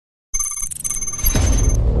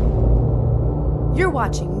You're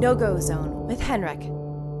watching No Go Zone with Henrik.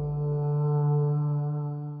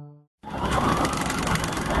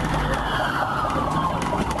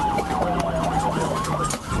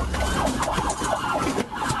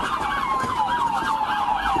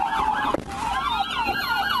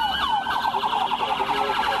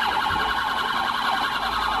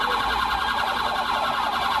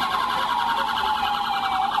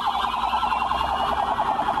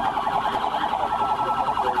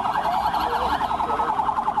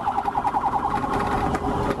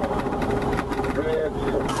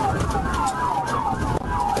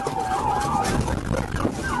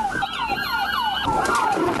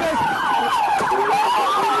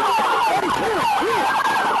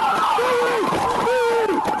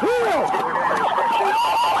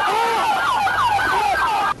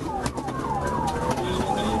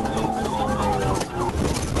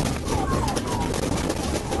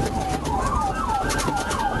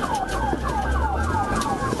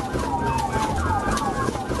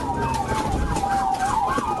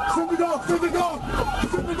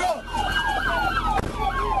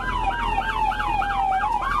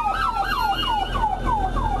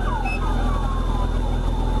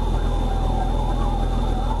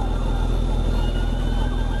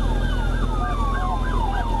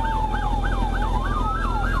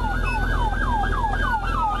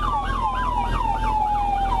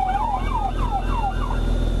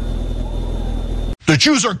 The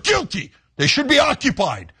Jews are guilty. They should be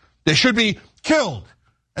occupied. They should be killed.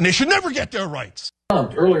 And they should never get their rights.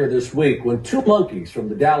 Earlier this week when 2 monkeys from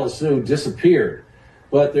the Dallas Zoo disappeared.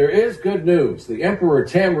 But there is good news. The Emperor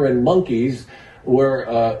Tamarin monkeys were,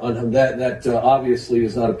 that obviously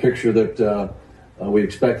is not a picture that we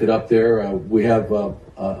expected up there. We have a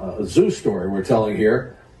zoo story we're telling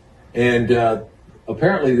here. And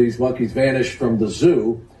apparently these monkeys vanished from the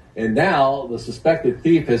zoo. And now the suspected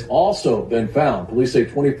thief has also been found. Police say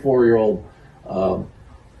 24-year-old.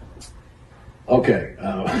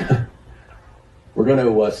 We're going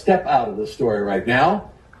to step out of this story right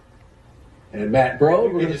now. And Matt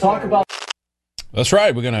Brode, we're going to talk about. That's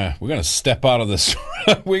right. We're gonna step out of this.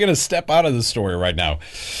 We're gonna step out of this story right now.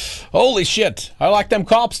 Holy shit! I like them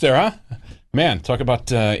cops there, huh? Man, talk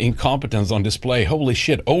about incompetence on display. Holy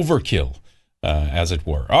shit, overkill, as it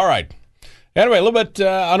were. All right. Anyway, a little bit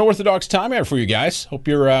unorthodox time here for you guys. Hope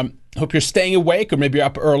you're staying awake, or maybe you're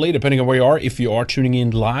up early, depending on where you are. If you are tuning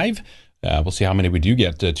in live, we'll see how many we do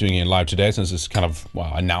get tuning in live today, since it's kind of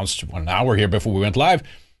announced 1 hour here before we went live.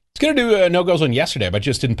 It's going to do no-goes on yesterday, but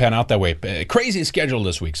just didn't pan out that way. Crazy schedule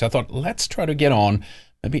this week, so I thought let's try to get on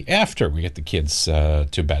maybe after we get the kids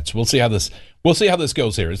to bed. So we'll see how this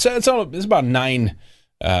goes here. It's about 11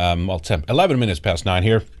 minutes past 9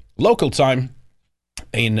 here, local time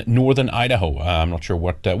in northern Idaho. I'm not sure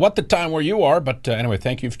what the time where you are, but anyway,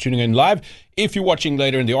 thank you for tuning in live. If you're watching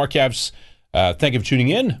later in the archives, thank you for tuning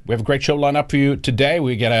in. We have a great show lined up for you today.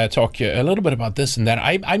 We got to talk a little bit about this and that.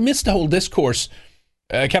 I missed the whole discourse.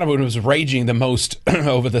 Kind of when it was raging the most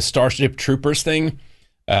over the Starship Troopers thing,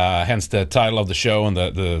 hence the title of the show and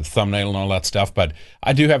the thumbnail and all that stuff. But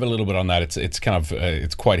I do have a little bit on that. It's kind of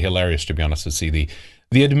it's quite hilarious, to be honest, to see the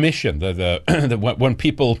admission the when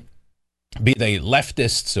people, be they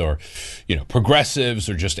leftists or progressives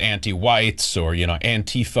or just anti-whites or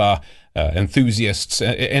Antifa enthusiasts,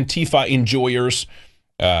 Antifa enjoyers,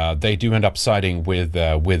 they do end up siding with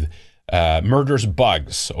murder's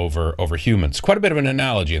bugs over humans. Quite a bit of an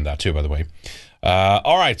analogy in that too, by the way.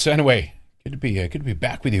 All right, so anyway, good to be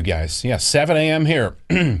back with you guys. Yeah, 7 a.m. here.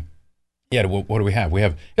 Yeah, what do we have?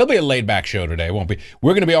 It'll be a laid-back show today. It won't be.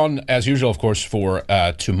 We're going to be on, as usual, of course, for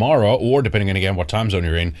tomorrow, or depending on, again, what time zone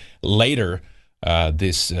you're in, later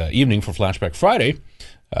this evening for Flashback Friday.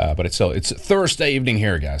 But it's Thursday evening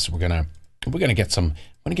here, guys. We're gonna get some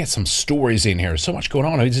stories in here. So much going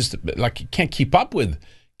on. I just like can't keep up with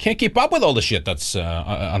all the shit that's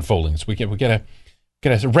unfolding. So we gotta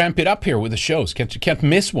ramp it up here with the shows. Can't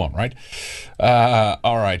miss one, right?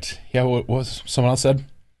 All right. Yeah, what was someone else said?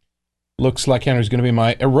 Looks like Henry's going to be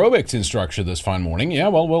my aerobics instructor this fine morning. Yeah,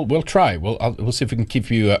 well, we'll try. We'll see if we can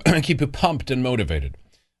keep you pumped and motivated.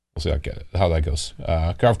 We'll see how that goes.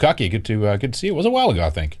 Carv Kaki, good to see you. It was a while ago,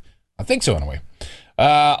 I think. I think so, anyway.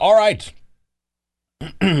 All right.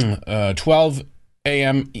 12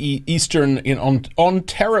 a.m. Eastern in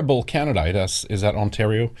Ontario, Canada. Is that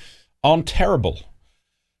Ontario? Ontario.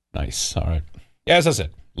 Nice. All right. Yeah, as I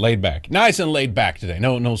said, laid back, nice and laid back today.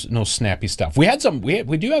 No snappy stuff. We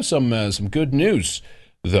do have some good news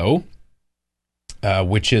though,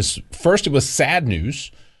 which is, first, it was sad news.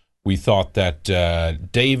 We thought that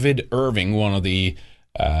David Irving, one of the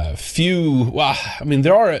few, well, I mean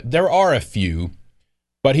there are a few,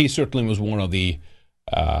 but he certainly was one of the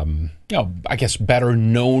I guess better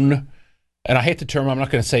known. And I hate the term, I'm not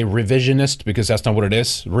going to say revisionist because that's not what it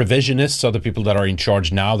is. Revisionists are the people that are in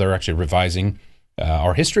charge now. They're actually revising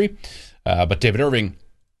our history. But David Irving,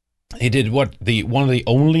 he did one of the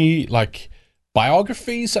only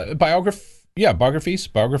biographies on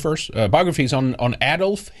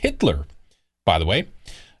Adolf Hitler, by the way.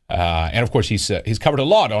 And of course, he's covered a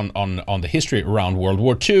lot on the history around World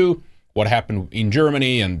War II, what happened in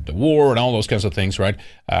Germany and the war and all those kinds of things, right?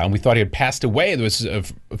 And we thought he had passed away. There was,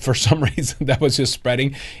 for some reason, that was just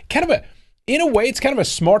spreading. In a way, it's kind of a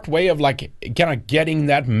smart way of getting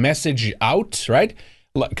that message out, right?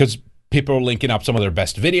 Because people are linking up some of their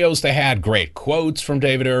best videos they had, great quotes from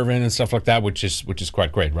David Irving and stuff like that, which is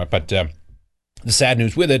quite great, right? But the sad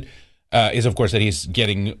news with it is, of course, that he's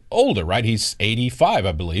getting older, right? He's 85,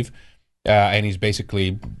 I believe. And he's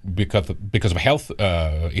basically, because of health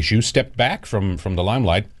issues, stepped back from the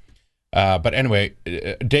limelight. But anyway,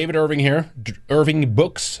 David Irving here, Irving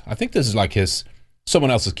Books. I think this is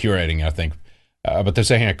someone else is curating, I think. But they're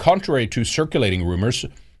saying, contrary to circulating rumors,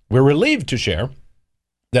 we're relieved to share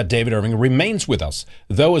that David Irving remains with us.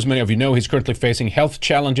 Though, as many of you know, he's currently facing health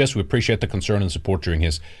challenges. We appreciate the concern and support during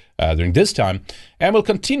this time, and will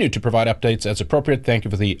continue to provide updates as appropriate. Thank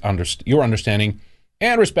you for your understanding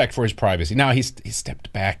and respect for his privacy. Now, he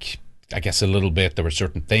stepped back, I guess, a little bit. There were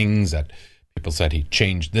certain things that people said he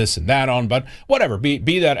changed this and that on, but whatever,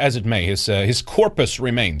 be that as it may, his corpus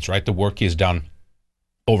remains, right? The work he's done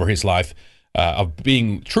over his life of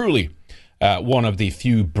being truly one of the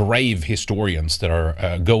few brave historians that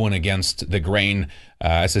are going against the grain.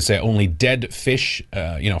 As they say, only dead fish,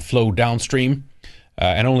 flow downstream.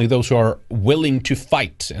 And only those who are willing to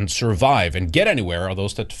fight and survive and get anywhere are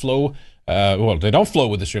those that flow. They don't flow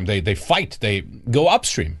with the stream. They fight. They go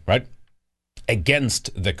upstream, right? Against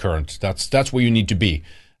the current. That's where you need to be.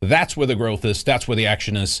 That's where the growth is. That's where the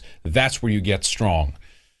action is. That's where you get strong,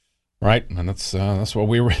 right? And that's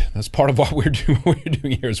part of what we're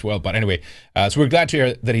doing here as well. But anyway, so we're glad to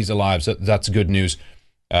hear that he's alive. So that's good news.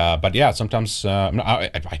 But yeah, sometimes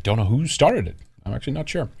I don't know who started it. I'm actually not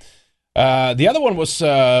sure. The other one was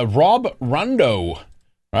Rob Rundo,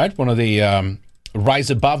 right? One of the Rise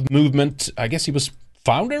Above movement. I guess he was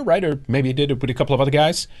founder, right? Or maybe he did it with a couple of other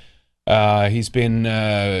guys. He's been,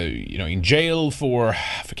 in jail for,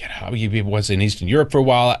 I forget how he was in Eastern Europe for a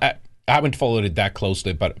while. I haven't followed it that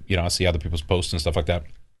closely, but, I see other people's posts and stuff like that.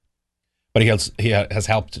 But he has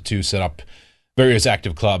helped to set up various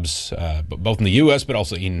active clubs, both in the U.S., but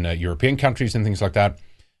also in European countries and things like that.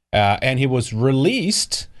 And he was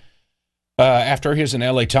released after, here's an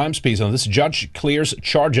LA Times piece on this. Judge clears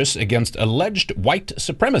charges against alleged white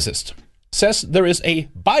supremacist. Says there is a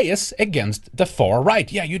bias against the far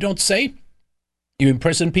right. Yeah, you don't say. You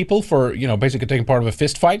imprison people for, basically taking part of a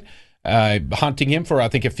fist fight, hunting him for, I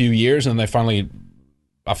think, a few years, and they finally,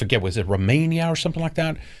 I forget, was it Romania or something like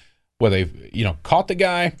that, where they, caught the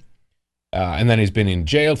guy, and then he's been in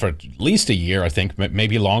jail for at least a year, I think,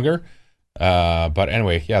 maybe longer. But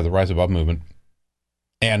anyway, yeah, the Rise Above movement.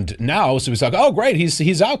 And now, so he's like, oh, great,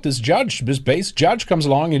 he's out. This base judge comes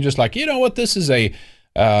along and just like, you know what, this is a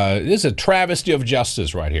travesty of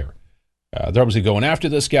justice right here. They're obviously going after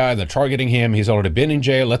this guy. They're targeting him. He's already been in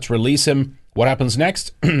jail. Let's release him. What happens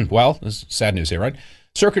next? Well, this is sad news here, right?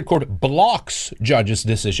 Circuit Court blocks judge's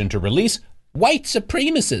decision to release white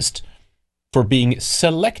supremacist for being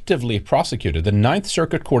selectively prosecuted. The Ninth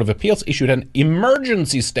Circuit Court of Appeals issued an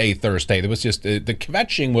emergency stay Thursday. There was just, the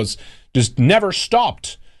kvetching was just never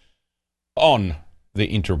stopped on the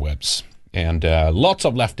interwebs. And lots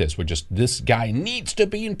of leftists were just, this guy needs to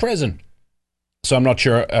be in prison. So I'm not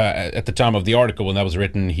sure, at the time of the article when that was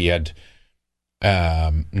written, he had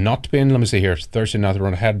not been, let me see here, Thursday night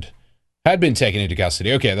around, had been taken into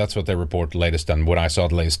custody. Okay, that's what they report latest. And when I saw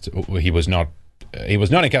the latest, he was not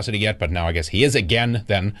in custody yet, but now I guess he is again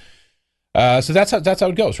then. So that's how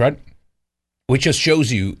it goes, right? Which just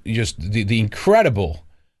shows you just the incredible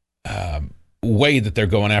way that they're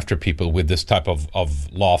going after people with this type of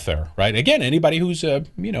lawfare, right? Again, anybody who's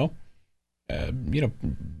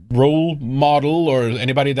role model or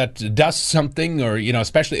anybody that does something, or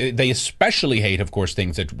especially they hate, of course,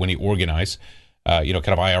 things that when you organize, kind of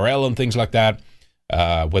IRL and things like that,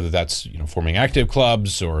 whether that's forming active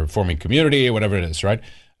clubs or forming community or whatever it is, right?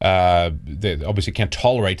 They obviously can't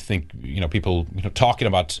tolerate people talking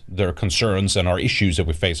about their concerns and our issues that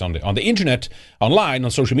we face on the internet, online,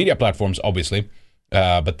 on social media platforms, obviously.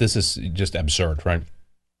 But this is just absurd, right?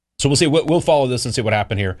 So we'll see. We'll follow this and see what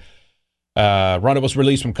happened here. Ronda was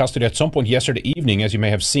released from custody at some point yesterday evening. As you may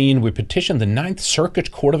have seen, we petitioned the Ninth Circuit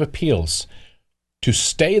Court of Appeals to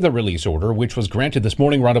stay the release order, which was granted this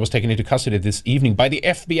morning. Ronda was taken into custody this evening by the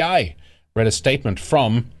FBI. Read a statement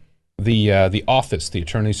from the office,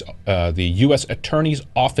 the U.S. Attorney's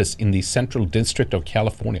Office in the Central District of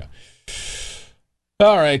California.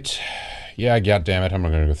 All right. Yeah, goddamn it. I'm not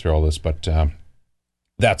going to go through all this, but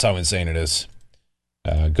that's how insane it is.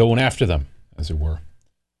 Going after them, as it were.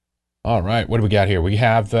 All right. What do we got here? We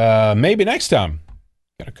have maybe next time.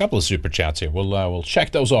 Got a couple of super chats here. We'll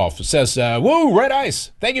check those off. It says, woo, red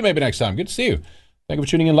ice. Thank you, maybe next time. Good to see you. Thank you for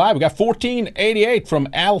tuning in live. We got 1488 from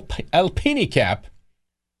Alpinicap.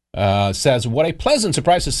 Says, what a pleasant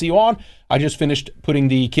surprise to see you on. I just finished putting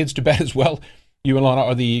the kids to bed as well. You and Lana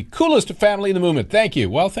are the coolest family in the movement. Thank you.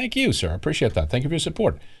 Well, thank you, sir. I appreciate that. Thank you for your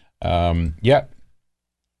support. Yeah.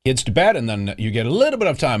 Kids to bed, and then you get a little bit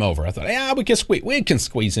of time over. I thought, yeah, we can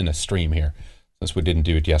squeeze in a stream here since we didn't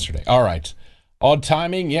do it yesterday. All right. Odd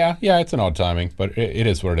timing. Yeah, it's an odd timing, but it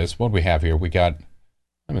is what it is. What do we have here? We got,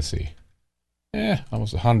 let me see. Yeah,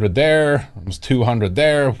 almost 100 there. Almost 200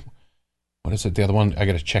 there. What is it? The other one? I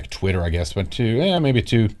got to check Twitter, I guess. But maybe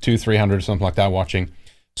 300, something like that watching.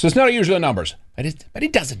 So it's not usually numbers, but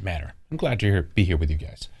it doesn't matter. I'm glad to be here with you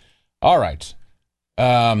guys. All right.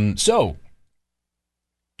 So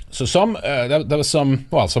some that was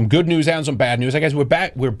some good news and some bad news. I guess we're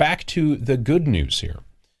back to the good news here.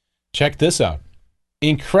 Check this out.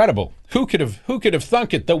 Incredible. Who could have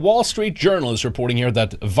thunk it? The Wall Street Journal is reporting here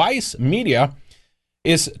that Vice Media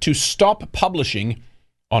is to stop publishing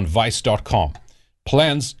on Vice.com.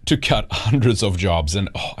 Plans to cut hundreds of jobs. And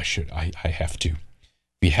I have to.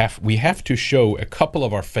 We have to show a couple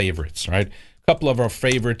of our favorites, right? A couple of our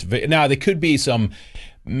favorite. Now, there could be some,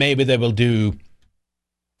 maybe they will do,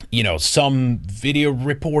 some video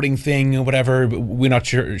reporting thing or whatever. We're not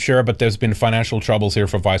sure, but there's been financial troubles here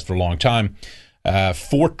for Vice for a long time.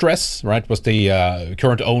 Fortress, right, was the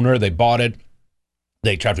current owner. They bought it.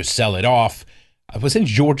 They tried to sell it off. Was it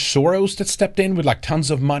George Soros that stepped in with like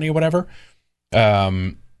tons of money or whatever?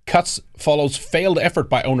 Cuts follows failed effort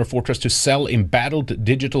by owner Fortress to sell embattled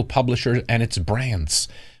digital publisher and its brands.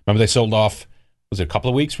 Remember they sold off, was it a couple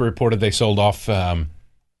of weeks? We reported they sold off, I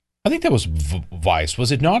think that was Vice,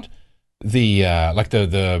 was it not? The like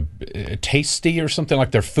the Tasty or something,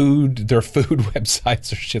 like their food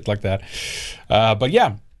websites or shit like that. But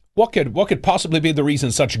yeah, what could possibly be the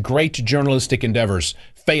reason such great journalistic endeavors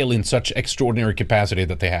fail in such extraordinary capacity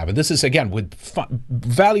that they have? And this is again with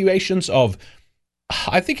valuations of,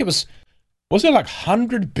 I think it was it like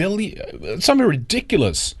 100 billion, something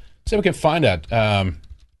ridiculous. See if we can find that.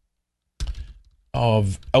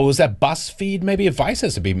 Was that BuzzFeed? Maybe Vice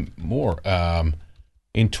has to be more.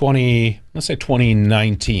 In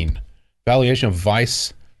 2019, valuation of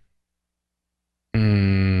Vice.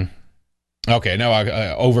 Okay, no,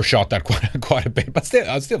 I overshot that quite a bit, but still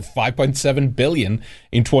 5.7 billion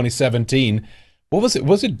in 2017. What was it?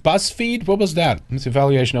 Was it BuzzFeed? What was that? Let's see,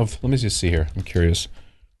 valuation of. Let me just see here. I'm curious.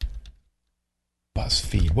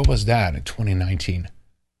 BuzzFeed. What was that in 2019?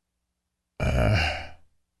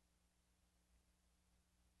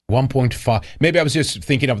 1.5. Maybe I was just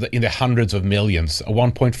thinking of in the hundreds of millions.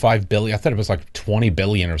 1.5 billion. I thought it was like 20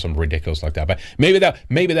 billion or something ridiculous like that. But maybe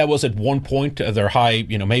that was at one point their high.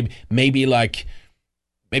 Maybe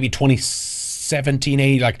 2017,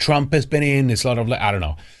 80. Like Trump has been in. It's a lot of, I don't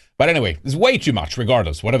know. But anyway, it's way too much.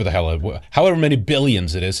 Regardless, whatever the hell, however many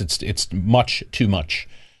billions it is, it's much too much.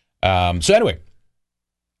 So anyway,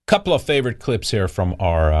 couple of favorite clips here from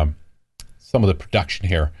our some of the production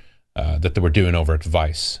here. That they were doing over at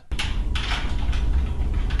Vice.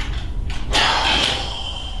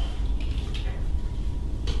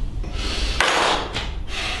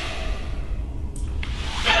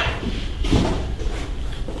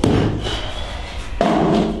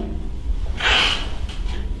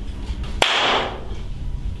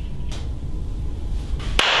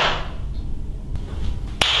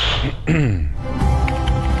 And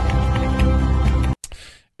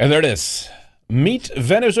there it is. Meet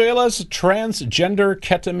Venezuela's transgender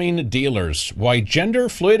ketamine dealers. Why gender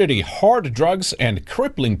fluidity, hard drugs, and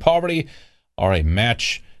crippling poverty are a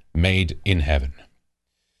match made in heaven.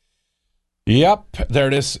 Yep, there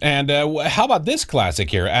it is. And how about this classic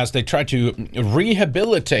here? As they try to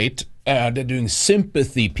rehabilitate, they're doing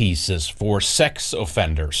sympathy pieces for sex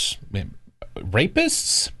offenders.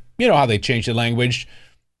 Rapists? You know how they change the language.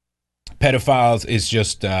 Pedophiles is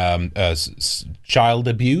just child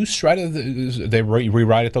abuse, right? They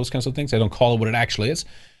rewrite it, those kinds of things. They don't call it what it actually is.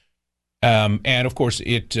 And of course,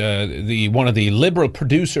 one of the liberal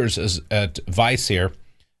producers at Vice here,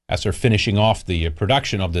 as they're finishing off the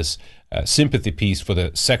production of this sympathy piece for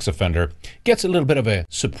the sex offender, gets a little bit of a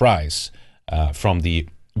surprise from the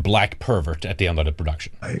black pervert at the end of the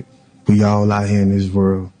production. Like, we all out here in this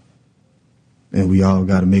world, and we all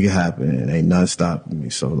got to make it happen, and ain't nothing stopping me.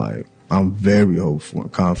 So, like, I'm very hopeful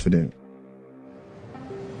and confident.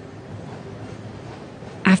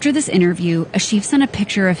 After this interview, Ashif sent a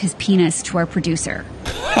picture of his penis to our producer.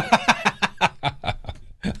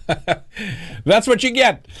 That's what you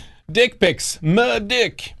get. Dick pics. My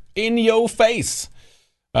dick in your face.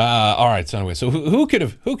 All right. So anyway, so who could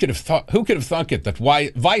have thunk it that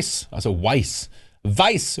Vice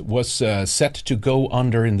was set to go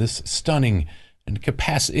under in this stunning and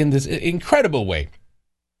in this incredible way.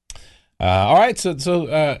 All right.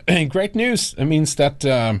 So great news. It means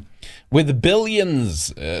that with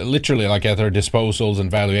billions, literally like at their disposals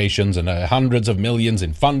and valuations and hundreds of millions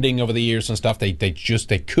in funding over the years and stuff, they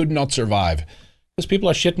could not survive because people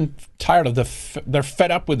are shitting tired of they're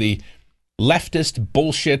fed up with the leftist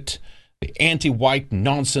bullshit, the anti-white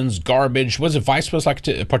nonsense garbage. Was it Vice was like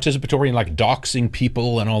participatory in like doxing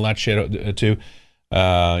people and all that shit too?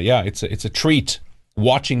 Yeah, it's a treat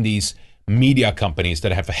watching these media companies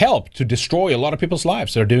that have helped to destroy a lot of people's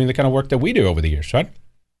lives. They're doing the kind of work that we do over the years, right?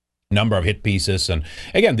 Number of hit pieces, and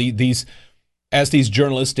again, these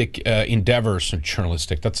journalistic endeavors,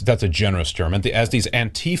 that's a generous term, and as these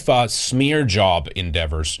Antifa smear job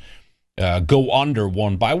endeavors go under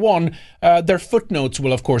one by one, their footnotes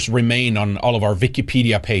will of course remain on all of our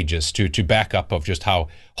Wikipedia pages to back up of just what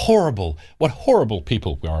horrible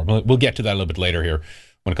people we are. We'll get to that a little bit later here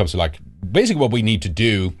when it comes to like basically what we need to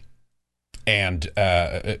do. And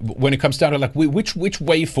when it comes down to like which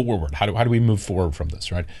way forward, how do we move forward from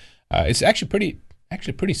this, right? It's actually pretty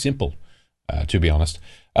simple, to be honest.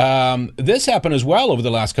 This happened as well over the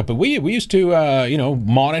last couple. We used to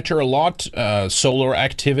monitor a lot solar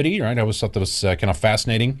activity, right? I always thought that was kind of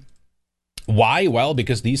fascinating. Why? Well,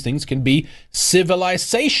 because these things can be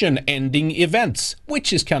civilization-ending events,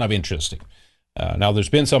 which is kind of interesting. Now, there's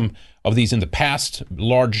been some of these in the past,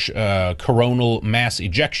 large coronal mass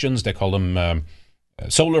ejections. They call them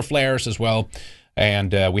solar flares as well.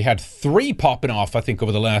 And we had 3 popping off, I think,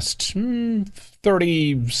 over the last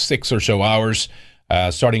 36 or so hours,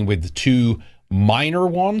 starting with 2 minor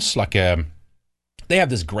ones. Like they have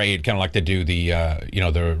this grade, kind of like they do the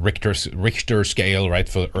the Richter scale, right,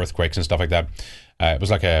 for earthquakes and stuff like that. It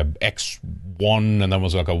was like a X1, and then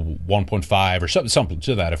was like a 1.5 or something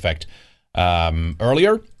to that effect.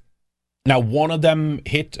 Earlier. Now, one of them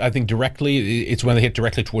hit, I think, directly. It's when they hit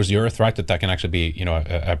directly towards the Earth, right? That can actually be,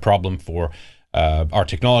 a problem for our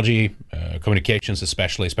technology, communications,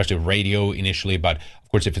 especially radio initially. But of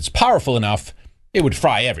course, if it's powerful enough, it would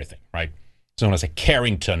fry everything, right? It's known as a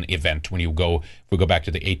Carrington event. If we go back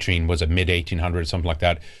to the was it mid 1800s, something like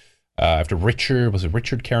that? After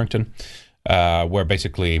Richard Carrington, where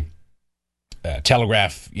basically.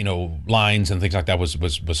 Telegraph, lines and things like that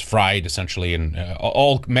was fried essentially, and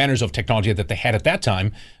all manners of technology that they had at that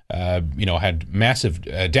time, had massive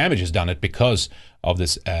damages done it because of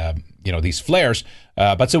this, these flares.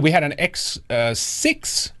 But so we had an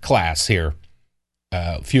X6 class here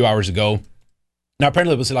a few hours ago. Now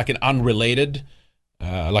apparently it was like an unrelated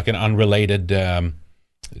downage,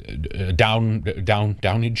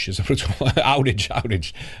 is that what it's called?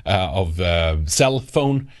 outage of cell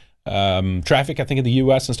phone. Traffic, I think, in the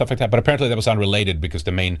U.S. and stuff like that, but apparently that was unrelated because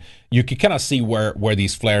you could kind of see where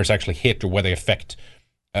these flares actually hit or where they affect,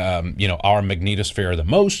 our magnetosphere the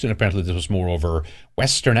most, and apparently this was more over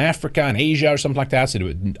Western Africa and Asia or something like that, so it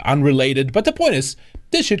was unrelated. But the point is,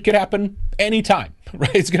 this shit could happen anytime,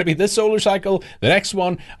 right? It's going to be this solar cycle, the next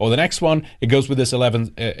one, or the next one. It goes with this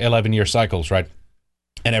 11-year cycles, right?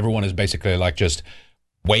 And everyone is basically like just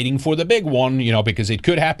waiting for the big one, because it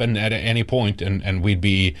could happen at any point, and we'd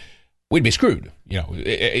be screwed,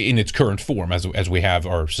 in its current form as we have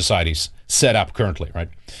our societies set up currently, right?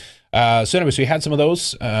 So anyways, we had some of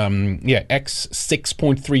those.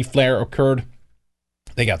 X6.3 flare occurred.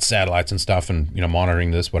 They got satellites and stuff, and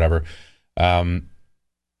monitoring this, whatever.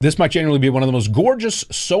 This might generally be one of the most gorgeous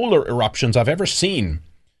solar eruptions I've ever seen.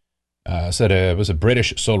 Said it was a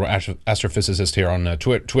British solar astrophysicist here on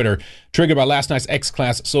Twitter. Triggered by last night's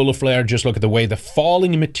X-class solar flare. Just look at the way the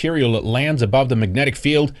falling material lands above the magnetic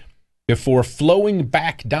field before flowing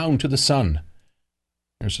back down to the sun.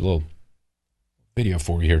 There's a little video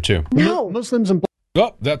for you here too. No. Muslims and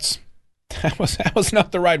Oh, that was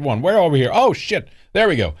not the right one. Where are we here? Oh shit! There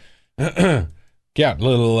we go. Got a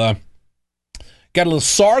little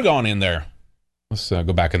Sargon in there. Let's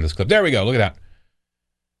go back in this clip. There we go. Look at that.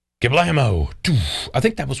 Giblamo. I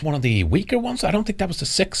think that was one of the weaker ones. I don't think that was the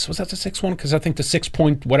 6. Was that the 6 one? Because I think the 6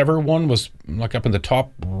 point whatever one was like up in the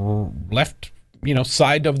top left,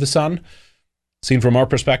 side of the sun, seen from our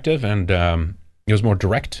perspective. And It was more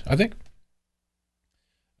direct, I think.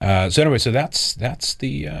 So anyway, so that's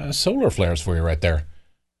the solar flares for you right there.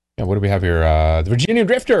 Yeah, what do we have here? The Virginia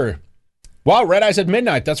Drifter. Wow, Red Eyes at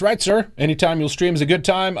midnight. That's right, sir. Anytime you'll stream is a good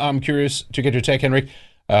time. I'm curious to get your take, Henrik,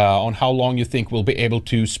 on how long you think we'll be able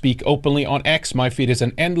to speak openly on X. My feed is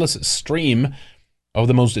an endless stream of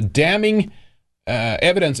the most damning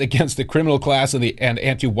evidence against the criminal class and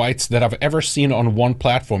anti-whites that I've ever seen on one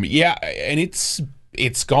platform. Yeah, and it's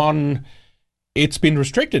been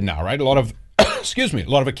restricted now, right? A lot of excuse me, a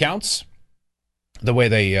lot of accounts, the way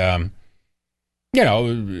they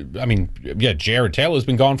Jared Taylor's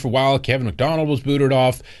been gone for a while. Kevin McDonald was booted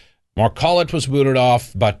off. Mark Collett was booted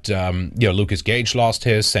off, but Lucas Gage lost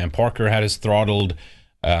his. Sam Parker had his throttled.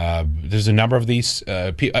 There's a number of these.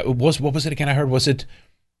 What was it again? I heard was it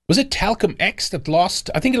Talcum X that lost?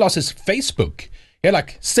 I think he lost his Facebook. He had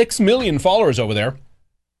like 6 million followers over there.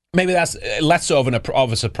 Maybe that's less so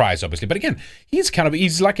of a surprise, obviously. But again, he's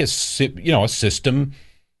like a system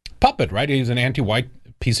puppet, right? He's an anti-white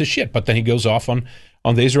piece of shit. But then he goes off on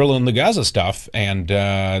the Israel and the Gaza stuff, and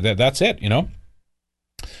that's it,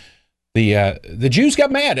 The Jews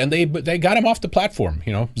got mad, and they got him off the platform.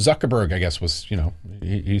 Zuckerberg, I guess, was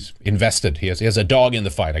he's invested. He has a dog in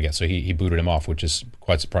the fight, I guess. So he booted him off, which is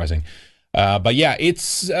quite surprising. But yeah,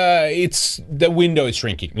 it's the window is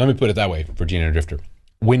shrinking. Let me put it that way, Virginia Drifter.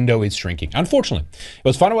 Window is shrinking. Unfortunately, it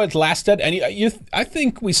was fun while it lasted, and I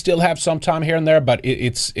think we still have some time here and there. But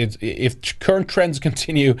it's if current trends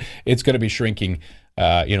continue, it's going to be shrinking.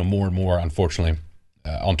 More and more, unfortunately,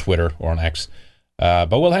 on Twitter or on X.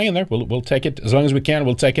 But we'll hang in there. We'll take it as long as we can.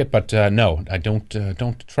 We'll take it. But no, I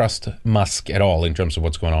don't trust Musk at all in terms of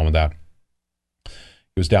what's going on with that.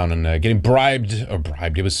 He was down and getting bribed.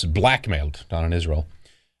 He was blackmailed down in Israel.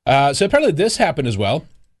 So apparently this happened as well.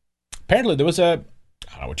 Apparently there was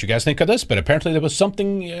I don't know what you guys think of this, but apparently there was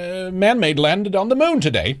something man-made landed on the moon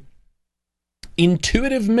today.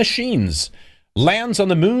 Intuitive Machines lands on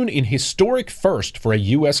the moon in historic first for a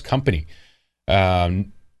U.S. company.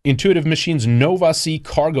 Intuitive Machines Nova C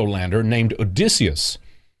cargo lander named Odysseus,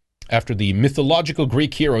 after the mythological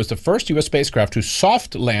Greek hero, is the first U.S. spacecraft to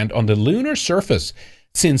soft land on the lunar surface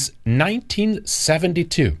since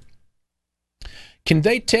 1972. Can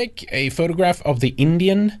they take a photograph of the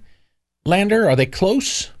Indian lander? Are they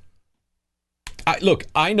close? Look,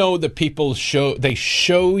 I know that people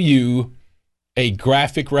show you a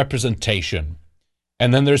graphic representation,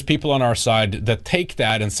 and then there's people on our side that take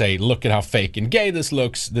that and say, look at how fake and gay this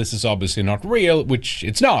looks. This is obviously not real, which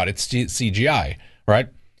it's not. It's CGI, right?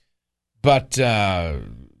 But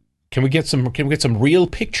can we get some real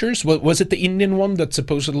pictures? Was it the Indian one that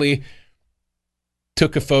supposedly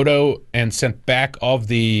took a photo and sent back of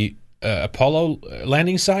the Apollo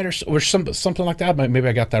landing site or something like that? Maybe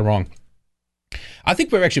I got that wrong. I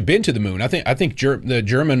think we've actually been to the moon. I think the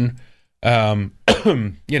German,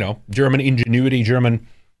 German ingenuity, German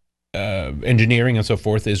engineering and so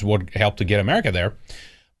forth is what helped to get America there.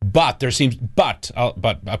 But I'll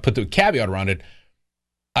put the caveat around it.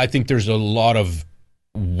 I think there's a lot of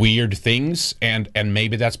weird things, and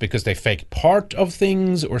maybe that's because they faked part of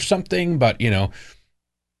things or something. But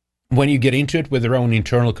when you get into it with their own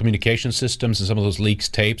internal communication systems and some of those leaks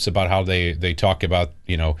tapes about how they talk about,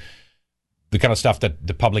 the kind of stuff that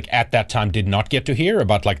the public at that time did not get to hear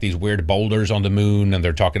about, like these weird boulders on the moon, and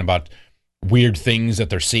they're talking about weird things that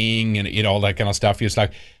they're seeing and all that kind of stuff. It's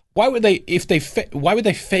like, why would they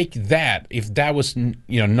fake that if that was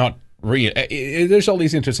not real? There's all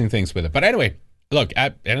these interesting things with it. But anyway, look,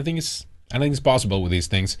 anything is possible with these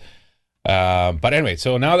things. But anyway,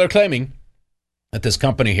 so now they're claiming that this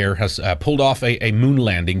company here has pulled off a moon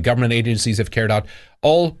landing. Government agencies have carried out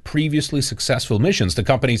all previously successful missions. The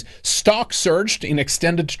company's stock surged in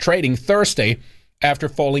extended trading Thursday after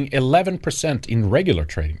falling 11% in regular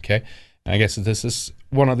trading. Okay, I guess this is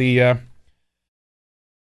one of the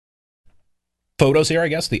photos here. I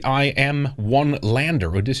guess the IM-1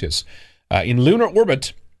 lander Odysseus in lunar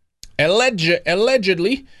orbit,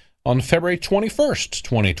 allegedly on February 21st,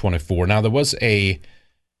 2024. Now there was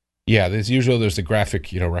there's the graphic,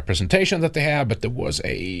 representation that they have, but there was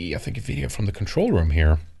I think a video from the control room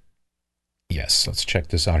here. Yes, let's check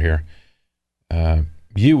this out here.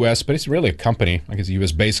 U.S., but it's really a company, I guess a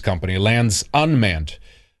U.S.-based company, lands unmanned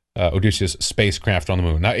Odysseus spacecraft on the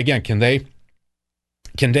moon. Now, again, can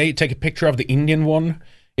they take a picture of the Indian one?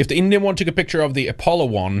 If the Indian one took a picture of the Apollo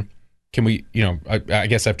one, can we, I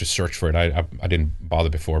guess I have to search for it. I didn't bother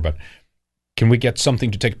before, but can we get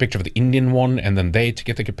something to take a picture of the Indian one and then they to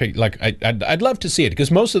get a picture? Like, I'd love to see it,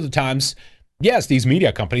 because most of the times yes, these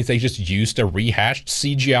media companies, they just used a rehashed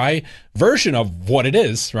CGI version of what it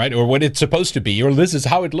is, right? Or what it's supposed to be, or this is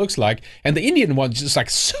how it looks like. And the Indian one's just like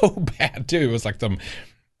so bad too. It was like some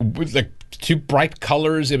with like too bright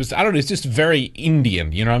colors. It was, I don't know, it's just very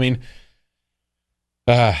Indian, you know what I mean?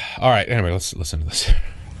 All right, anyway, let's listen to this.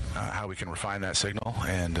 How we can refine that signal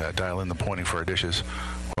and dial in the pointing for our dishes.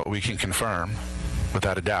 What we can confirm,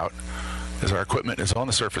 without a doubt, is our equipment is on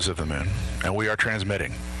the surface of the moon, and we are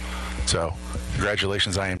transmitting. So,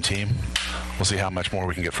 congratulations, IM team. We'll see how much more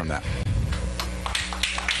we can get from that.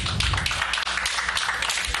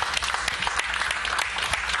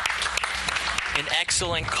 An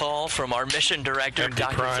excellent call from our mission director,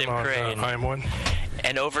 Dr. Tim Crane. IM1.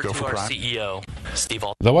 And over to our CEO, Steve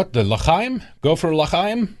Alter. The what? The L'chaim? Go for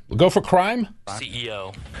L'chaim? Go for crime?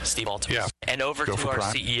 CEO, Steve Alter. Yeah. And over to our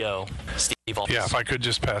CEO, Steve Alter. Yeah, if I could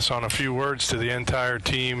just pass on a few words to the entire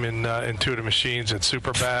team in Intuitive Machines at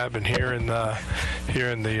Superbab and here in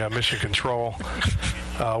the Mission Control.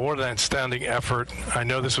 What an outstanding effort. I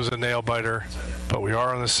know this was a nail biter, but we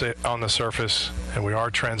are on the surface and we are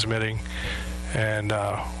transmitting. And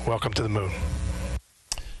welcome to the moon.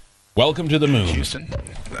 Welcome to the moon. Houston,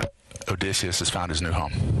 Odysseus has found his new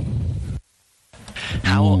home.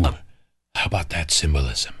 How about that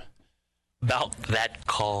symbolism? About that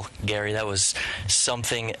call, Gary, that was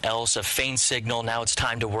something else, a faint signal. Now it's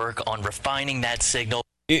time to work on refining that signal.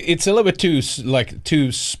 It's a little bit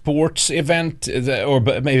too sports event, or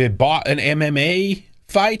maybe an MMA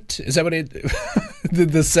fight. Is that what it?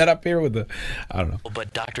 the setup here with the, I don't know.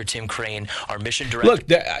 But Dr. Tim Crane, our mission director. Look,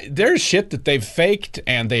 there's shit that they've faked,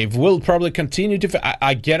 and they will probably continue to.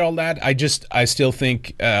 I get all that. I still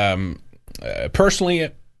think, personally,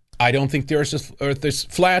 I don't think the Earth is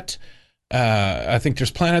flat. I think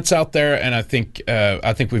there's planets out there, and I think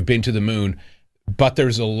we've been to the moon. But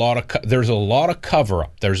there's a lot of cover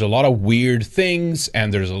up. There's a lot of weird things,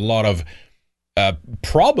 and there's a lot of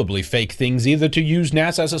probably fake things, either to use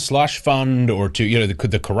NASA as a slush fund or to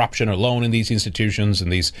the corruption alone in these institutions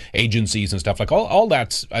and these agencies and stuff, like all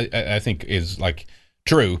that's I think is like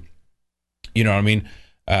true. You know what I mean?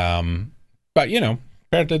 But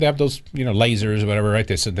apparently they have those lasers or whatever, right?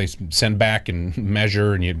 They send back and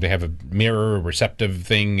measure, and they have a mirror, a receptive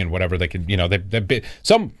thing, and whatever they could.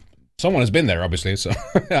 Someone has been there, obviously. So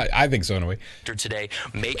I think so anyway. Today,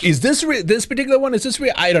 is this this particular one? Is this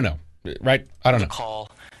real? I don't know. Right? I don't know. Call.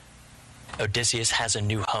 Odysseus has a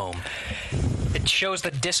new home. It shows the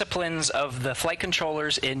disciplines of the flight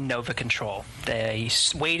controllers in Nova Control. They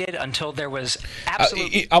waited until there was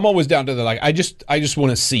absolutely. I'm always down to the I just want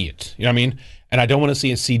to see it. You know what I mean? And I don't want to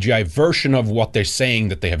see a CGI version of what they're saying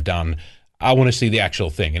that they have done. I want to see the actual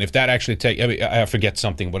thing. And if that actually I forget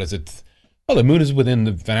something. What is it? Well, the moon is within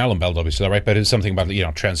the Van Allen belt, obviously, right? But it's something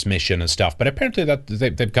about transmission and stuff. But apparently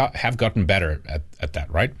that have gotten better at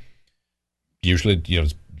that, right? Usually,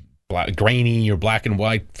 it's grainy or black and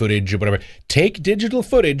white footage or whatever. Take digital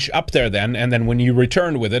footage up there then, and then when you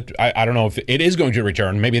return with it, I don't know if it is going to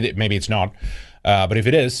return. Maybe it's not. But if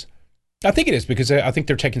it is, I think it is, because I think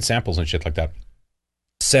they're taking samples and shit like that.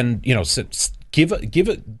 Give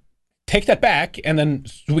it, take that back, and then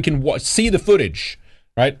we can see the footage,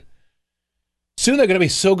 right? Soon they're going to be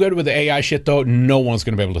so good with the AI shit, though, no one's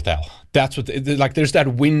going to be able to tell. That's what, there's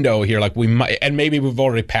that window here, we might, and maybe we've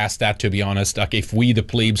already passed that, to be honest. If we, the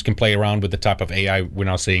plebes, can play around with the type of AI we're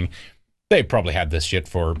now seeing, they probably had this shit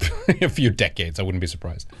for a few decades. I wouldn't be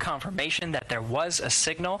surprised. Confirmation that there was a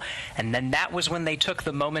signal, and then that was when they took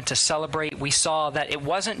the moment to celebrate. We saw that it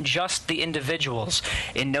wasn't just the individuals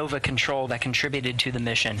in Nova Control that contributed to the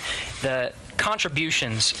mission. The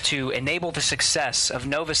contributions to enable the success of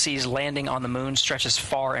Nova C's landing on the moon stretches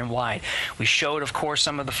far and wide. We showed, of course,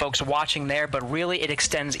 some of the folks watching there, but really it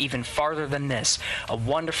extends even farther than this. A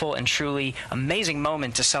wonderful and truly amazing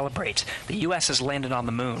moment to celebrate. The U.S. has landed on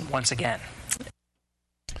the moon once again.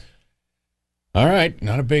 All right,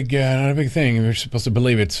 not a big thing. We're supposed to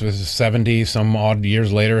believe it. 70 some odd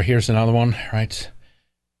years later. Here's another one, right?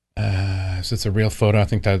 Is this a real photo? I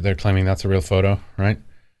think that they're claiming that's a real photo, right?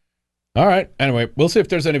 All right. Anyway, we'll see if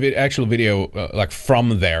there's any actual video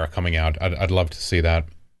from there coming out. I'd love to see that.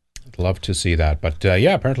 But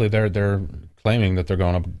yeah, apparently they're claiming that they're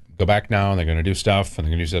going to go back now, and they're going to do stuff, and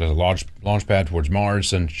they're going to use it as a launch pad towards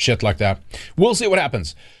Mars and shit like that. We'll see what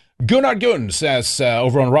happens. Gunnar Gunn says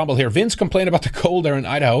over on Rumble here, Vince complained about the cold there in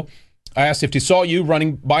Idaho. I asked if he saw you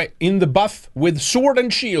running by in the buff with sword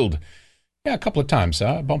and shield. Yeah, a couple of times.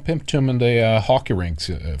 I bumped into him in the hockey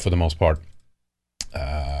rinks for the most part.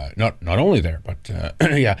 Not only there, but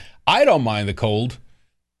yeah, I don't mind the cold.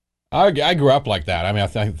 I grew up like that. I mean,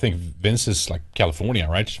 I think Vince is like California,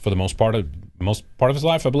 right? For the most part of his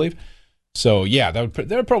life, I believe. So yeah, that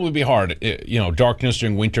would probably be hard, darkness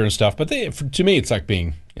during winter and stuff. But to me, it's like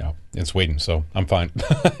being, in Sweden. So I'm fine.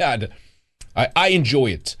 I enjoy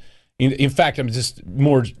it. In fact, I'm just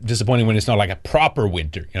more disappointed when it's not like a proper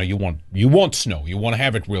winter. You want snow. You want to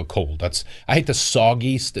have it real cold. I hate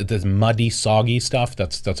the muddy, soggy stuff.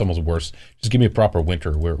 That's almost worse. Just give me a proper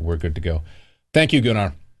winter. We're good to go. Thank you,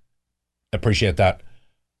 Gunnar. Appreciate that.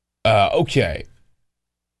 Okay.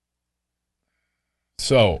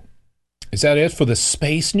 So, is that it for the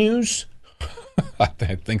space news? I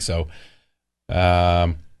think so.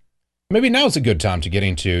 Maybe now's a good time to get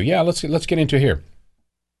into. Yeah, let's get into here.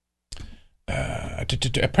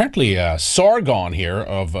 Apparently, Sargon here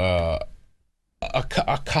of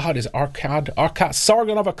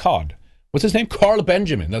Sargon of Akkad. What's his name? Carl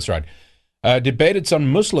Benjamin. That's right. Debated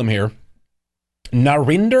some Muslim here.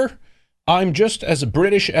 Narinder, I'm just as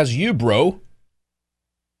British as you, bro.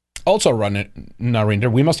 Also,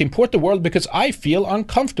 Narinder, we must import the world because I feel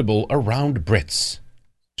uncomfortable around Brits.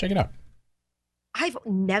 Check it out. I've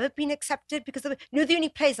never been accepted because the only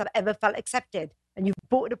place I've ever felt accepted, and you've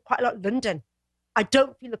brought it up quite a lot, London. I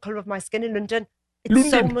don't feel the colour of my skin in London. It's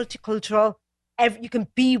so multicultural. You can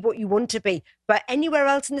be what you want to be. But anywhere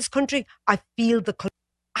else in this country, I feel the colour.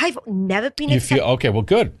 I've never been accepted. Okay, well,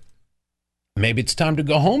 good. Maybe it's time to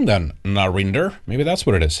go home then, Narinder. Maybe that's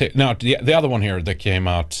what it is. Hey, now, the other one here that came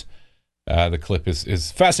out, the clip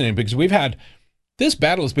is fascinating because this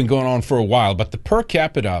battle has been going on for a while, but the per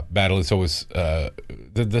capita battle is always,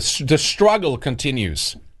 the struggle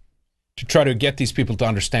continues to try to get these people to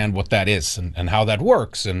understand what that is and how that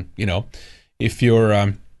works. And, if you're,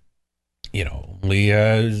 only,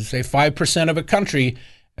 say 5% of a country,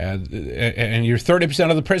 and you're 30%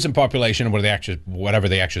 of the prison population, whatever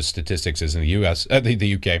the actual statistics is in the U.S.,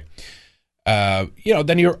 the UK,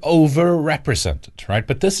 then you're overrepresented, right?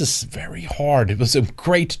 But this is very hard. It was a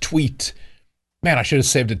great tweet. Man, I should have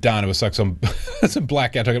saved it down. It was like some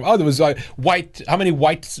black guy talking about, there was like how many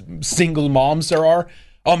white single moms there are?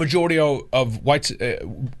 Majority of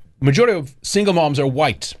single moms are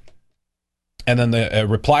white. And then the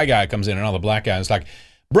reply guy comes in, another black guy, and it's like,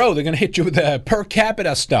 bro, they're going to hit you with the per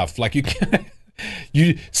capita stuff. Like,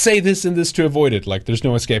 you say this and this to avoid it. Like, there's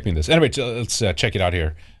no escaping this. Anyway, let's check it out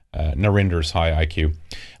here. Narinder's high IQ.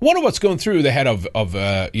 I wonder what's going through the head of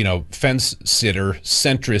fence-sitter,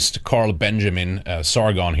 centrist Carl Benjamin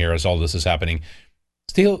Sargon here as all this is happening.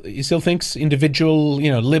 He still thinks individual,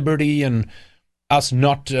 liberty and us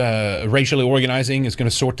not racially organizing is going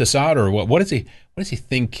to sort this out? Or what does he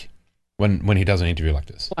think when he does an interview like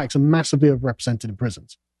this? Blacks are massively overrepresented in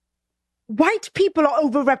prisons. White people are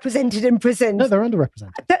overrepresented in prisons. No, they're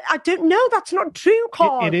underrepresented. I don't know. That's not true,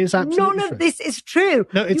 Carl. It is absolutely None true. of this is true.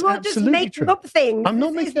 No, it's you are absolutely just making true. up things. I'm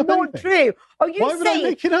not making up not anything. true. Why would I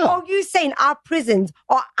make it up? Are you saying our prisons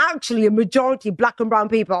are actually a majority black and brown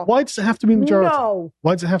people? Why does it have to be majority? No.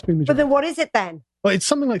 Why does it have to be majority? But then what is it then? Well, it's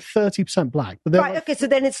something like 30% black. But Right, okay, so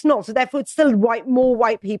then it's not. So therefore it's still more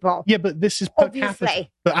white people. Yeah, but this is per Obviously. capita.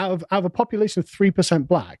 But out of a population of 3%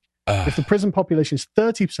 black, if the prison population is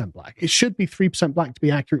 30% black, it should be 3% black to be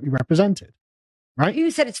accurately represented, right? You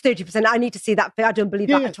said it's 30%. I need to see that. I don't believe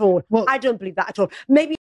that at all. Well, I don't believe that at all.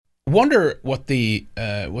 Maybe. Wonder what the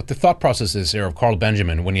thought process is here of Carl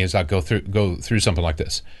Benjamin when he has go through something like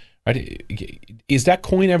this, right? Is that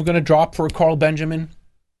coin ever going to drop for Carl Benjamin?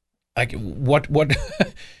 Like what?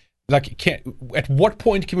 At what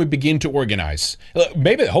point can we begin to organize?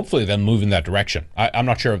 Maybe, hopefully, then move in that direction. I'm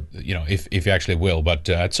not sure, if he actually will, but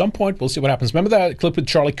at some point we'll see what happens. Remember that clip with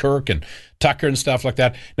Charlie Kirk and Tucker and stuff like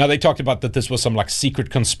that? Now they talked about that this was some like secret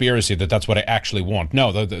conspiracy that's what I actually want.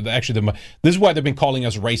 No, this is why they've been calling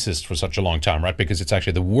us racist for such a long time, right? Because it's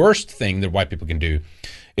actually the worst thing that white people can do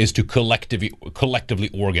is to collectively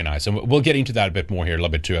organize, and we'll get into that a bit more here a little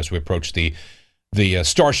bit too as we approach the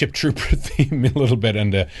Starship Trooper theme a little bit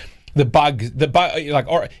and. The bug, like,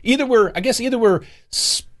 or either we're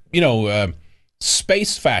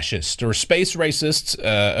space fascist or space racist,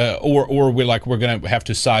 or we're gonna have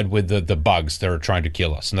to side with the bugs that are trying to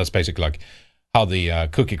kill us, and that's basically like how the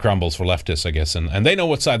cookie crumbles for leftists, I guess, and they know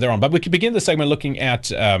what side they're on. But we can begin the segment looking at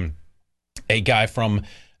a guy from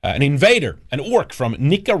an invader, an orc from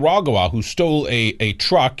Nicaragua who stole a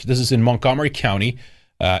truck. This is in Montgomery County,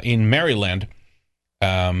 in Maryland.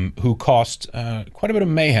 Who caused quite a bit of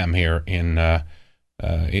mayhem here in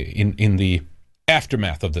the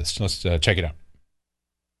aftermath of this. Let's check it out.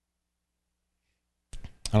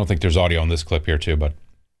 I don't think there's audio on this clip here too, but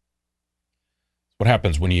what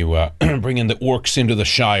happens when you bring in the orcs into the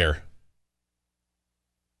Shire?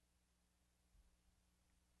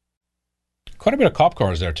 Quite a bit of cop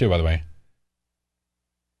cars there too, by the way.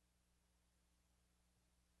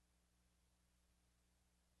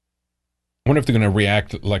 I wonder if they're going to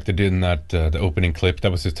react like they did in that the opening clip.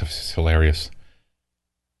 That was just hilarious.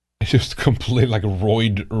 It's just complete like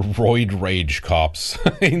roid rage cops.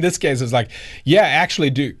 In this case, it's like, yeah,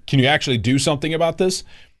 can you actually do something about this?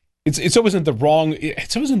 It's always in the wrong.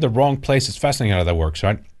 It's always in the wrong place. It's fascinating how that works,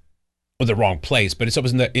 right? Or the wrong place, but it's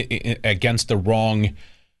always against the wrong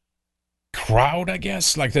crowd, I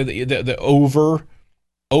guess. Like the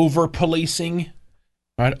over policing,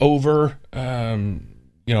 right? Over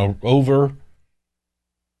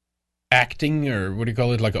acting, or what do you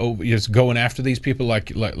call it? Like just going after these people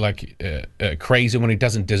like crazy when he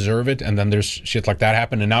doesn't deserve it, and then there's shit like that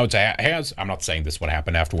happen, and now I'm not saying this would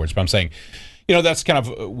happen afterwards, but I'm saying, that's kind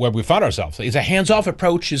of where we found ourselves. It's a hands-off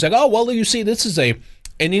approach. He's like, oh well, you see, this is an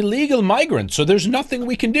illegal migrant, so there's nothing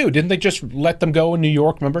we can do. Didn't they just let them go in New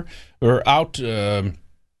York? Remember, or out?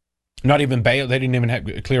 Not even bail. They didn't even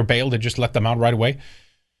have clear bail. They just let them out right away.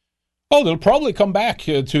 Oh, they'll probably come back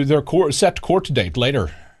to their set court date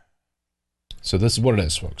later. So this is what it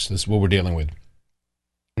is, folks. This is what we're dealing with.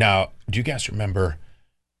 Now, do you guys remember,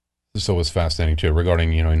 this is always fascinating too,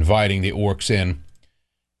 regarding, inviting the orcs in.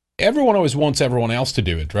 Everyone always wants everyone else to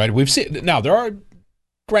do it, right? We've seen, now there are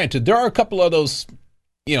a couple of those,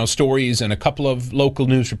 stories and a couple of local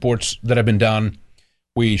news reports that have been done.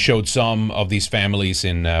 We showed some of these families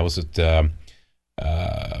in, what's the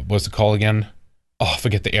call again? Oh, I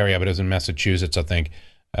forget the area, but it was in Massachusetts, I think.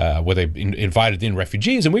 Where they invited in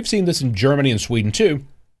refugees, and we've seen this in Germany and Sweden too.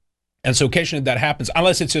 And so occasionally that happens,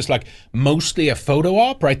 unless it's just like mostly a photo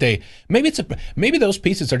op, right? Maybe those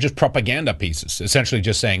pieces are just propaganda pieces, essentially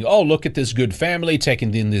just saying, "Oh, look at this good family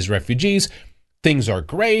taking in these refugees. Things are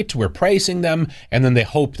great. We're praising them," and then they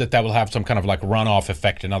hope that will have some kind of like runoff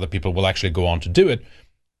effect, and other people will actually go on to do it.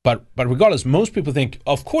 But regardless, most people think,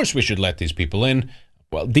 of course, we should let these people in.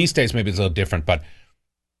 Well, these days maybe it's a little different, but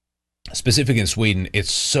specifically in Sweden,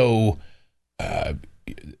 it's so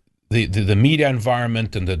the media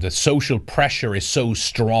environment and the social pressure is so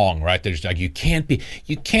strong, right? There's like you can't be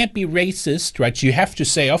racist, right? So you have to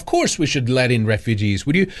say, of course, we should let in refugees.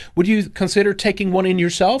 Would you consider taking one in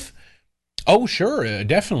yourself? Oh, sure,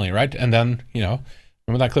 definitely, right? And then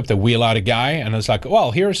remember that clip? They wheel out a guy, and it's like,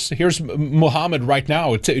 well, here's Muhammad right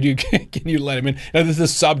now. Can you let him in? Now, there's a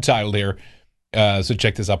subtitle here, so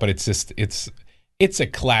check this out. But it's a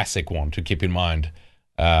classic one to keep in mind,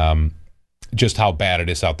 just how bad it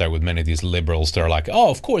is out there with many of these liberals. They're like, oh,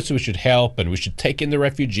 of course we should help and we should take in the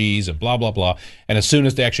refugees and blah, blah, blah. And as soon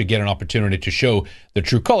as they actually get an opportunity to show the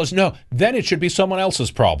true colors, no, then it should be someone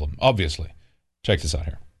else's problem, obviously. Check this out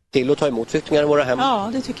here. Till att ta emot flyktingar i våra hem? Ja,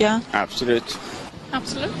 det tycker jag. Absolut.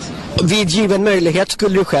 Absolut. Vid given möjlighet,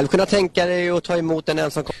 skulle du själv kunna tänka dig att ta emot en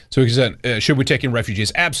ensamkommande? So he said, should we take in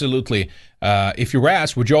refugees? Absolutely. If you were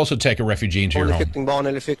asked, would you also take a refugee into your home? Flyktingbarn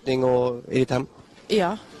eller flykting och i ditt hem?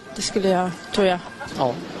 Ja, det skulle jag, tror jag.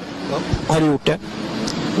 Ja. Har du gjort det?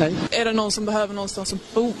 Nej. Är det någon som behöver någonstans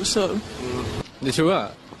att bo så... Det tror jag.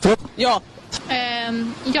 Ja.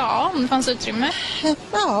 Ja, om det fanns utrymme.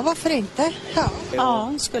 Ja, varför inte?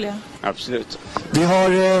 Ja, skulle jag. Absolut. Vi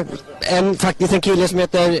har faktiskt en kille som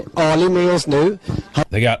heter Ali med oss nu.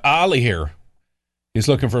 They got Ali here. He's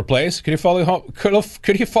looking for a place. Could he follow you home?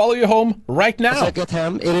 Could he follow you home right now? Säkert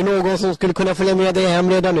hem. Är det någon som skulle kunna följa med dig hem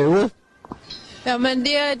redan nu? Ja, men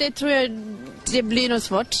det tror jag det blir nog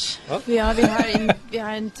svårt. Ja, vi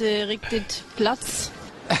har inte riktigt plats.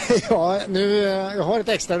 Ja, jag har ett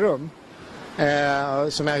extra rum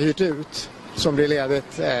som jag har hyrt ut som blir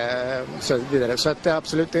ledigt så vidare. Så att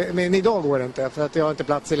absolut, men idag går det inte för att jag har inte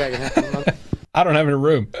plats i lägenheten. I don't have a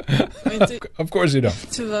room. Of course you don't.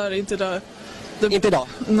 Tyvärr inte idag. Inte idag?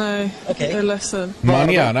 Nej, jag är ledsen.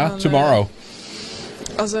 Mañana, tomorrow.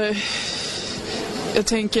 Alltså, jag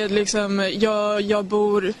tänker liksom,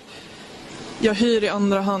 jag hyr i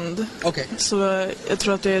andra hand. Okay. Så jag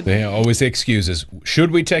tror att det They always excuses.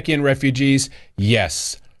 Should we take in refugees?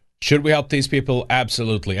 Yes. Should we help these people?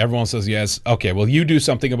 Absolutely. Everyone says yes. Okay, well, you do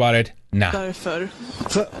something about it? Nah. Därför.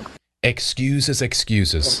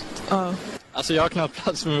 Excuses. Ja. Alltså jag har knappt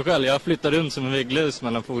plats för mig själv. Jag flyttar runt som en vägglös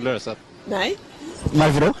mellan polare. Så. Nej.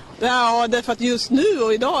 Varför då? Ja, därför att just nu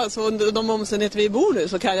och idag, så under de omständigheter vi bor nu,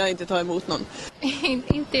 så kan jag inte ta emot någon.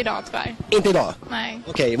 Inte idag tyvärr. Inte idag? Nej.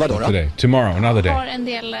 Okej, vadå då? Today. Tomorrow, another day. Jag har en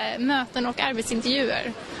del möten och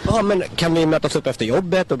arbetsintervjuer. Ja, men kan vi mötas upp efter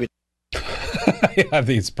jobbet och I think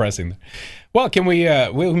it's pressing. Well, can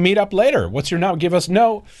we'll meet up later? What's your now? Give us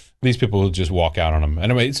no. These people will just walk out on them.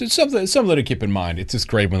 Anyway, it's something to keep in mind. It's just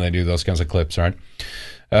great when they do those kinds of clips, right?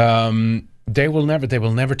 They will never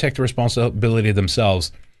take the responsibility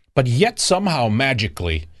themselves, but yet somehow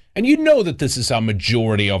magically And you know that this is how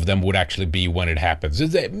majority of them would actually be when it happens.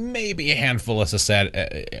 There may be a handful, as I said,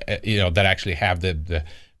 that actually have the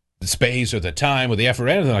space or the time or the effort or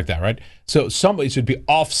anything like that, right? So somebody should be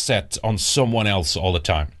offset on someone else all the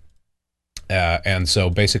time. And so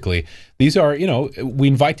basically, these are, we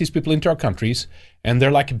invite these people into our countries, and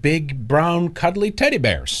they're like big, brown, cuddly teddy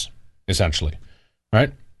bears, essentially,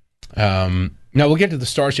 right? Now, we'll get to the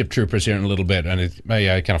Starship Troopers here in a little bit, and it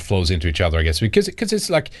kind of flows into each other, I guess, because it's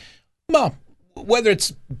like, well, whether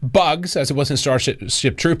it's bugs, as it was in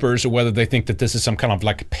Starship Troopers, or whether they think that this is some kind of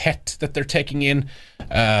like pet that they're taking in,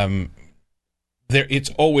 it's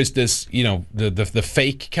always this, the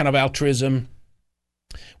fake kind of altruism,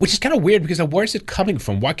 which is kind of weird, because where's it coming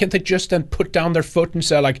from? Why can't they just then put down their foot and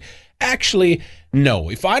say, like, actually, no,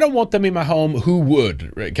 if I don't want them in my home, who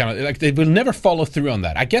would? Right? Kind of like, they will never follow through on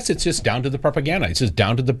that. I guess it's just down to the propaganda. It's just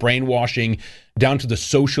down to the brainwashing, down to the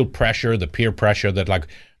social pressure, the peer pressure that, like,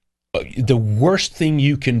 the worst thing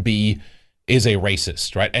you can be is a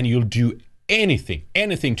racist, right? And you'll do anything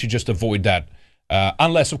to just avoid that.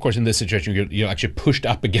 Unless, of course, in this situation, you're actually pushed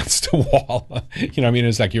up against a wall. You know what I mean?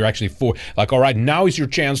 It's like you're actually all right, now is your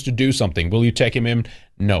chance to do something. Will you take him in?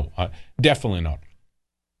 No, definitely not.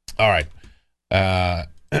 All right.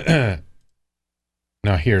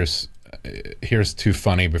 Now here's too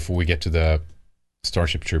funny before we get to the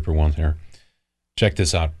Starship Trooper one here. Check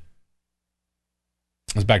this out.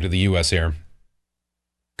 Let's back to the U.S. here,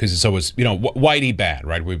 because it's always, whitey bad,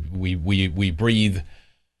 right? We breathe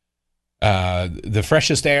the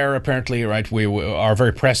freshest air, apparently, right? Our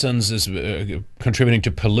very presence is contributing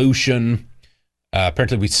to pollution.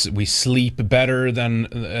 Apparently, we sleep better than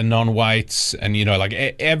non-whites, and like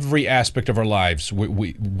every aspect of our lives,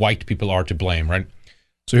 we white people are to blame, right?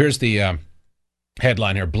 So here's the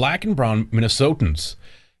headline here: Black and brown Minnesotans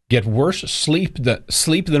get worse sleep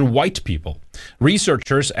than white people.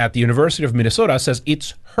 Researchers at the University of Minnesota says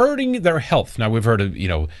it's hurting their health. Now, we've heard of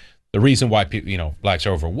the reason why people, blacks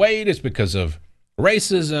are overweight is because of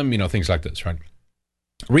racism, things like this, right?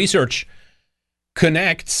 Research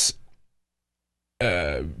connects.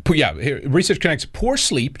 Research connects poor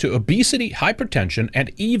sleep to obesity, hypertension,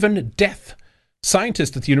 and even death.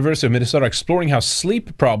 Scientists at the University of Minnesota are exploring how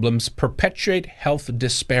sleep problems perpetuate health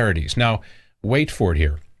disparities. Now, wait for it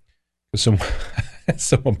here.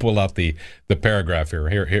 Someone pull out the paragraph here.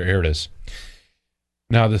 Here it is.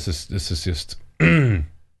 Now, this is just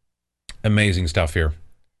amazing stuff here.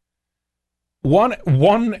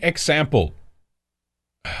 One example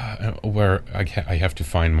where I have to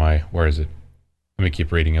find where is it? Let me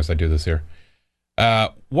keep reading as I do this here.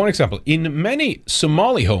 One example. In many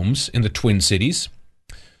Somali homes in the Twin Cities,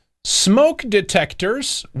 smoke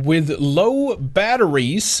detectors with low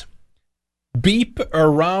batteries beep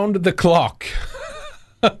around the clock.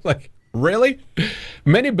 Like, really?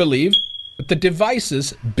 Many believe that the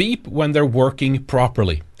devices beep when they're working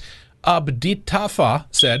properly. Abditafa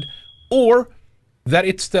said, or that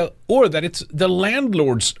it's the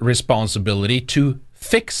landlord's responsibility to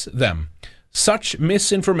fix them. Such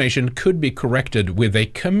misinformation could be corrected with a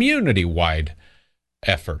community-wide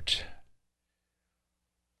effort.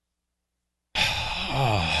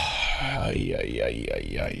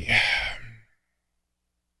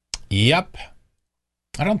 Yep.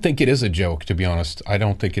 I don't think it is a joke, to be honest. I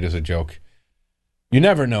don't think it is a joke. You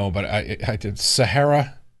never know, but I did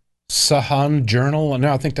Sahan Journal.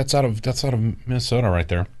 No, I think that's out of Minnesota right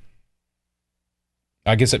there.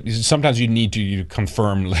 I guess sometimes you need to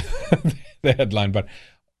confirm the headline, but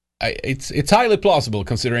it's highly plausible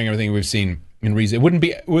considering everything we've seen in recent.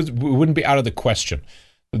 It wouldn't be out of the question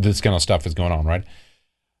that this kind of stuff is going on, right?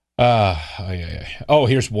 Oh,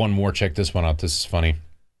 here's one more. Check this one out. This is funny.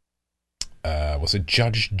 Was it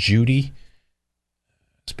Judge Judy?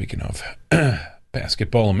 Speaking of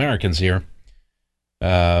basketball Americans here,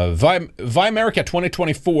 America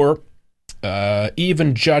 2024.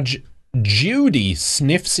 Even Judge Judy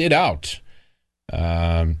sniffs it out.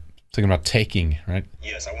 Talking about taking, right?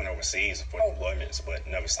 Yes, I went overseas for deployments, but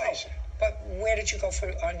never stationed. But where did you go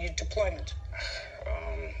on your deployment?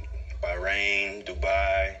 Bahrain,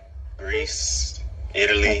 Dubai, Greece,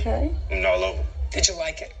 Italy, and all over. Did you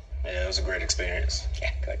like it? Yeah, it was a great experience.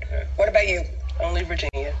 Yeah, good. Yeah. What about you? Only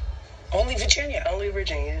Virginia. Only Virginia? Only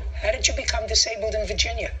Virginia. How did you become disabled in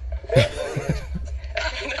Virginia?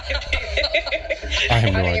 I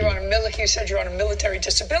have no idea. You said you're on a military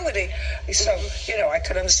disability, so I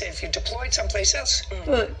could understand if you deployed someplace else.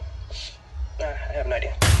 Look. I have no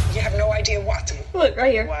idea. You have no idea what? Look,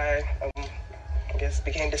 right here. Why, I guess,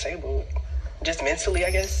 became disabled. Just mentally,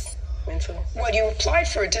 I guess. Mentally. Well, you applied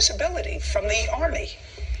for a disability from the Army.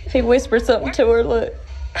 He whispered something to her, look.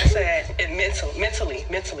 I said mentally.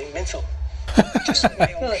 Just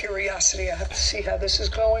my own curiosity. I have to see how this is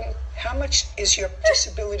going. How much is your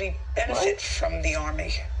disability benefit from the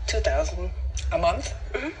Army? $2,000 a month.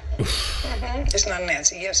 It's not an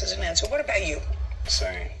answer. Yes, it's an answer. What about you?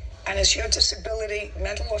 Same. And is your disability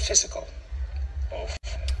mental or physical?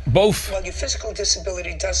 Both. Well, your physical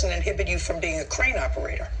disability doesn't inhibit you from being a crane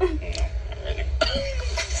operator. No, not really.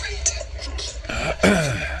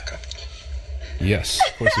 Yes,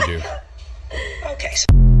 of course you do. Okay.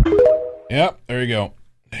 Yep, there you go.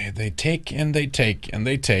 They take and they take and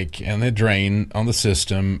they take and they drain on the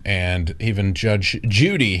system, and even Judge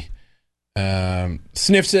Judy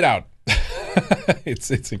sniffs it out.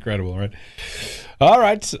 It's incredible, right? All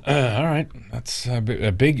right. That's a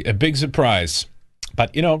big surprise.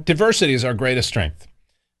 But diversity is our greatest strength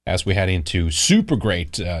as we head into super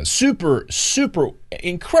great, super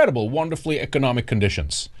incredible, wonderfully economic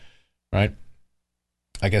conditions, right?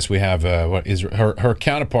 I guess we have what is her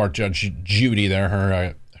counterpart, Judge Judy there,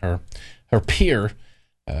 her peer,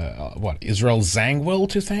 Israel Zangwill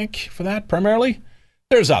to thank for that primarily.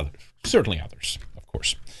 There's others, certainly others, of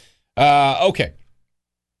course. Okay,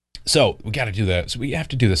 so we got to do that. So we have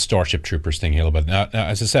to do the Starship Troopers thing here a little bit. Now,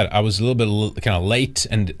 as I said, I was a little bit kind of late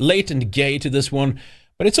and gay to this one,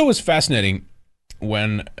 but it's always fascinating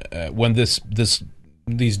when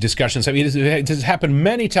these discussions. I mean, it has happened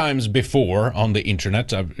many times before on the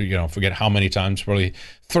internet. I forget how many times, probably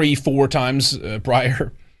 3-4 times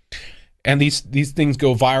prior. And these things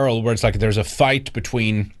go viral where it's like there's a fight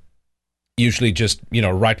between usually just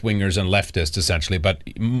right-wingers and leftists essentially. But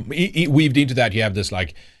weaved into that, you have this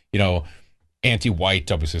like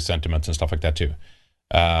anti-white obviously sentiments and stuff like that too.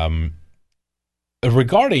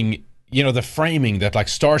 Regarding the framing that like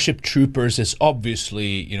Starship Troopers is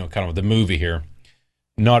obviously kind of the movie here.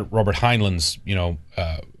 Not Robert Heinlein's,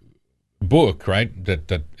 book, right?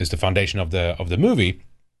 That is the foundation of the movie.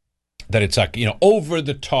 That it's like over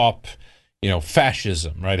the top,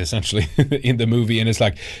 fascism, right? Essentially in the movie, and it's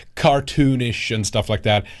like cartoonish and stuff like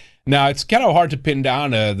that. Now it's kind of hard to pin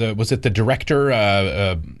down. Was it the director,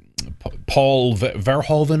 Paul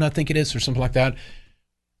Verhoeven, I think it is, or something like that?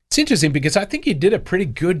 It's interesting because I think he did a pretty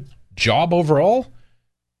good job overall.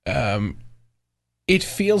 It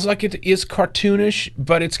feels like it is cartoonish,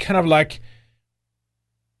 but it's kind of like,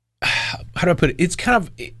 how do I put it? It's kind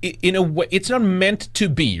of, in a way, it's not meant to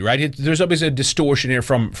be, right? There's obviously a distortion here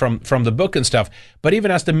from the book and stuff, but even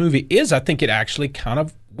as the movie is, I think it actually kind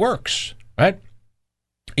of works, right?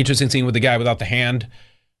 Interesting scene with the guy without the hand,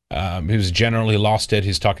 who's generally lost it.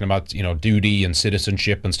 He's talking about, duty and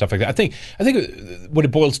citizenship and stuff like that. I think what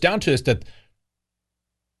it boils down to is that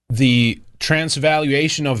the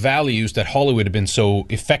transvaluation of values that Hollywood had been so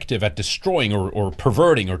effective at destroying or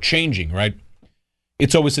perverting or changing, right?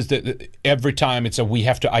 It's always that every time it's we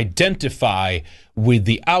have to identify with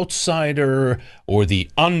the outsider or the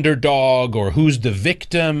underdog or who's the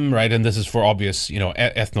victim, right? And this is for obvious,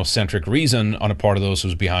 ethnocentric reason on a part of those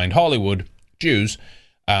who's behind Hollywood, Jews,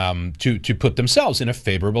 to put themselves in a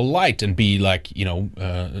favorable light and be like,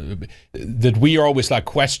 that we are always like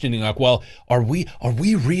questioning, like, well, are we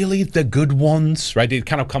really the good ones, right? It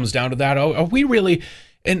kind of comes down to that. Are we really?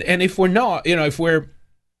 And if we're not,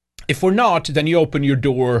 if we're not, then you open your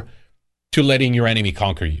door to letting your enemy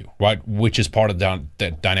conquer you, right? Which is part of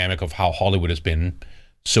the dynamic of how Hollywood has been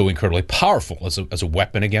so incredibly powerful as a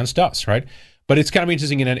weapon against us, right? But it's kind of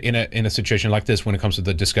interesting in a situation like this when it comes to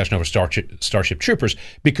the discussion over Starship Troopers,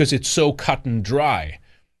 because it's so cut and dry.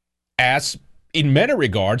 As in many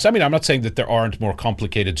regards, I mean, I'm not saying that there aren't more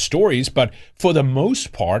complicated stories, but for the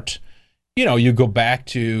most part, you go back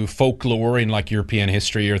to folklore in like European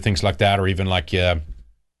history or things like that, or even like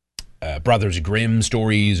Brothers Grimm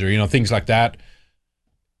stories or things like that.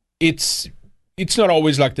 It's not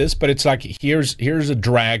always like this, but it's like here's a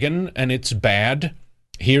dragon and it's bad.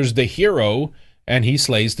 Here's the hero, and he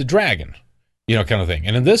slays the dragon, kind of thing.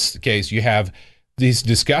 And in this case, you have these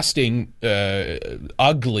disgusting,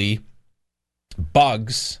 ugly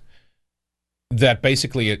bugs that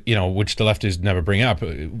basically, which the leftists never bring up,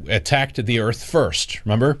 attacked the Earth first,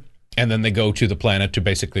 remember? And then they go to the planet to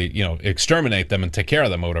basically, exterminate them and take care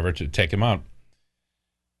of them or whatever, to take them out.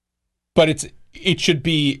 But it should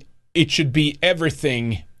be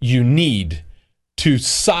everything you need to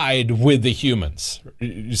side with the humans.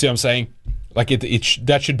 You see what I'm saying? Like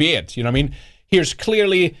that should be it. You know what I mean? Here's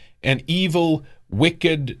clearly an evil,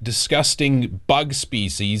 wicked, disgusting bug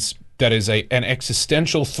species that is an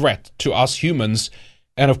existential threat to us humans.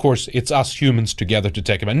 And of course, it's us humans together to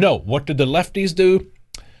take them out. No, what did the lefties do?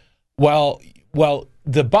 Well,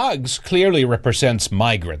 the bugs clearly represents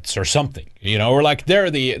migrants or something, or like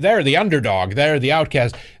they're the underdog, they're the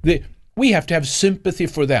outcast. We have to have sympathy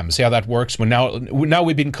for them. See how that works? Now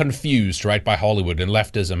we've been confused, right, by Hollywood, and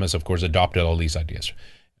leftism has, of course, adopted all these ideas.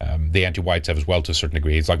 The anti-whites have as well to a certain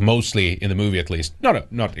degree. It's like mostly, in the movie at least,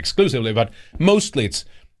 not exclusively, but mostly it's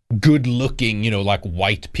good-looking, like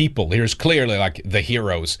white people. Here's clearly like the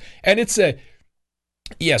heroes. And it's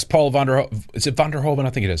Paul is it Van der Hoeven? I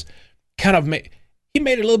think it is. He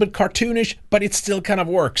made it a little bit cartoonish, but it still kind of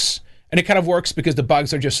works. And it kind of works because the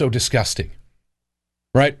bugs are just so disgusting.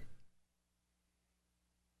 Right?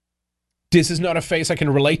 This is not a face I can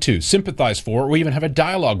relate to, sympathize for, or even have a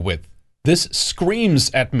dialogue with. This screams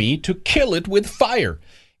at me to kill it with fire.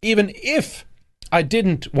 Even if I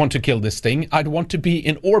didn't want to kill this thing, I'd want to be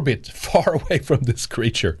in orbit far away from this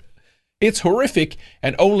creature. It's horrific,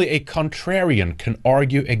 and only a contrarian can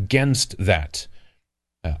argue against that.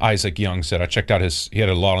 Isaac Young said, I checked out he had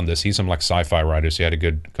a lot on this. He's some like sci-fi writer, so he had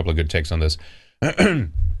a couple of good takes on this.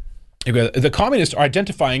 The communists are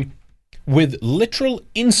identifying with literal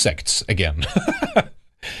insects again.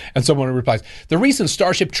 And someone replies, the recent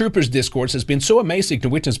Starship Troopers discourse has been so amazing to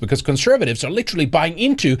witness because conservatives are literally buying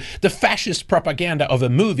into the fascist propaganda of a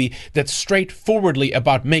movie that's straightforwardly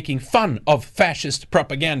about making fun of fascist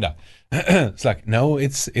propaganda. It's like, no,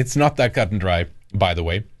 it's not that cut and dry, by the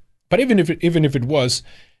way. But even if it was,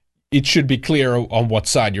 it should be clear on what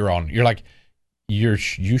side you're on. You're like, you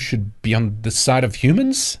should be on the side of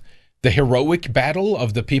humans? The heroic battle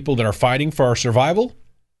of the people that are fighting for our survival,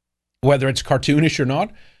 whether it's cartoonish or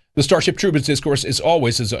not. The Starship Troopers discourse is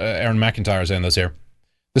always, as Aaron McIntyre is saying this here,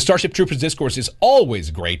 the Starship Troopers discourse is always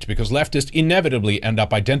great because leftists inevitably end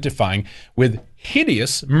up identifying with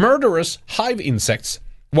hideous, murderous hive insects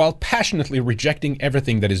while passionately rejecting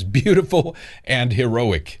everything that is beautiful and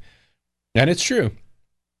heroic. And it's true.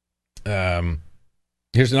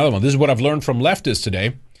 Here's another one. This is what I've learned from leftists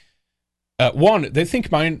today. One, they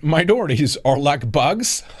think minorities are like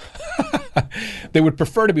bugs. They would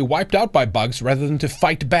prefer to be wiped out by bugs rather than to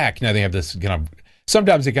fight back. Now they have this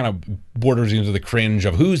sometimes it kind of borders into the cringe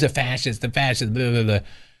of who's a fascist, blah, blah, blah.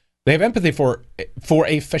 They have empathy for a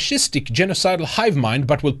fascistic genocidal hive mind,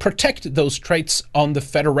 but will protect those traits on the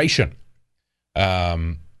Federation. They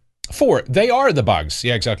are the bugs.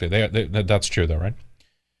 Yeah, exactly. That's true though, right?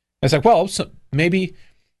 It's like, well, so maybe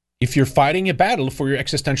if you're fighting a battle for your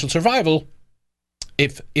existential survival,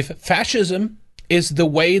 if fascism is the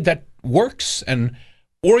way that works and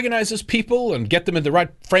organizes people and get them in the right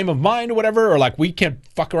frame of mind or whatever, or like we can't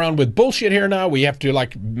fuck around with bullshit here now, we have to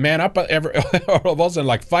like man up all of us and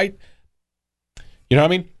like fight. You know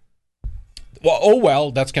what I mean?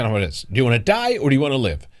 Well, that's kind of what it is. Do you want to die or do you want to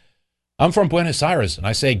live? I'm from Buenos Aires, and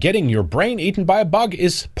I say getting your brain eaten by a bug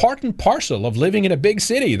is part and parcel of living in a big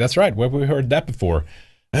city. That's right. Where have we heard that before?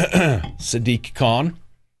 Sadiq Khan.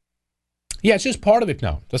 Yeah, it's just part of it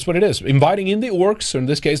now. That's what it is. Inviting in the orcs, or in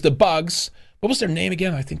this case, the bugs. What was their name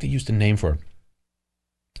again? I think they used a name for it.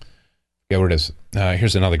 Yeah, what it is.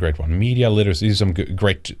 Here's another great one. Media literacy. These are some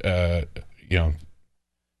great,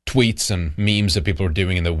 tweets and memes that people are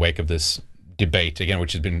doing in the wake of this debate, again,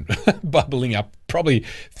 which has been bubbling up probably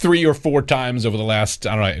 3 or 4 times over the last,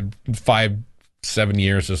 5-7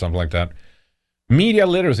 years or something like that. Media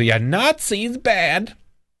literacy. Yeah, Nazis bad.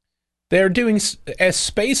 They're doing a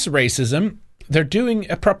space racism. They're doing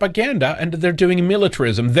a propaganda, and they're doing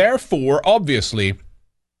militarism. Therefore, obviously,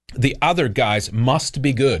 the other guys must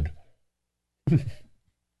be good.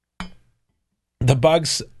 The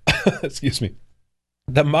bugs, excuse me.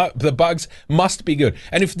 The bugs must be good.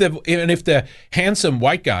 And if the handsome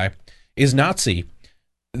white guy is Nazi,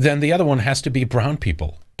 then the other one has to be brown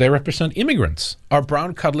people. They represent immigrants. Our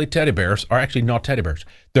brown cuddly teddy bears are actually not teddy bears.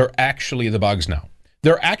 They're actually the bugs now.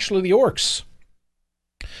 They're actually the orcs.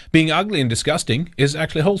 Being ugly and disgusting is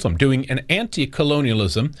actually wholesome. Doing an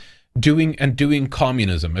anti-colonialism, doing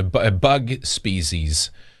communism, a bug species.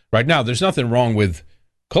 Right now, there's nothing wrong with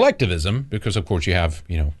collectivism because, of course, you have,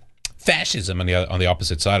 fascism on the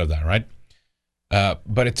opposite side of that, right?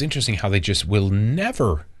 But it's interesting how they just will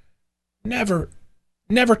never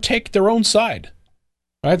take their own side,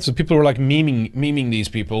 right? So people are like memeing these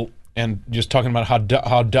people and just talking about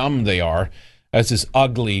how dumb they are as this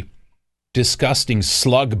ugly, disgusting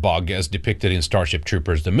slug bug as depicted in Starship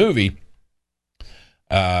Troopers, the movie.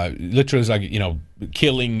 Literally, it's like,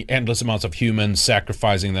 killing endless amounts of humans,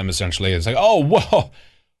 sacrificing them essentially. It's like, oh, whoa,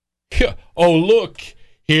 oh, look.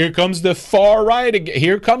 Here comes the far right again.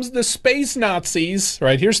 Here comes the space Nazis,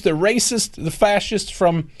 right? Here's the racist, the fascist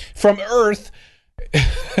from Earth.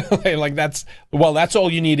 Like that's all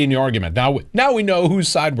you need in your argument. Now we know whose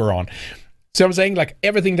side we're on. So I'm saying, like,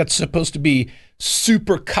 everything that's supposed to be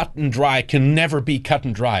super cut and dry can never be cut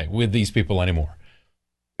and dry with these people anymore.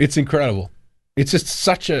 It's incredible. It's just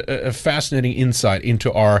such a fascinating insight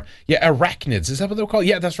into our, arachnids. Is that what they're called?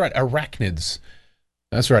 Yeah, that's right, arachnids.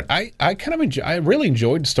 That's right. I kind of I really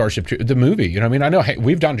enjoyed Starship Troopers, the movie. You know what I mean? I know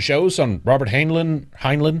we've done shows on Robert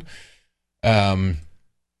Heinlein.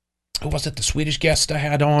 Who was it? The Swedish guest I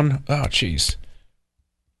had on? Oh, jeez.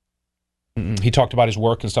 He talked about his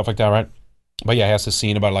work and stuff like that, right? But yeah, he has a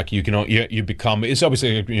scene about, like, you become, it's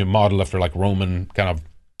obviously a model after, like, Roman kind of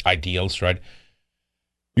ideals, right?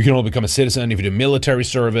 You can only become a citizen if you do military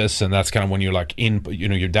service, and that's kind of when you're, like,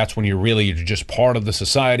 that's when you're just part of the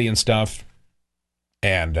society and stuff.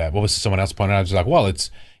 And what was someone else pointed out? I was like, well,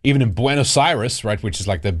 it's even in Buenos Aires, right, which is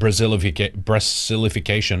like the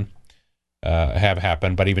Brazilification have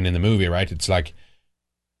happened, but even in the movie, right, it's like,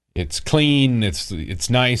 it's clean, it's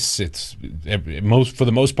nice, for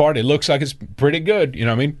the most part, it looks like it's pretty good, you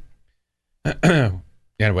know what I mean?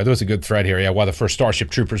 Anyway, there was a good thread here. Yeah, why the first Starship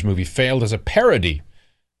Troopers movie failed as a parody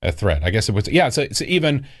thread. I guess it was, it's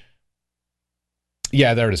even,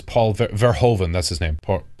 there it is, Paul Verhoeven, that's his name,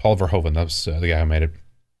 Paul Verhoeven, that was the guy who made it.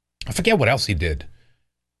 I forget what else he did.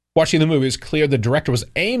 Watching the movie, it's clear the director was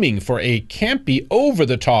aiming for a campy,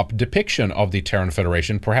 over-the-top depiction of the Terran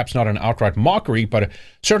Federation, perhaps not an outright mockery, but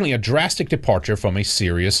certainly a drastic departure from a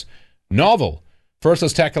serious novel. First,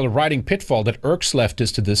 let's tackle a writing pitfall that irks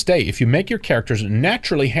leftists to this day. If you make your characters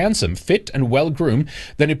naturally handsome, fit, and well-groomed,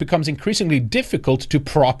 then it becomes increasingly difficult to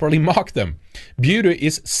properly mock them. Beauty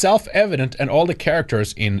is self-evident, and all the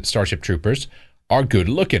characters in Starship Troopers are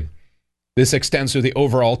good-looking. This extends to the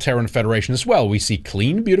overall Terran Federation as well. We see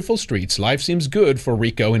clean, beautiful streets. Life seems good for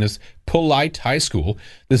Rico in his polite high school.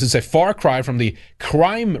 This is a far cry from the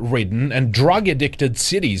crime-ridden and drug-addicted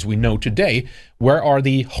cities we know today. Where are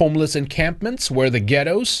the homeless encampments? Where are the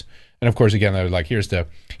ghettos? And of course, again, they're like, here's the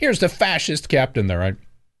fascist captain there, right?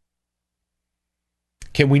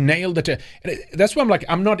 Can we nail the... That's why I'm like,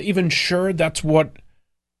 I'm not even sure that's what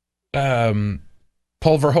Paul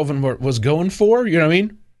Verhoeven was going for. You know what I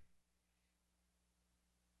mean?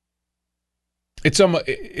 It's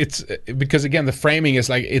because, again, the framing is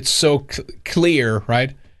like, it's so clear,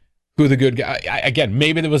 right, who the good guy. Again,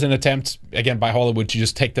 maybe there was an attempt, again, by Hollywood to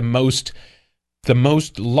just take the most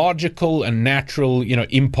logical and natural,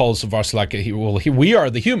 impulse of us, like, we are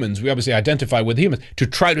the humans, we obviously identify with the humans, to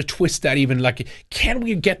try to twist that even, like, can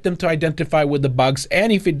we get them to identify with the bugs?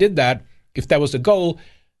 And if it did that, if that was the goal,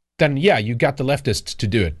 then yeah, you got the leftists to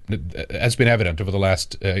do it. It's been evident over the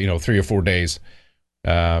last 3 or 4 days.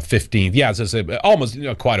 15th, yeah, it's almost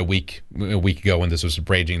quite a week ago when this was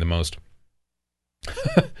raging the most.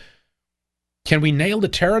 Can we nail the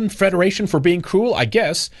Terran Federation for being cruel? I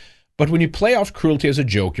guess, but when you play off cruelty as a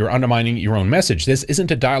joke, you're undermining your own message. This isn't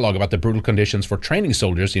a dialogue about the brutal conditions for training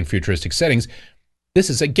soldiers in futuristic settings. This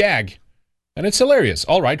is a gag, and it's hilarious.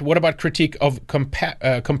 All right, what about critique of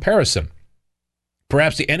comparison?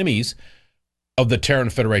 Perhaps the enemies of the Terran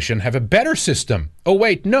Federation have a better system. Oh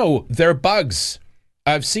wait, no, they're bugs.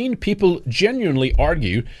 I've seen people genuinely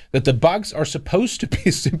argue that the bugs are supposed to be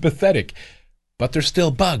sympathetic, but they're still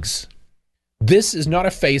bugs. This is not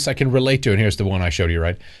a face I can relate to, and here's the one I showed you,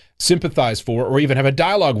 right? Sympathize for, or even have a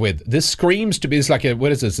dialogue with. This screams to be, it's like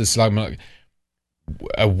what is this? This is like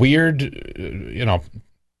a weird,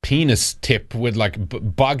 penis tip with like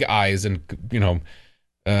bug eyes and,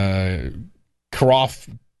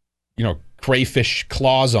 crayfish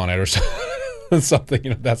claws on it or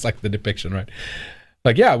something. That's like the depiction, right?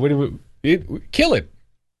 Like, yeah, kill it.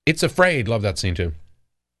 It's afraid. Love that scene, too.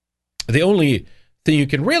 The only thing you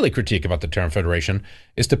can really critique about the Terran Federation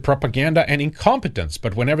is the propaganda and incompetence.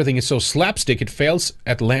 But when everything is so slapstick, it fails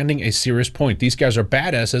at landing a serious point. These guys are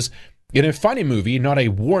badasses in a funny movie, not a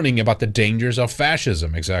warning about the dangers of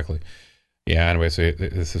fascism. Exactly. Yeah, anyway, so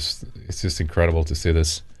it's just incredible to see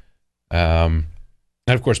this. And,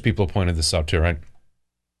 of course, people pointed this out, too, right?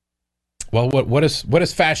 Well, what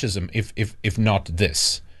is fascism if not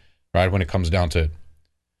this, right? When it comes down to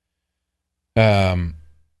it,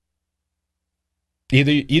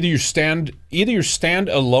 either you stand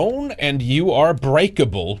alone and you are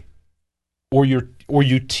breakable, or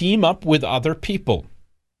you team up with other people.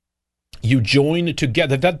 You join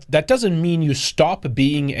together. That doesn't mean you stop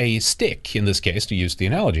being a stick. In this case, to use the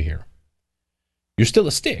analogy here. You're still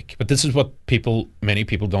a stick, but this is what many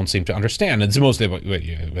people don't seem to understand. It's mostly with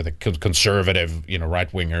the conservative,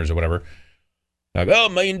 right-wingers or whatever. Like, oh,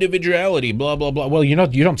 my individuality, blah, blah, blah. Well, you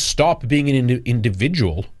don't stop being an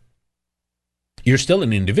individual. You're still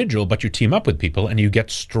an individual, but you team up with people and you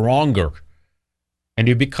get stronger. And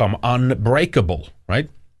you become unbreakable, right?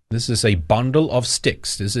 This is a bundle of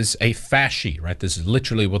sticks. This is a fasci, right? This is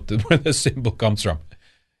literally where the symbol comes from.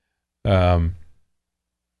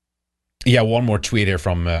 Yeah, one more tweet here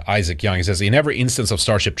from Isaac Young. He says, in every instance of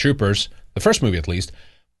Starship Troopers, the first movie at least,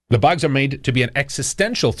 the bugs are made to be an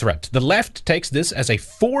existential threat. The left takes this as a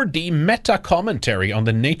 4D meta-commentary on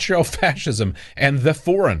the nature of fascism and the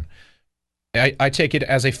foreign. I take it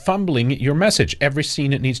as a fumbling your message. Every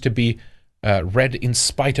scene needs to be read in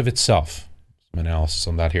spite of itself. Some analysis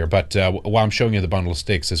on that here. But why I'm showing you the bundle of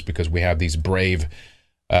sticks is because we have these brave...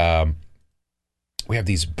 Yeah,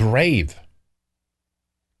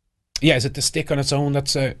 is it the stick on its own?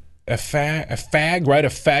 That's a fag, right? A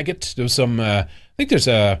faggot. There's some... I think there's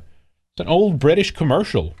an old British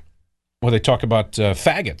commercial where they talk about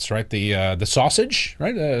faggots, right? The sausage,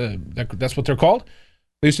 right? That's what they're called.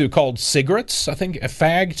 They used to be called cigarettes, I think. A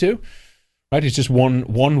fag, too. Right? It's just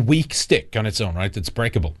one weak stick on its own, right? It's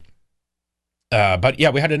breakable. But yeah,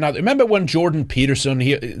 we had another... Remember when Jordan Peterson...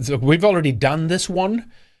 we've already done this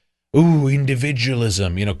one. Ooh,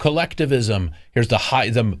 individualism, collectivism. Here's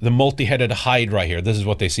the multi-headed Hyde right here. This is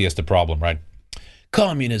what they see as the problem, right?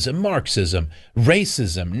 Communism, Marxism,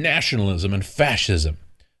 racism, nationalism, and fascism.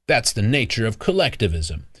 That's the nature of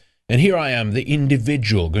collectivism. And here I am, the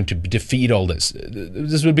individual, going to defeat all this.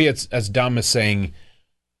 This would be as dumb as saying,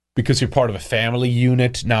 because you're part of a family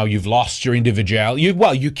unit, now you've lost your individuality.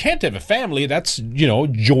 You can't have a family. That's,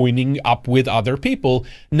 joining up with other people.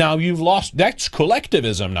 Now you've lost. That's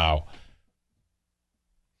collectivism now.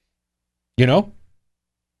 It's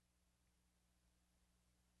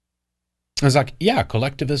like, yeah,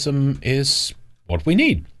 collectivism is what we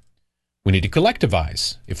need. We need to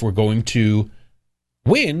collectivize. If we're going to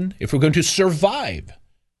win, if we're going to survive,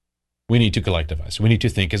 we need to collectivize. We need to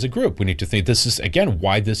think as a group. We need to think. This is, again,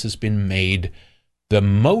 why this has been made the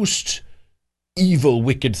most evil,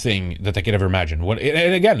 wicked thing that they could ever imagine.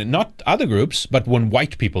 And again, not other groups, but when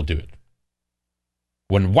white people do it.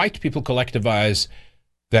 When white people collectivize,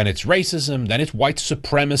 then it's racism, then it's white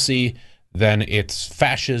supremacy, then it's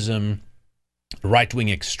fascism, right-wing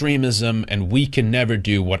extremism, and we can never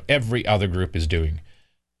do what every other group is doing.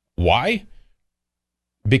 Why?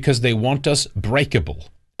 Because they want us breakable,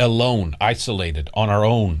 alone, isolated, on our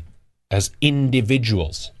own, as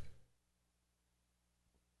individuals.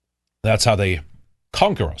 That's how they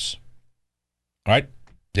conquer us, right?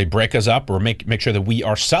 They break us up, or make sure that we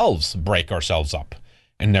ourselves break ourselves up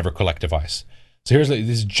and never collectivize. So here's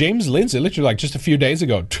this James Lindsay, literally like just a few days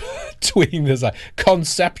ago, tweeting this,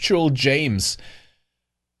 conceptual James.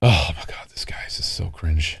 Oh my God, this guy is just so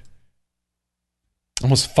cringe.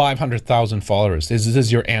 Almost 500,000 followers. This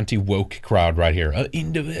is your anti-woke crowd right here.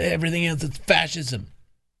 Everything else is fascism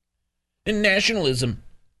and nationalism.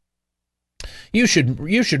 You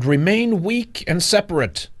should remain weak and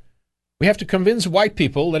separate. We have to convince white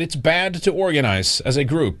people that it's bad to organize as a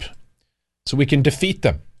group, so we can defeat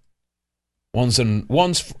them once and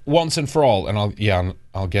for all. And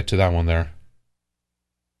I'll get to that one there.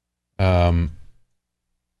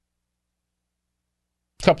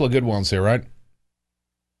 Couple of good ones here, right?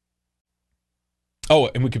 Oh,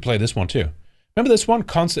 and we could play this one too. Remember this one?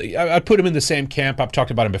 I put him in the same camp. I've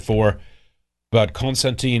talked about him before. But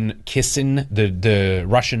Konstantin Kisin, the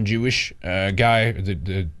Russian Jewish guy,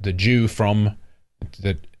 the Jew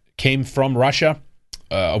that came from Russia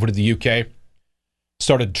over to the UK,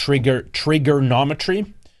 started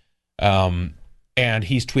trigonometry, and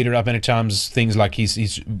he's tweeted up many times things like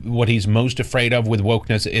he's what he's most afraid of with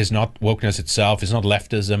wokeness is not wokeness itself, it's not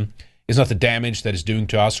leftism, it's not the damage that it's doing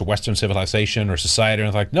to us or Western civilization or society or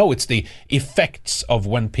anything like. No, it's the effects of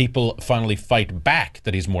when people finally fight back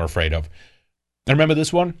that he's more afraid of. And remember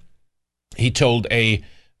this one? He told a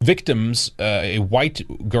white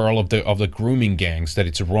girl of the grooming gangs that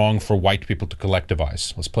it's wrong for white people to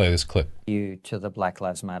collectivize. Let's play this clip. You to the Black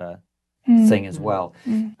Lives Matter thing as well.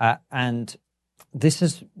 And this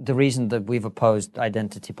is the reason that we've opposed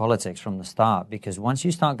identity politics from the start, because once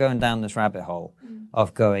you start going down this rabbit hole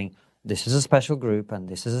of going, this is a special group, and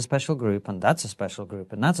this is a special group, and that's a special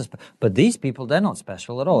group, and that's but these people, they're not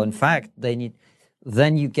special at all. In fact, then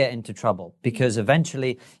you get into trouble, because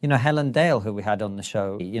eventually, Helen Dale, who we had on the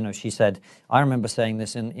show, she said, I remember saying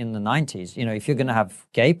this in the 90s, if you're going to have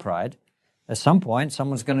gay pride, at some point,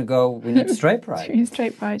 someone's going to go, we need straight pride.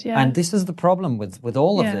 Straight pride, yeah. And this is the problem with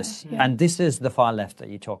all of this. Yeah. And this is the far left that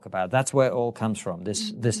you talk about. That's where it all comes from,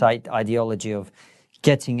 this ideology of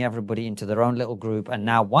getting everybody into their own little group. And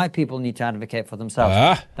now white people need to advocate for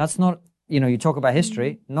themselves. That's not... you talk about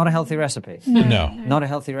history, not a healthy recipe. No. Not a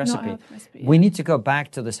healthy recipe. We need to go back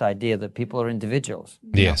to this idea that people are individuals.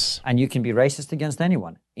 Yes. And you can be racist against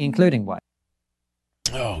anyone, including white.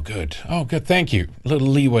 Oh, good. Oh, good. Thank you. A little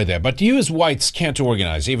leeway there. But you as whites can't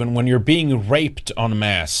organize, even when you're being raped en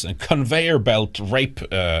masse. And conveyor belt rape,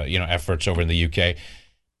 efforts over in the UK.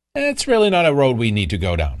 It's really not a road we need to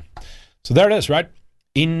go down. So there it is, right?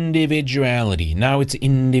 Individuality. Now it's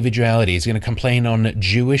individuality. Is it going to complain on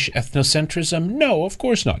Jewish ethnocentrism? No, of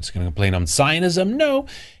course not. Is it going to complain on Zionism? No.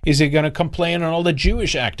 Is it going to complain on all the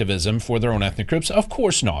Jewish activism for their own ethnic groups? Of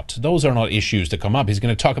course not. Those are not issues that come up. He's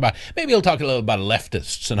going to talk about, maybe he'll talk a little about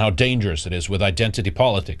leftists and how dangerous it is with identity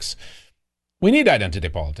politics. We need identity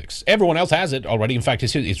politics. Everyone else has it already. In fact,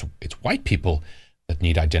 it's white people that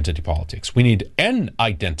need identity politics. We need an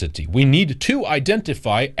identity. We need to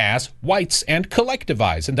identify as whites and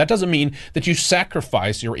collectivize. And that doesn't mean that you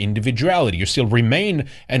sacrifice your individuality. You still remain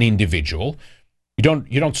an individual. You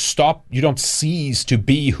don't stop, you don't cease to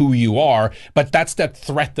be who you are, but that's that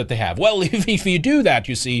threat that they have. Well, if you do that,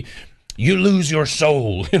 you see, you lose your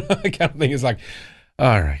soul. That kind of thing is like,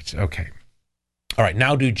 all right, okay. All right,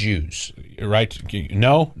 now do Jews, right?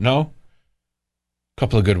 No.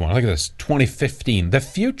 Couple of good ones. Look at this. 2015. The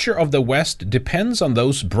future of the West depends on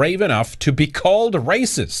those brave enough to be called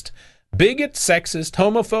racist, bigot, sexist,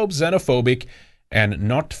 homophobe, xenophobic, and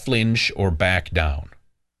not flinch or back down.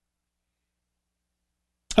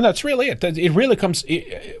 And that's really it. It really comes,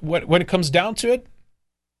 when it comes down to it,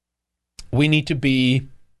 we need to be,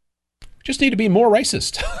 just need to be more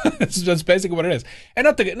racist. That's basically what it is. And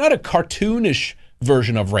not a cartoonish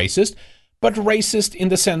version of racist, but racist in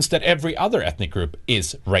the sense that every other ethnic group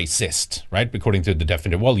is racist, right? According to the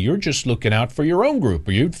definition. Well, you're just looking out for your own group,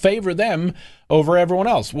 or you'd favor them over everyone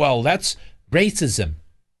else. Well, that's racism.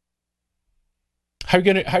 How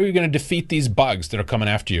are you gonna defeat these bugs that are coming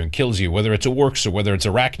after you and kills you, whether it's orcs or whether it's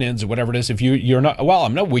arachnids or whatever it is? If you're not, well,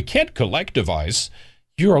 no, we can't collectivize.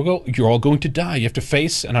 You're all going to die. You have to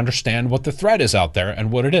face and understand what the threat is out there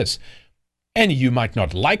and what it is. And you might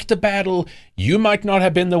not like the battle. You might not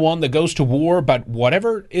have been the one that goes to war, but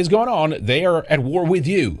whatever is going on, they are at war with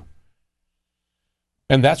you.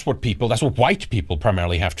 And that's what white people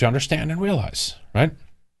primarily have to understand and realize, right?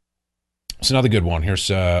 It's another good one. Here's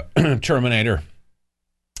Terminator.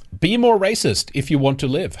 Be more racist if you want to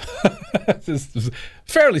live. This is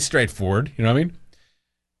fairly straightforward, you know what I mean?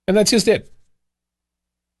 And that's just it.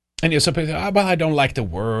 And some people say, well, I don't like the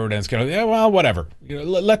word, and it's kind of, yeah, well, whatever.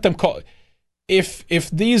 Let them call it. If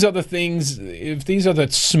these are the things, if these are the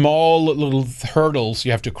small little hurdles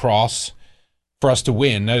you have to cross for us to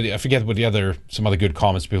win, I forget what some other good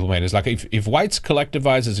comments people made. It's like, if whites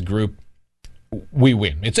collectivize as a group, we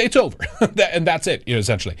win. It's over. And that's it,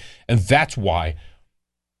 essentially. And that's why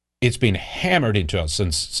it's been hammered into us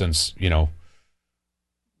since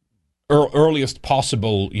earliest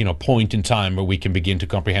possible, point in time where we can begin to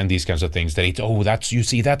comprehend these kinds of things. That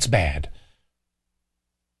that's bad.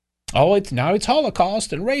 Oh, it's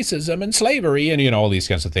Holocaust and racism and slavery and all these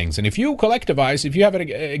kinds of things. And if you collectivize, if you have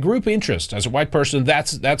a group interest as a white person,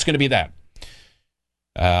 that's going to be that.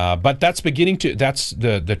 But that's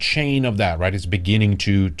the chain of that, right? It's beginning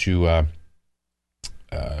to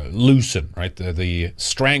loosen, right? The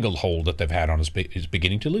stranglehold that they've had on us is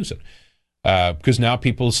beginning to loosen, because now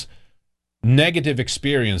people's negative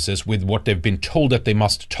experiences with what they've been told that they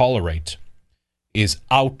must tolerate is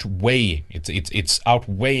outweighing. It's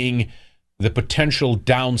outweighing the potential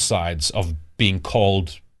downsides of being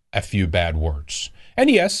called a few bad words.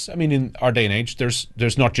 And yes, I mean, in our day and age,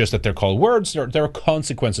 there's not just that they're called words. There are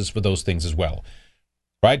consequences for those things as well,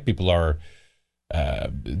 right? People are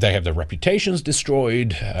they have their reputations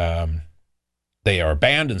destroyed. They are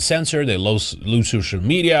banned and censored. They lose social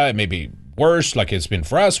media. It may be worse, like it's been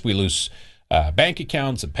for us. We lose bank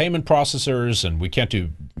accounts and payment processors, and we can't do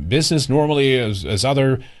business normally as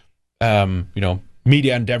other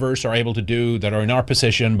media endeavors are able to do that are in our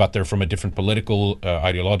position, but they're from a different political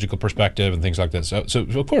ideological perspective and things like this. So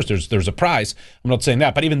of course there's a price. I'm not saying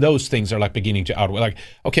that, but even those things are like beginning to outweigh, like,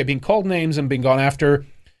 okay, being called names and being gone after,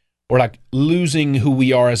 or like losing who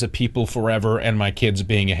we are as a people forever, and my kids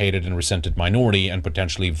being a hated and resented minority and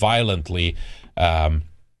potentially violently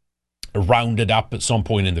rounded up at some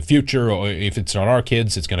point in the future. Or if it's not our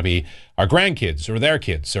kids, it's going to be our grandkids or their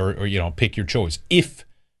kids, or pick your choice. If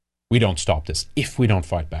we don't stop this, if we don't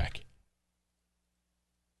fight back.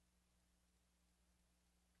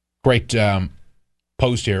 Great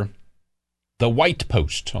post here. The White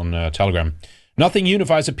Post on Telegram. Nothing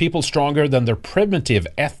unifies a people stronger than their primitive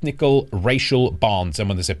ethnical racial bonds. And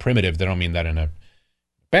when they say primitive, they don't mean that in a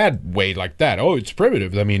bad way like that. Oh, it's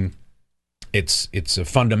primitive. I mean, it's a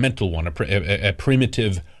fundamental one, a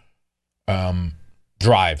primitive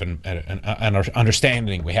drive and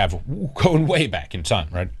understanding we have going way back in time,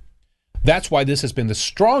 right? That's why this has been the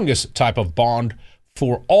strongest type of bond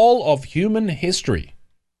for all of human history.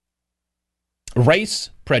 Race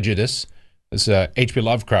prejudice, this is a H.P.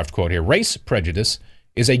 Lovecraft quote here, race prejudice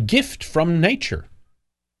is a gift from nature,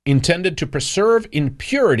 intended to preserve in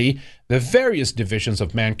purity the various divisions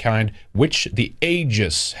of mankind which the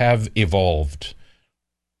ages have evolved.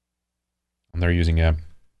 And they're using a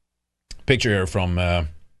picture here from, in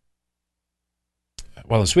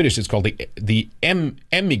Swedish it's called the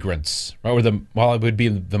emigrants, right? Or it would be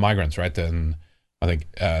the migrants, right? Then I think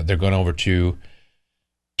they're going over to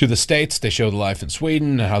the States. They show the life in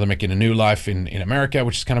Sweden, how they're making a new life in America,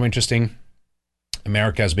 which is kind of interesting.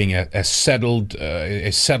 America as being a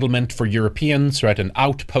settlement for Europeans, right? An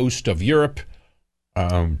outpost of Europe.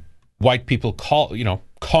 White people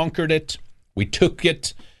conquered it. We took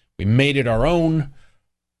it. We made it our own.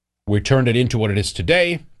 We turned it into what it is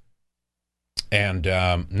today. And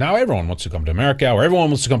now everyone wants to come to America, or everyone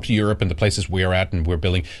wants to come to Europe and the places we're at and we're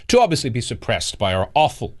building, to obviously be suppressed by our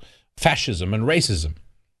awful fascism and racism.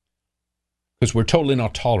 Because we're totally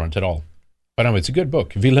not tolerant at all. But anyway, it's a good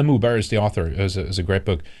book. Vilhelm Moberg is the author. It was a great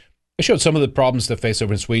book. It showed some of the problems they face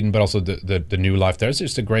over in Sweden, but also the new life there. It's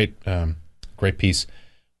just a great piece.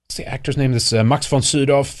 What's the actor's name? This Max von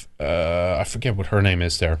Sydow. I forget what her name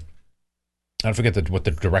is there. I forget what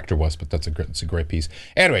the director was, but it's a great piece.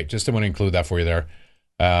 Anyway, just I want to include that for you there.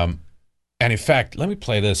 And in fact, let me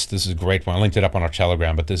play this. This is a great one. I linked it up on our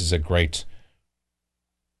Telegram, but this is a great.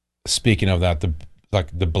 Speaking of that,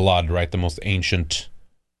 the blood, right? The most ancient.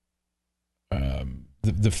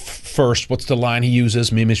 The first, what's the line he uses?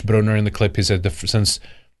 Mimish Brunner in the clip. He said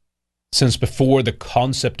since before the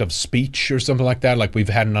concept of speech or something like that, like we've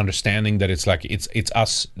had an understanding that it's like it's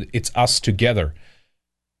us together.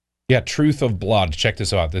 Yeah, Truth of Blood. Check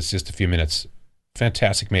this out. This is just a few minutes.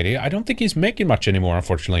 Fantastic media. I don't think he's making much anymore,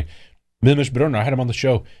 unfortunately. Mimish Brunner, I had him on the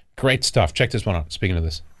show. Great stuff. Check this one out. Speaking of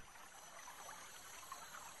this.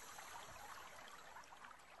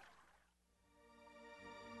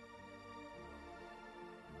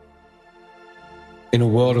 In a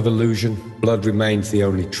world of illusion, blood remains the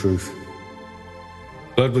only truth.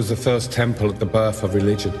 Blood was the first temple at the birth of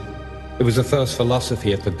religion. It was the first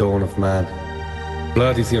philosophy at the dawn of man.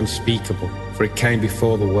 Blood is the unspeakable, for it came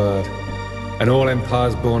before the word, and all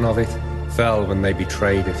empires born of it fell when they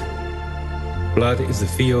betrayed it. Blood is the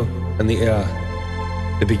feel and the air,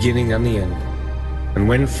 the beginning and the end, and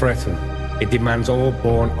when threatened, it demands all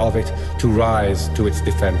born of it to rise to its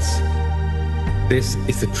defense. This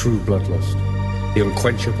is the true bloodlust, the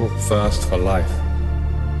unquenchable thirst for life.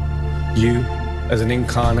 You, as an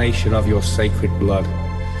incarnation of your sacred blood,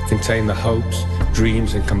 contain the hopes,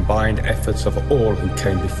 dreams, and combined efforts of all who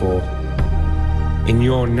came before. In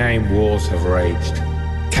your name wars have raged,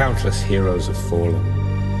 countless heroes have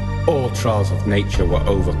fallen. All trials of nature were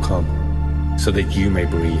overcome, so that you may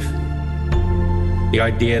breathe. The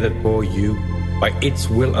idea that bore you, by its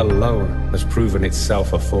will alone, has proven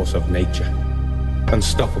itself a force of nature.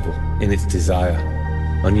 Unstoppable in its desire,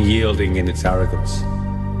 unyielding in its arrogance.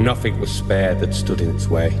 Nothing was spared that stood in its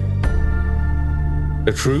way.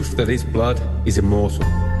 The truth that its blood is immortal.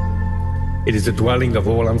 It is the dwelling of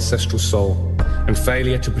all ancestral soul, and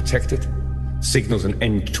failure to protect it signals an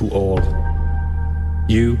end to all.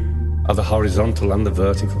 You are the horizontal and the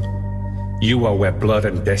vertical. You are where blood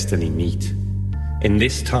and destiny meet. In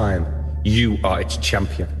this time, you are its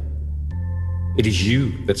champion. It is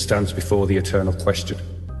you that stands before the eternal question,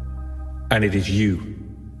 and it is you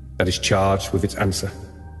that is charged with its answer.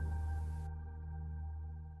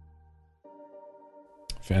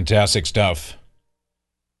 Fantastic stuff.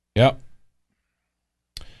 Yep.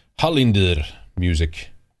 Hallindir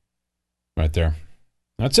music. Right there.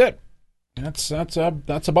 That's it. That's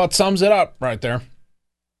about sums it up right there.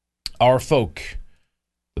 Our folk.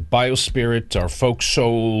 The biospirit, our folk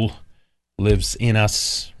soul lives in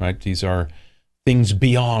us, right? These are things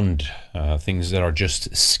beyond, things that are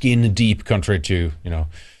just skin deep, contrary to,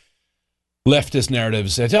 leftist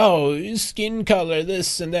narratives that, skin color,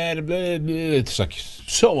 this and that, blah, blah. It's like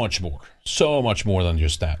so much more than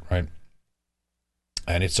just that, right?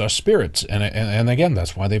 And it's our spirits. And again,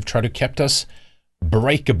 that's why they've tried to kept us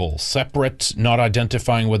breakable, separate, not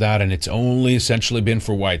identifying with that, and it's only essentially been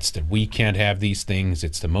for whites that we can't have these things.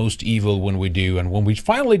 It's the most evil when we do, and when we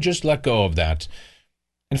finally just let go of that,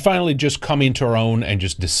 and finally just come into our own and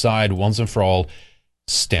just decide once and for all,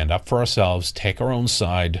 stand up for ourselves, take our own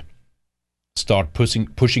side, start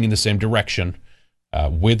pushing in the same direction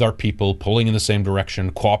with our people, pulling in the same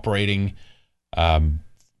direction, cooperating,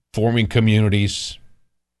 forming communities.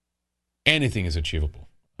 Anything is achievable.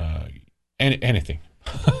 Anything.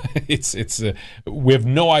 We have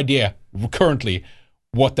no idea currently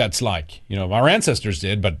what that's like. Our ancestors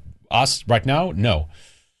did, but Us right now? No.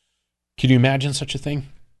 Can you imagine such a thing?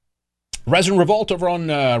 Resident Revolt over on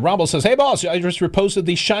Rumble says, hey, boss, I just reposted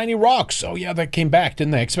the shiny rocks. Oh, yeah, that came back,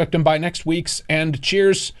 didn't they? Expect them by next week's. And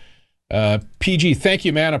cheers. PG, thank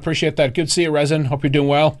you, man. I appreciate that. Good to see you, Resin. Hope you're doing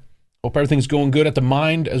well. Hope everything's going good at the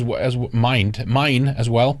mine as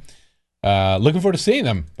well. Looking forward to seeing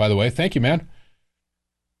them, by the way. Thank you, man.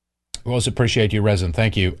 We always appreciate you, Resin.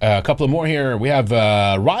 Thank you. A couple of more here. We have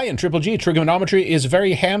Ryan, Triple G. Trigonometry is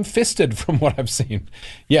very ham-fisted from what I've seen.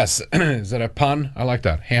 Yes. Is that a pun? I like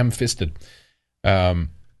that. Ham-fisted.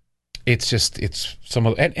 It's some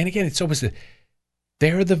of, and again, it's always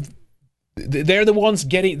they're the ones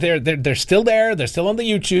getting, they're still there. They're still on the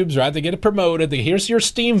YouTubes, right? They get it promoted. Here's your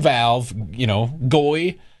Steam Valve,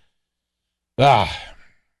 Goy.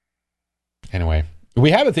 Anyway.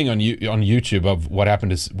 We have a thing on YouTube of what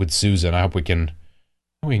happened with Susan. I hope we can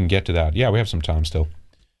get to that. Yeah, we have some time still.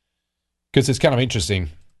 Because it's kind of interesting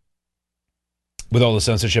with all the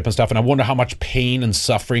censorship and stuff, and I wonder how much pain and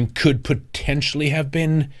suffering could potentially have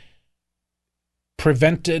been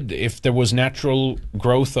prevented if there was natural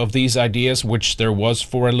growth of these ideas, which there was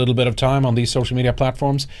for a little bit of time on these social media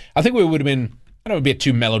platforms. I think we would have been, I don't know, a bit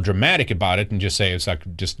too melodramatic about it and just say it's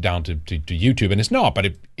like just down to YouTube, and it's not, but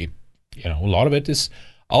it a lot of it is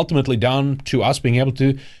ultimately down to us being able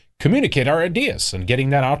to communicate our ideas and getting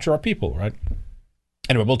that out to our people, right?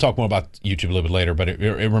 Anyway, we'll talk more about YouTube a little bit later, but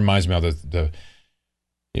it reminds me of the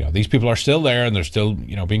these people are still there and they're still,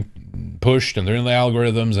 being pushed and they're in the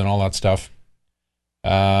algorithms and all that stuff.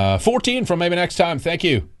 14 from Maybe Next Time. Thank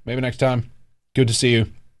you. Maybe Next Time. Good to see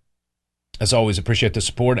you. As always, appreciate the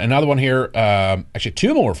support. Another one here, actually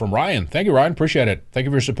 2 more from Ryan. Thank you, Ryan. Appreciate it. Thank you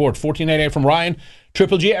for your support. 1488 from Ryan.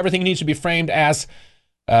 Triple G, everything needs to be framed as,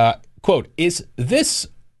 quote, is this,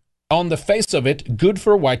 on the face of it, good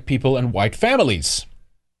for white people and white families?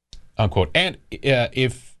 Unquote. And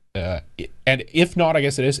if not, I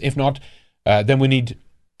guess it is. If not, then we need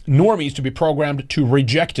normies to be programmed to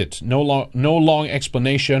reject it. No long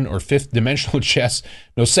explanation or fifth dimensional chess.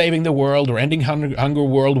 No saving the world or ending hunger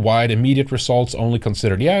worldwide. Immediate results only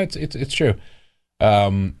considered. Yeah, it's true.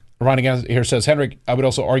 Ryan again here says, Henrik, I would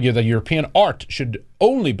also argue that European art should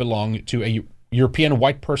only belong to a European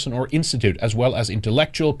white person or institute, as well as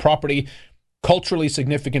intellectual property, culturally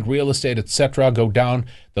significant real estate, etc. Go down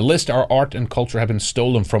the list. Our art and culture have been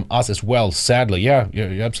stolen from us as well, sadly. Yeah,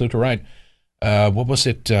 you're absolutely right. What was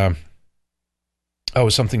it? It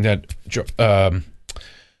was something that there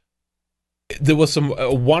was some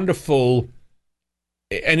wonderful,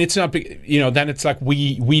 and it's not, then it's like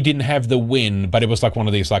we didn't have the win, but it was like one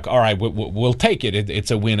of these, like, all right, we'll take it.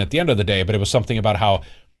 It's a win at the end of the day. But it was something about how,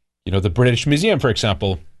 the British Museum, for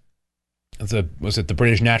example, was it the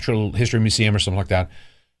British Natural History Museum or something like that?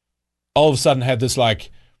 All of a sudden had this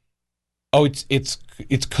like, oh, it's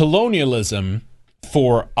colonialism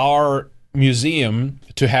for our museum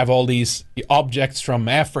to have all these objects from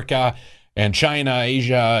Africa and China,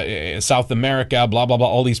 Asia, South America, blah blah blah,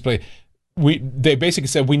 all these places. They basically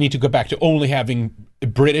said we need to go back to only having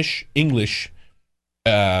British English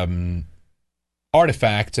artifacts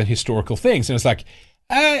and historical things, and it's like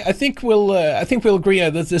I think we'll agree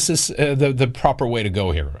that this is the proper way to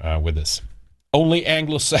go here with this. Only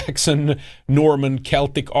Anglo-Saxon, Norman,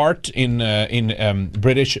 Celtic art in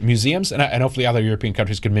British museums, and hopefully other European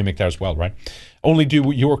countries can mimic that as well, right? Only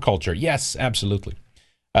do your culture. Yes, absolutely.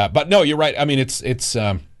 But no, you're right. I mean, it's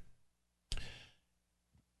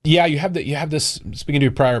yeah. You have this. Speaking to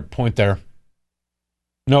your prior point there.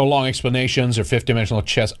 No long explanations or fifth dimensional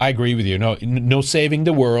chess. I agree with you. No saving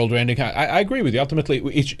the world or anything. I agree with you. Ultimately,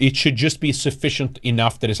 it should just be sufficient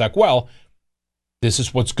enough that it's like, well, this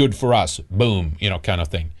is what's good for us. Boom, kind of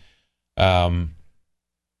thing. The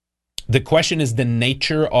question is the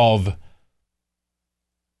nature of,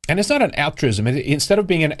 and it's not an altruism. Instead of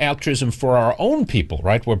being an altruism for our own people,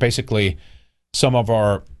 right? Where basically some of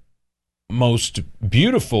our most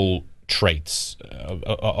beautiful traits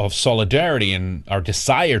of solidarity and our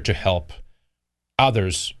desire to help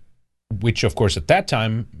others, which of course at that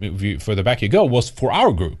time, further back you go, was for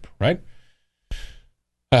our group, right?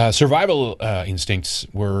 Survival instincts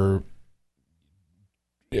were,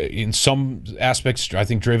 in some aspects, I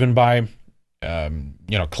think, driven by,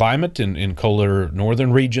 climate in colder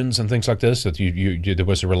northern regions and things like this. That there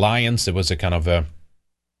was a reliance, there was a kind of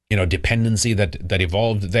dependency that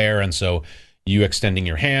evolved there, and so you extending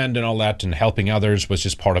your hand and all that and helping others was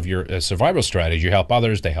just part of your survival strategy. You help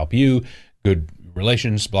others, they help you. Good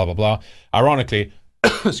relations, blah blah blah. Ironically,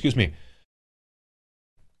 excuse me.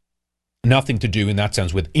 Nothing to do in that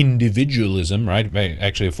sense with individualism, right?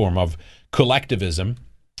 Actually a form of collectivism.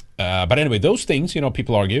 But anyway, those things,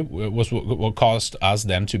 people argue, was what caused us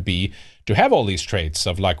then to have all these traits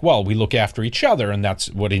of like, well, we look after each other, and that's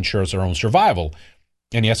what ensures our own survival.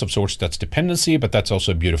 And yes, of sorts, that's dependency, but that's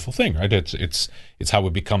also a beautiful thing, right? It's how we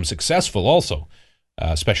become successful also.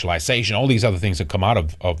 Specialization, all these other things that come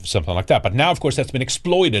out of something like that. But now, of course, that's been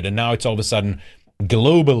exploited, and now it's all of a sudden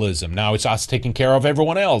globalism. Now it's us taking care of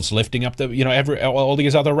everyone else, lifting up all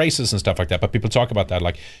these other races and stuff like that. But people talk about that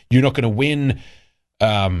like you're not going to win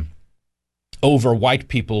over white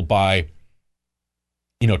people by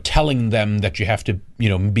telling them that you have to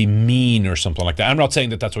be mean or something like that. I'm not saying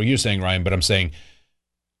that that's what you're saying, Ryan, but I'm saying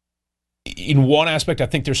in one aspect I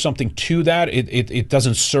think there's something to that. It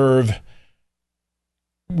doesn't serve.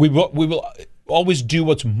 We will always do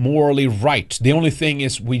what's morally right. The only thing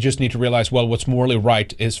is we just need to realize, well, what's morally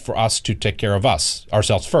right is for us to take care of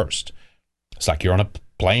ourselves first. It's like you're on a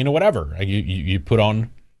plane or whatever. You put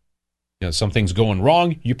on, something's going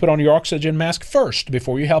wrong, you put on your oxygen mask first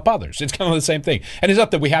before you help others. It's kind of the same thing. And it's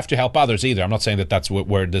not that we have to help others either. I'm not saying that that's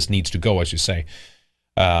where this needs to go, as you say.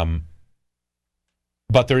 But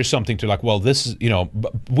there is something to like, well, this is,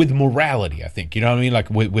 with morality, I think. You know what I mean? Like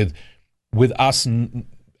with us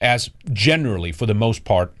as generally, for the most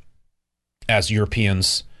part, as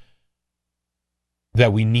Europeans,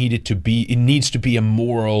 that it needs to be we need to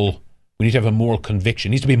have a moral conviction.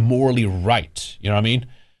 It needs to be morally right. You know what I mean?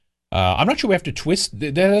 I'm not sure we have to twist,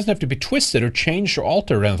 that doesn't have to be twisted or changed or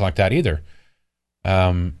altered or anything like that either.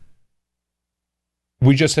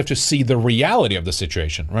 We just have to see the reality of the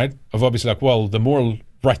situation, right? Of obviously like, well, the moral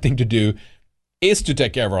right thing to do is to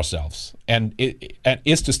take care of ourselves and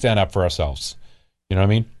is to stand up for ourselves. You know what I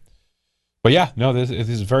mean? But yeah, no, this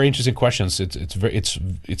is very interesting questions.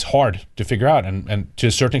 It's hard to figure out, and to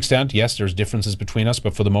a certain extent, yes, there's differences between us,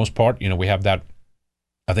 but for the most part, we have that.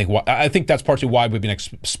 I think that's partly why we've been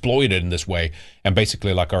exploited in this way, and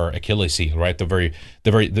basically like our Achilles heel, right? The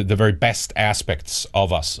very best aspects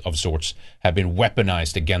of us, of sorts, have been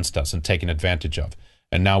weaponized against us and taken advantage of,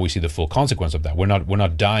 and now we see the full consequence of that. We're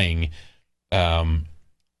not dying, or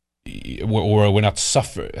we're not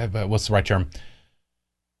suffering. What's the right term?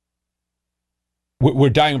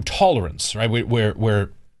 We're dying of tolerance, right? It's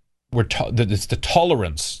the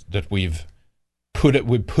tolerance that we've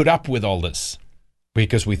put up with all this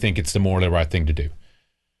because we think it's the morally right thing to do,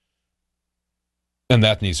 and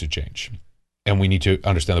that needs to change. And we need to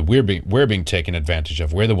understand that we're being taken advantage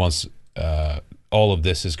of. We're the ones. All of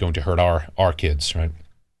this is going to hurt our kids, right?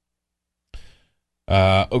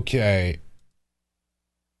 Okay,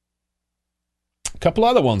 a couple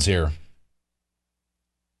other ones here.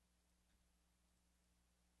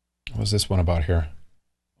 What's this one about here?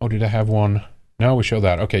 Oh, did I have one? No, we show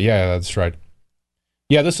that. Okay, yeah, that's right.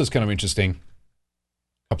 Yeah, this is kind of interesting.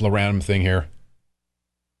 A couple of random thing here.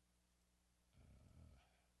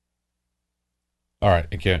 All right,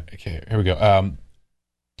 okay, here we go.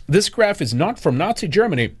 This graph is not from Nazi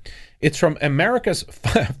Germany. It's from America's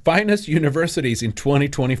finest universities in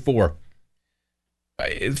 2024.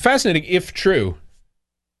 It's fascinating, if true.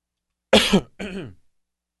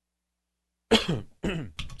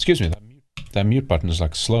 Excuse me, that mute button is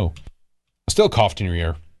like slow. I still coughed in your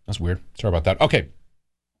ear. That's weird. Sorry about that. Okay.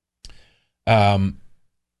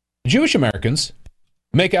 Jewish Americans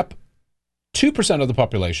make up 2% of the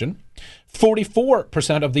population.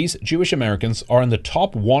 44% of these Jewish Americans are in the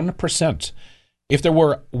top 1%. If there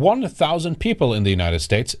were 1,000 people in the United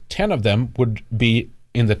States, 10 of them would be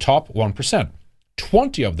in the top 1%.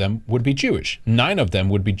 20 of them would be Jewish. 9 of them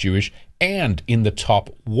would be Jewish and in the top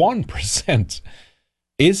 1%.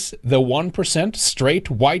 Is the 1%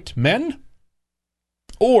 straight white men?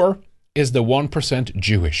 Or is the 1%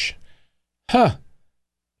 Jewish? Huh.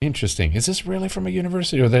 Interesting. Is this really from a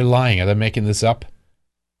university, or are they lying? Are they making this up?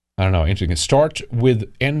 I don't know. Interesting. Start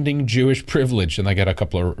with ending Jewish privilege, and I got a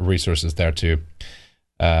couple of resources there too.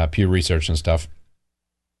 Pew Research and stuff.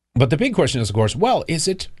 But the big question is, of course, well, is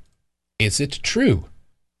it true?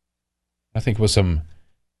 I think it was some...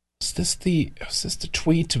 Was this the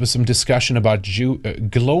tweet? It was some discussion about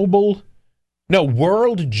world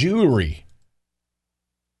Jewry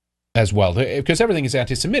as well, because everything is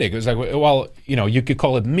anti-Semitic. It was like, well, you could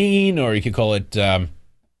call it mean, or you could call it,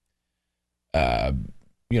 what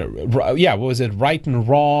was it, right and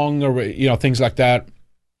wrong, or things like that.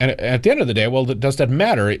 And at the end of the day, well, does that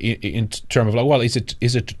matter in terms of like, well, is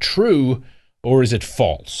it true or is it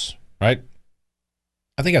false, right?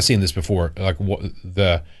 I think I've seen this before, like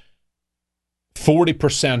the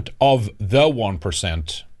 40% of the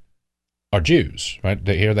 1% are Jews, right?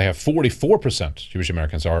 Here they have 44% Jewish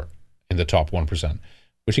Americans are in the top 1%,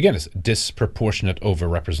 which again is disproportionate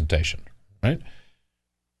overrepresentation, right?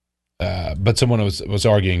 But someone was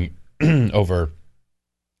arguing over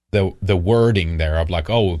the wording there of like,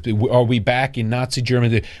 oh, are we back in Nazi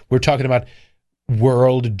Germany? We're talking about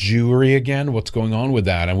world Jewry again. What's going on with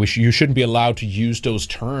that? And you shouldn't be allowed to use those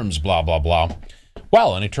terms, blah, blah, blah.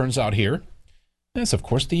 Well, and it turns out here, that's, of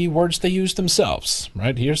course, the words they use themselves,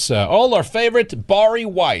 right? Here's all our favorite Bari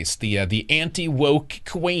Weiss, the anti-woke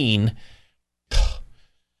queen.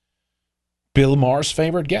 Bill Maher's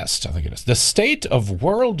favorite guest, I think it is. The State of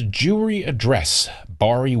World Jewry Address,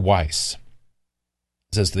 Bari Weiss.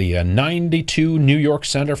 It says the 92 New York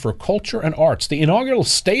Center for Culture and Arts. The inaugural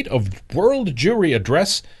State of World Jewry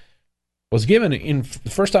Address was given in the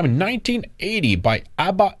first time in 1980 by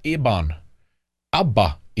Abba Eban.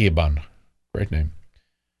 Abba Eban. Great name.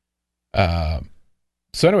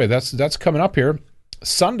 So anyway, that's coming up here.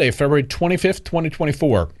 Sunday, February 25th,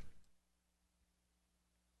 2024.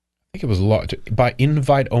 I think it was by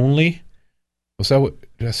invite only. Was that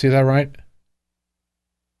did I see that right?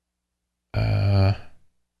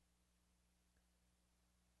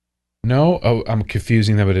 No. Oh, I'm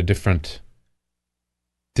confusing them with a different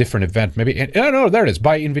event. Maybe. Oh no, there it is.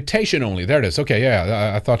 By invitation only. There it is. Okay,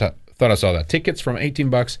 yeah. I thought I saw that. Tickets from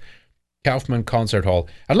 $18. Kaufman Concert Hall.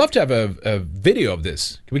 I'd love to have a video of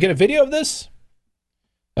this. Can we get a video of this?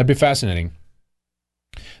 That'd be fascinating.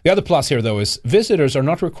 The other plus here, though, is visitors are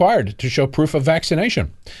not required to show proof of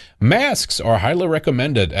vaccination. Masks are highly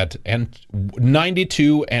recommended at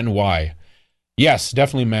 92 NY. Yes,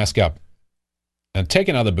 definitely mask up. And take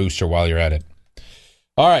another booster while you're at it.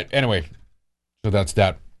 All right, anyway. So that's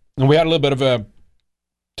that. And we had a little bit of a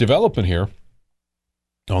development here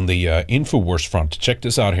on the InfoWars front. Check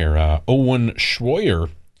this out here. Owen Schroyer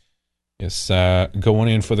is going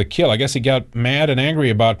in for the kill. I guess he got mad and angry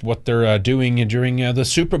about what they're doing during the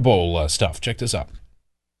Super Bowl stuff. Check this out.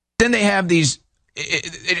 Then they have these,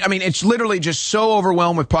 it's literally just so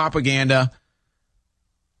overwhelmed with propaganda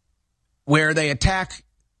where they attack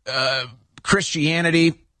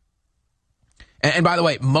Christianity. And by the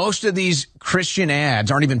way, most of these Christian ads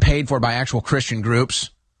aren't even paid for by actual Christian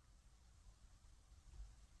groups.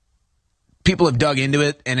 People have dug into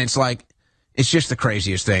it, and it's just the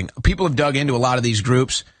craziest thing. People have dug into a lot of these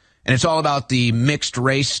groups, and it's all about the mixed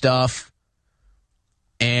race stuff,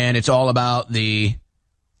 and it's all about the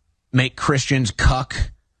make Christians cuck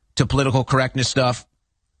to political correctness stuff.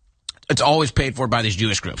 It's always paid for by these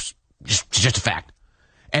Jewish groups. Just a fact.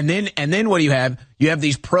 And then what do you have? You have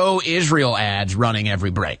these pro-Israel ads running every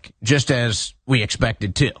break, just as we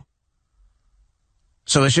expected to.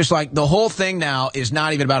 So it's just like the whole thing now is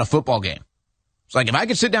not even about a football game. It's like if I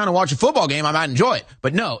could sit down and watch a football game, I might enjoy it.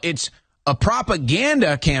 But no, it's a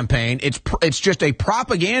propaganda campaign. It's just a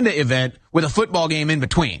propaganda event with a football game in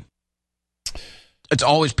between. It's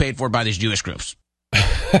always paid for by these Jewish groups.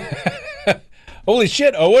 Holy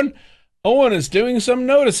shit, Owen! Owen is doing some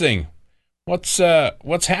noticing. What's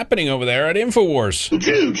happening over there at InfoWars?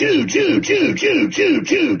 Jew.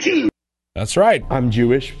 That's right. I'm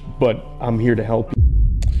Jewish, but I'm here to help you.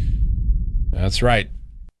 That's right.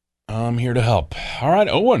 I'm here to help. All right,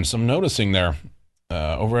 Owen, some noticing there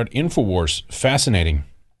over at InfoWars. Fascinating.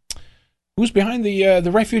 Who's behind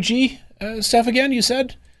the refugee stuff again? You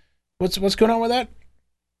said. What's going on with that?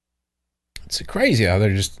 It's crazy how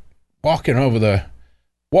they're just walking over the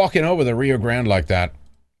Rio Grande like that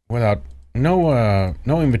without no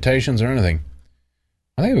invitations or anything.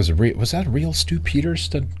 I think it was that real Stu Peters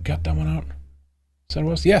that got that one out? Is that what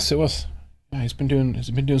it was? Yes, it was. Yeah, he's been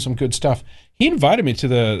doing some good stuff. He invited me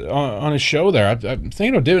to on his show there. I'm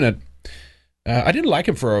thinking of doing it. I didn't like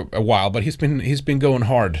him for a while, but he's been going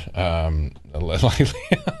hard lately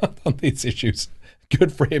on these issues.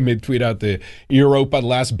 Good for him. He tweet out the Europa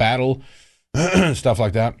last battle, stuff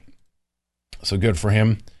like that. So good for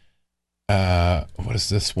him. What is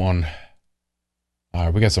this one? All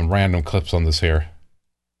right, we got some random clips on this here.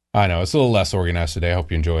 I know it's a little less organized today. I hope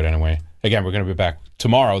you enjoy it anyway. Again, we're going to be back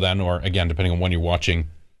tomorrow then, or again, depending on when you're watching,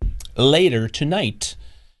 later tonight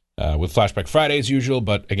with Flashback Friday as usual.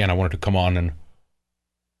 But again, I wanted to come on and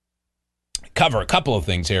cover a couple of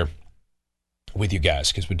things here with you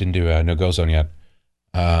guys because we didn't do No Go Zone yet.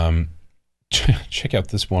 Check out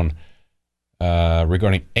this one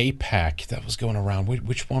regarding AIPAC that was going around.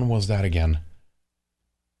 Which one was that again?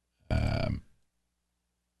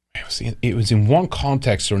 It was in one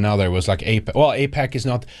context or another. It was like AIPAC. Well, AIPAC is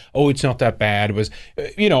not. Oh, it's not that bad. It was,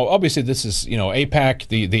 obviously this is, AIPAC,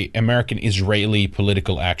 the American Israeli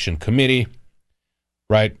Political Action Committee,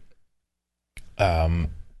 right?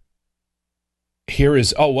 Here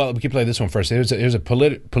is. Oh well, we can play this one first. Here's a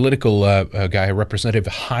political guy, Representative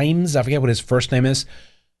Himes. I forget what his first name is.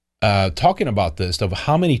 Talking about this of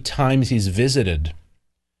how many times he's visited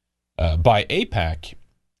by AIPAC.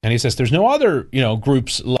 And he says there's no other,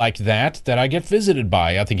 groups like that I get visited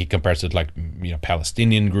by. I think he compares it like,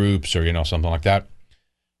 Palestinian groups or, something like that.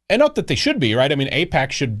 And not that they should be, right? I mean,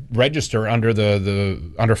 AIPAC should register under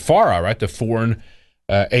under FARA, right? The Foreign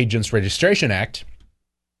Agents Registration Act.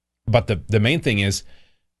 But the main thing is,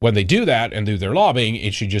 when they do that and do their lobbying,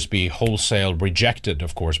 it should just be wholesale rejected,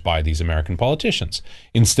 of course, by these American politicians.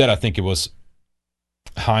 Instead, I think it was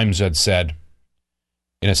Himes had said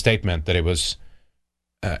in a statement that it was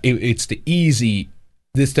it's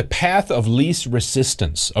the path of least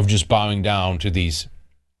resistance of just bowing down to these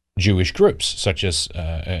Jewish groups, such as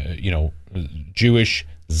Jewish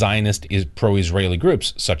Zionist pro-Israeli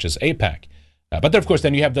groups, such as AIPAC. But then, of course,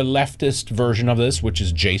 then you have the leftist version of this, which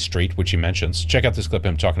is J Street, which he mentions. Check out this clip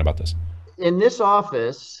of him talking about this. In this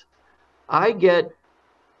office, I get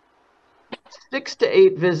 6 to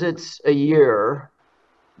 8 visits a year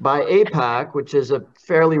by AIPAC, which is a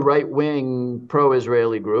fairly right-wing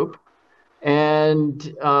pro-Israeli group, and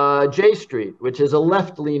J Street, which is a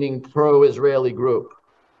left-leaning pro-Israeli group.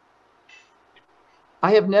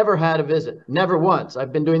 I have never had a visit, never once.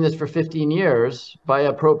 I've been doing this for 15 years by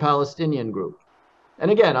a pro-Palestinian group. And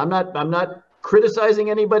again, I'm not criticizing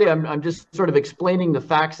anybody. I'm just sort of explaining the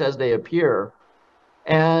facts as they appear.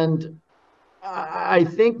 And I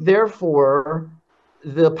think, therefore,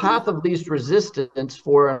 the path of least resistance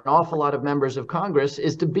for an awful lot of members of Congress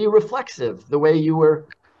is to be reflexive, the way you were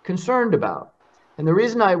concerned about. And the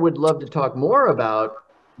reason I would love to talk more about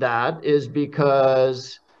that is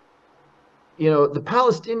because the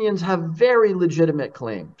Palestinians have very legitimate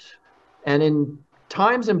claims, and in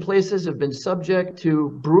times and places have been subject to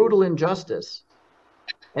brutal injustice,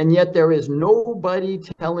 and yet there is nobody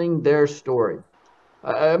telling their story.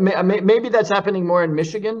 Maybe that's happening more in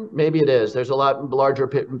Michigan. Maybe it is. There's a lot larger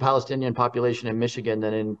Palestinian population in Michigan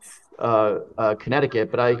than in Connecticut.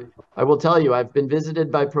 But I will tell you, I've been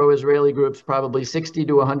visited by pro-Israeli groups probably 60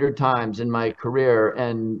 to 100 times in my career,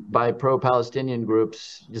 and by pro-Palestinian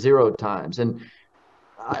groups 0 times. And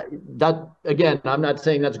that, again, I'm not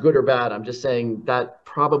saying that's good or bad. I'm just saying that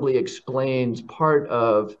probably explains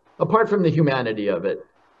apart from the humanity of it,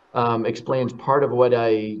 explains part of what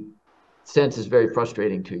I sense is very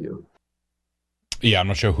frustrating to you. Yeah, I'm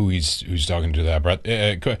not sure who's talking to that, but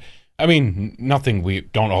I mean, nothing we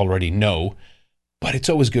don't already know, but it's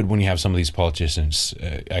always good when you have some of these politicians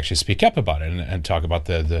actually speak up about it and talk about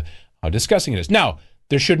how disgusting it is. Now,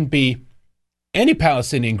 there shouldn't be any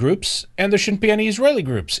Palestinian groups, and there shouldn't be any Israeli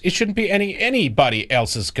groups. It shouldn't be anybody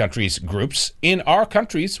else's country's groups in our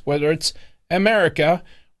countries, whether it's America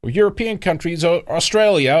or European countries or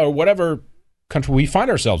Australia or whatever country we find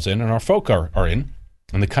ourselves in and our folk are in,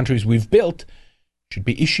 and the countries we've built should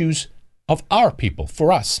be issues of our people,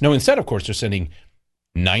 for us. No, instead, of course, they're sending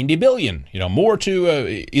 90 billion, more to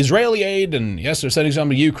Israeli aid, and yes, they're sending some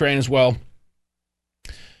to Ukraine as well.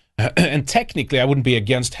 And technically, I wouldn't be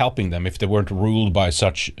against helping them if they weren't ruled by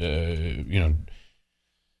such, demon,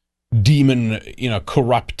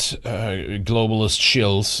 corrupt globalist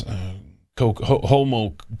shills,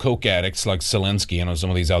 homo coke addicts like Zelensky and some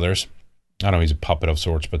of these others. I know he's a puppet of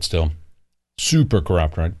sorts, but still super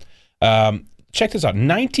corrupt, right? Check this out.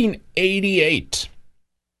 1988,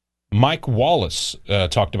 Mike Wallace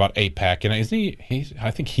talked about AIPAC, and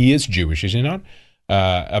I think he is Jewish, is he not?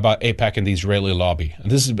 About AIPAC and the Israeli lobby.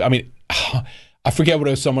 And this is, I mean, I forget what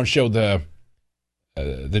it was. Someone showed the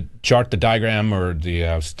chart, the diagram, or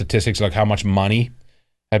the statistics, like how much money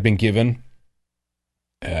had been given.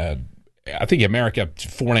 I think America,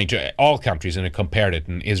 foreign aid to all countries, and it compared it,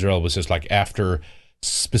 and Israel was just like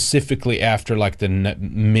specifically after like the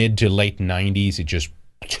mid to late 90s, it just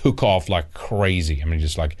took off like crazy. I mean,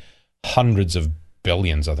 just like hundreds of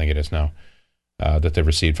billions, I think it is now, that they've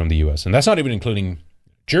received from the U.S. And that's not even including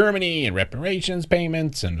Germany and reparations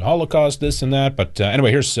payments and Holocaust, this and that. But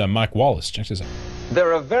anyway, here's Mike Wallace. Check this out.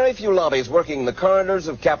 There are very few lobbies working the corridors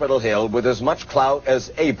of Capitol Hill with as much clout as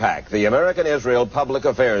AIPAC, the American Israel Public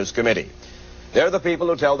Affairs Committee. They're the people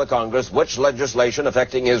who tell the Congress which legislation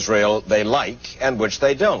affecting Israel they like and which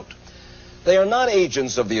they don't. They are not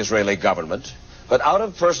agents of the Israeli government, but out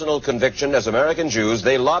of personal conviction as American Jews,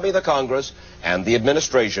 they lobby the Congress and the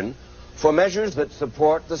administration for measures that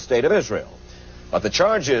support the state of Israel. But the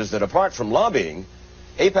charge is that apart from lobbying,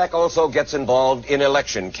 AIPAC also gets involved in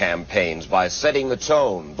election campaigns by setting the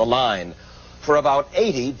tone, the line, for about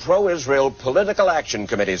 80 pro-Israel political action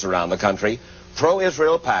committees around the country,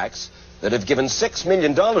 pro-Israel PACs, that have given $6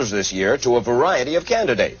 million this year to a variety of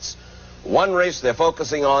candidates. One race they're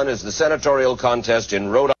focusing on is the senatorial contest in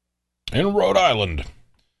Rhode Island. In Rhode Island.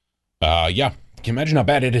 Yeah, can you imagine how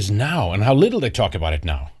bad it is now and how little they talk about it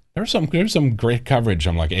now? There's some great coverage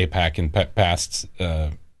on like AIPAC and past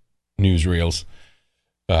newsreels,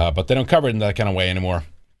 but they don't cover it in that kind of way anymore.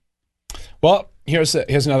 Well, here's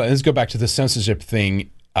another. Let's go back to the censorship thing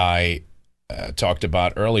I talked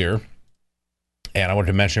about earlier, and I wanted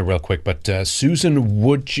to mention it real quick. But Susan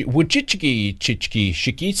Wojcicki's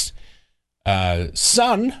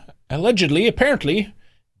son apparently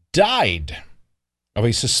died of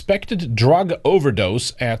a suspected drug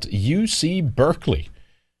overdose at UC Berkeley.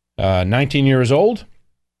 19 years old.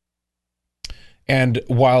 And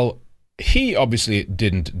while he obviously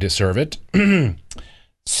didn't deserve it,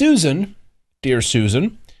 Susan, dear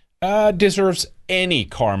Susan, deserves any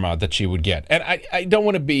karma that she would get. And I don't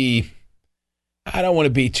want to be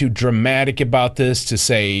too dramatic about this to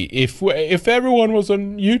say if everyone was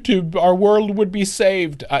on YouTube, our world would be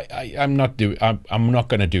saved. I'm not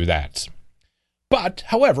going to do that. But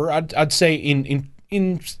however, I'd say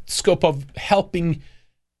in scope of helping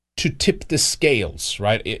to tip the scales,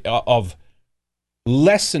 right, of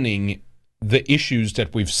lessening the issues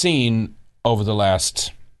that we've seen over the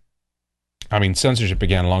last. I mean, censorship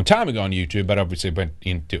began a long time ago on YouTube, but obviously went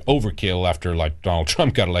into overkill after like Donald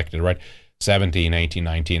Trump got elected, right? 17, 18,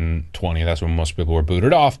 19, 20, that's when most people were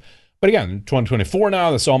booted off. But again, 2024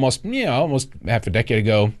 now, that's almost half a decade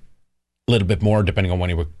ago, a little bit more, depending on when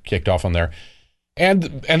you were kicked off on there. And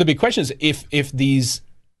the big question is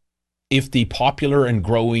if the popular and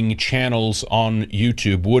growing channels on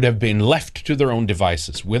YouTube would have been left to their own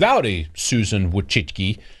devices without a Susan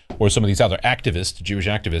Wojcicki or some of these other activists, Jewish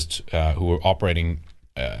activists who were operating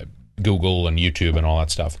Google and YouTube and all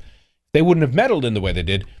that stuff, they wouldn't have meddled in the way they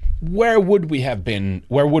did. Where would we have been?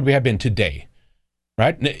 Where would we have been today?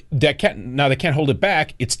 Right? They can't hold it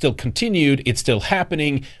back. It's still continued. It's still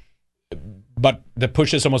happening. But the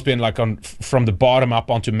push has almost been like from the bottom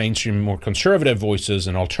up onto mainstream, more conservative voices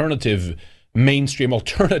and mainstream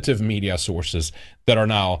alternative media sources that are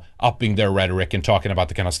now upping their rhetoric and talking about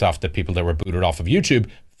the kind of stuff that people that were booted off of YouTube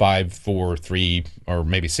 5, 4, 3, or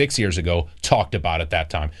maybe 6 years ago talked about at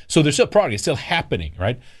that time. So there's still progress, it's still happening,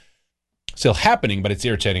 right? Still happening, but it's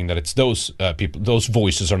irritating that it's those people, those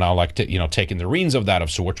voices are now like taking the reins of that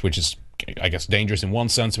of sorts, which is, I guess, dangerous in one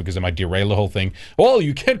sense because it might derail the whole thing. Well,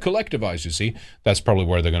 you can't collectivize, you see. That's probably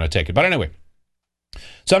where they're going to take it. But anyway,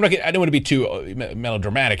 so I don't want to be too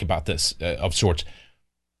melodramatic about this of sorts.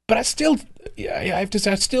 But I still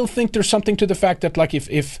think there's something to the fact that like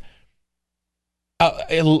if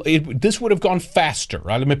this would have gone faster,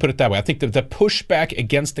 right? Let me put it that way. I think that the pushback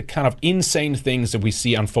against the kind of insane things that we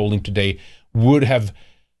see unfolding today would have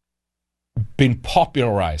been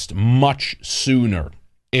popularized much sooner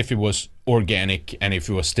if it was organic and if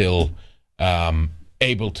it was still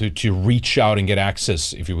able to reach out and get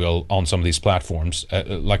access, if you will, on some of these platforms,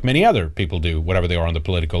 like many other people do, whatever they are on the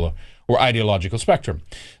political or ideological spectrum.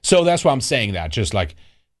 So that's why I'm saying that. Just like,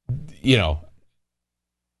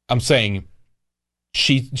 I'm saying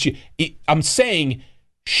she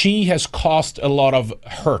has caused a lot of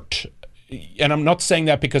hurt, and I'm not saying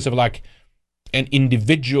that because of like an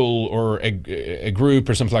individual or a group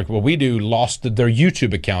or something like what we do lost their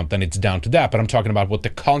YouTube account, then it's down to that. But I'm talking about what the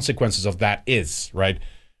consequences of that is, right?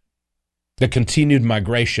 The continued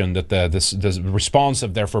migration, that the response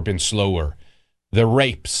have therefore been slower, the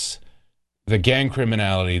rapes, the gang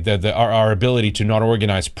criminality, our ability to not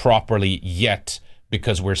organize properly yet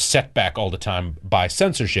because we're set back all the time by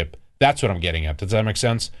censorship. That's what I'm getting at. Does that make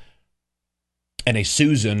sense? And a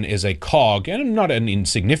Susan is a cog, and not an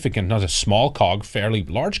insignificant, not a small cog, fairly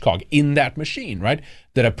large cog in that machine, right?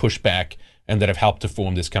 That have pushed back and that have helped to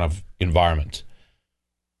form this kind of environment.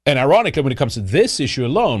 And ironically, when it comes to this issue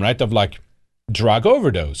alone, right, of like drug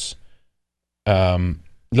overdose, let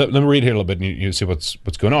me read here a little bit and you see what's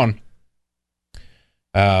going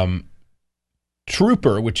on.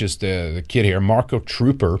 Trooper, which is the kid here, Marco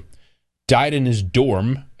Trooper, died in his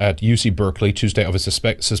dorm at UC Berkeley Tuesday of a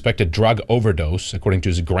suspected drug overdose, according to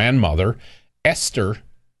his grandmother, Esther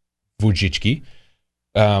Wojcicki.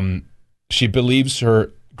 She believes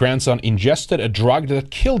her grandson ingested a drug that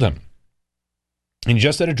killed him.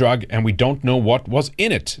 Ingested a drug, and we don't know what was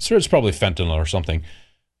in it. So it's probably fentanyl or something.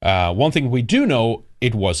 One thing we do know,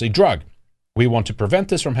 it was a drug. We want to prevent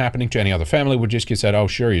this from happening to any other family. Wojcicki said, oh,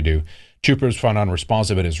 sure you do. Trooper was found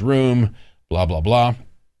unresponsive in his room, blah, blah, blah.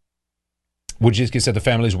 Wojcicki said the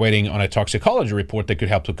family is waiting on a toxicology report that could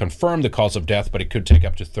help to confirm the cause of death, but it could take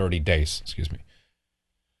up to 30 days. Excuse me.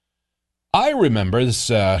 I remember this,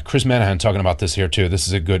 Chris Manahan talking about this here too. This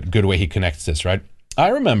is a good way he connects this, right? I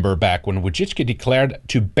remember back when Wojcicki declared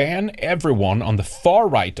to ban everyone on the far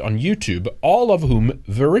right on YouTube, all of whom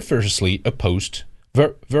vociferously opposed,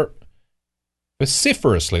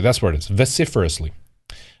 vociferously, that's what it is, vociferously,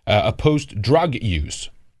 opposed drug use,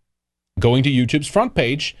 going to YouTube's front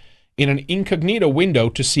page in an incognito window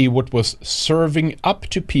to see what was serving up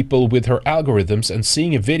to people with her algorithms and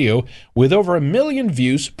seeing a video with over 1 million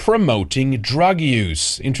views promoting drug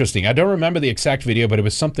use. Interesting. I don't remember the exact video, but it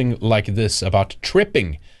was something like this about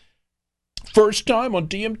tripping. First time on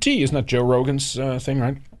DMT. Isn't that Joe Rogan's thing,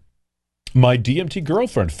 right? My DMT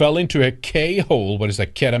girlfriend fell into a K-hole. What is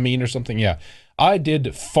that, ketamine or something? Yeah. I did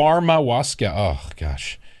pharmawaska. Oh,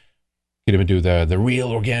 gosh. Could even do the real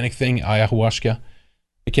organic thing, ayahuasca.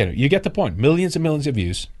 Okay, you get the point. Millions and millions of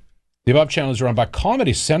views. The above channel is run by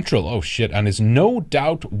Comedy Central. Oh, shit. And is no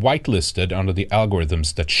doubt whitelisted under the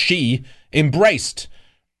algorithms that she embraced.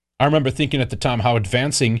 I remember thinking at the time how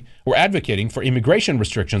advancing or advocating for immigration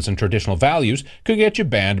restrictions and traditional values could get you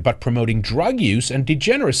banned, but promoting drug use and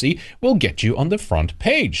degeneracy will get you on the front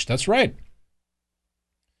page. That's right.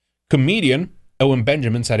 Comedian Owen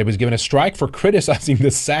Benjamin said he was given a strike for criticizing the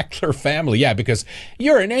Sackler family. Yeah, because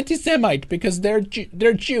you're an anti-Semite because they're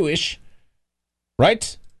Jewish.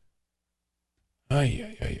 Right?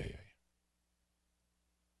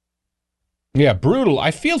 Yeah, brutal. I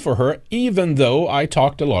feel for her, even though I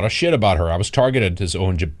talked a lot of shit about her. I was targeted, as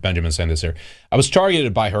Owen Benjamin said this here. I was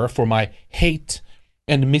targeted by her for my hate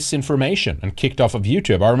and misinformation and kicked off of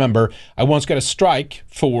YouTube. I remember I once got a strike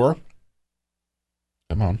for...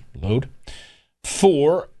 Come on, load.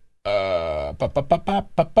 For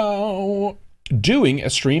doing a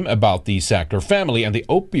stream about the Sackler family and the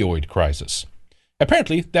opioid crisis.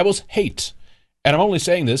 Apparently, that was hate. And I'm only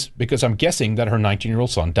saying this because I'm guessing that her 19-year-old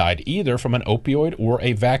son died either from an opioid or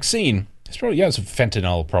a vaccine. It's probably, it's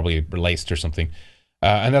fentanyl probably laced or something.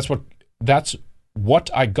 And that's what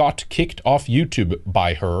I got kicked off YouTube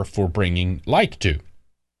by her for bringing light to.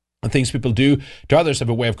 And things people do to others have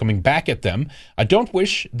a way of coming back at them. I don't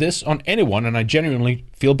wish this on anyone, and I genuinely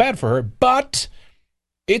feel bad for her, but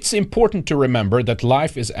it's important to remember that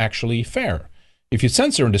life is actually fair. If you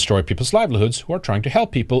censor and destroy people's livelihoods who are trying to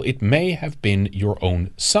help people, it may have been your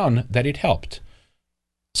own son that it helped.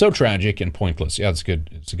 So tragic and pointless. Yeah, that's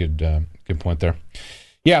good. It's a good point there.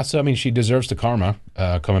 Yeah, so I mean, she deserves the karma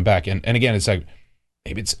coming back. And again, it's like,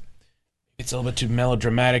 maybe it's a little bit too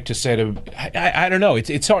melodramatic to say to... I don't know.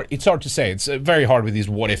 It's hard to say. It's very hard with these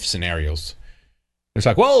what-if scenarios. It's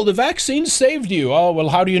like, well, the vaccine saved you. Oh, well,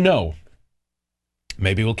 how do you know?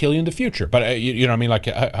 Maybe it will kill you in the future. But, you know what I mean? Like,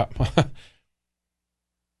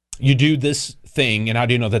 you do this thing, and how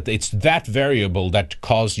do you know that it's that variable that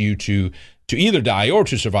caused you to either die or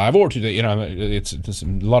to survive or to... You know, it's a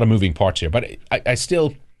lot of moving parts here. But I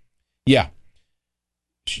still... Yeah.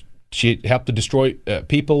 She helped to destroy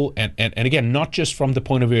people, and again, not just from the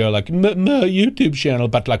point of view of like my YouTube channel,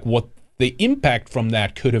 but like what the impact from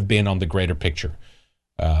that could have been on the greater picture.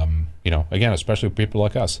 You know, again, especially people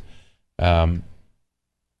like us who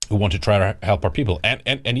want to try to help our people,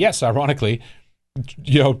 and yes, ironically,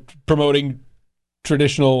 you know, promoting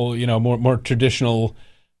traditional, you know, more traditional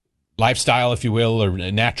lifestyle, if you will, or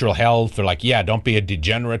natural health, or like, yeah, don't be a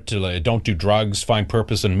degenerate, don't do drugs, find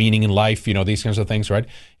purpose and meaning in life, you know, these kinds of things, right?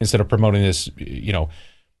 Instead of promoting this, you know,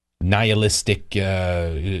 nihilistic,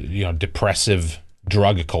 you know, depressive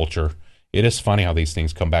drug culture. It is funny how these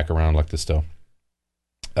things come back around like this, though.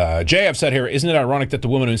 JF said here, isn't it ironic that the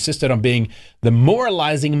woman who insisted on being the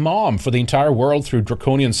moralizing mom for the entire world through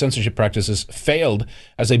draconian censorship practices failed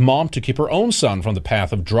as a mom to keep her own son from the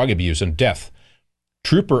path of drug abuse and death?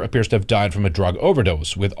 Trooper appears to have died from a drug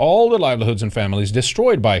overdose, with all the livelihoods and families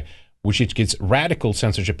destroyed by Wichit's radical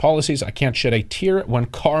censorship policies. I can't shed a tear when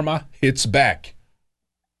karma hits back.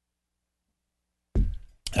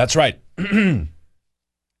 That's right.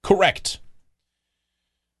 Correct.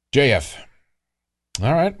 JF.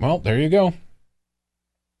 All right, well, there you go.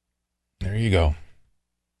 There you go.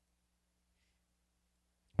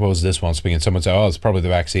 What was this one? Speaking, someone said, oh, it's probably the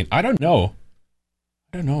vaccine. I don't know.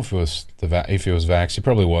 I don't know if it was vax. It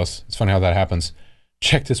probably was. It's funny how that happens.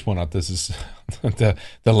 Check this one out. This is the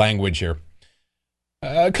language here.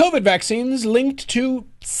 COVID vaccines linked to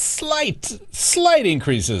slight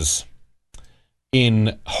increases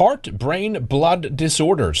in heart, brain, blood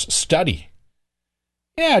disorders study.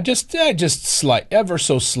 Yeah, just slight, ever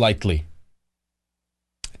so slightly.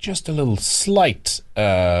 Just a little slight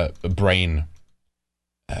brain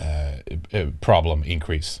problem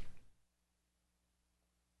increase.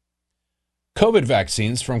 COVID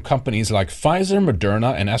vaccines from companies like Pfizer,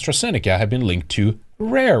 Moderna, and AstraZeneca have been linked to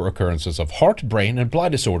rare occurrences of heart, brain, and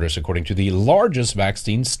blood disorders, according to the largest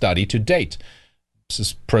vaccine study to date. This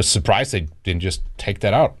is surprised they didn't just take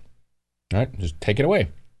that out. All right, just take it away.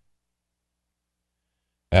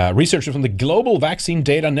 Researchers from the Global Vaccine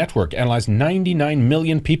Data Network analyzed 99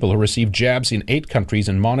 million people who received jabs in 8 countries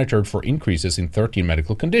and monitored for increases in 13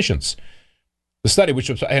 medical conditions. The study, which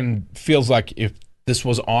was, and feels like if this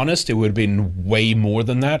was honest, it would have been way more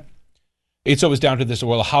than that. It's always down to this,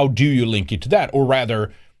 well, how do you link it to that? Or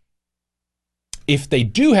rather, if they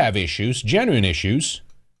do have issues, genuine issues,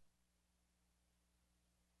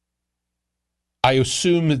 I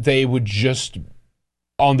assume they would just,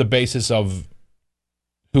 on the basis of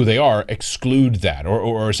who they are, exclude that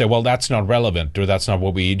or say, well, that's not relevant or that's not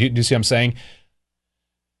what we do. Do you see what I'm saying?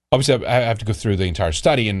 Obviously, I have to go through the entire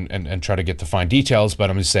study and try to get the fine details, but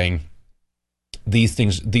I'm just saying these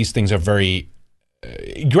things are very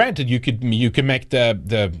granted. You could make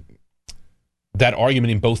that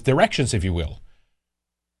argument in both directions, if you will.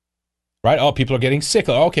 Right? Oh, people are getting sick.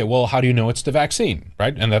 Okay, well, how do you know it's the vaccine?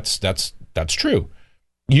 Right? And that's true.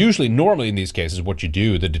 Normally in these cases, what you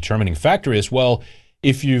do, the determining factor is, well,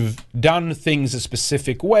 if you've done things a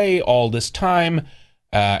specific way all this time,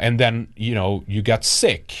 and then, you got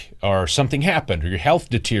sick or something happened or your health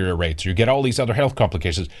deteriorates or you get all these other health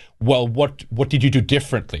complications, well, what did you do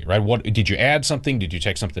differently, right? What did you add something? Did you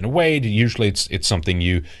take something away? Usually it's something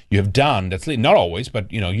you have done. That's not always,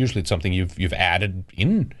 but, usually it's something you've added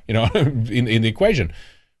in, in the equation.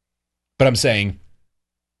 But I'm saying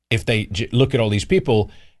if they look at all these people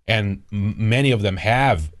and many of them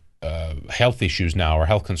have health issues now or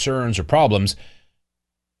health concerns or problems,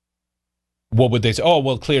 what would they say? Oh,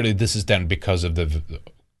 well, clearly this is done because of the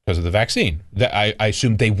vaccine. I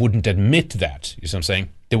assume they wouldn't admit that. You see what I'm saying?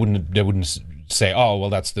 They wouldn't say, oh, well,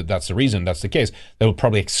 that's the reason, that's the case. They would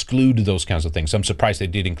probably exclude those kinds of things. I'm surprised they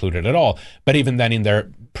did include it at all. But even then, in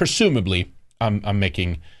their presumably, I'm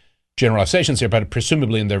making generalizations here, but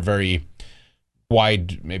presumably in their very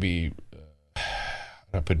wide, maybe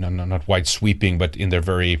not wide sweeping, but in their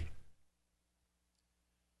very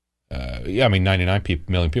 99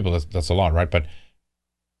 million people, that's a lot, right? But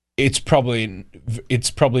it's probably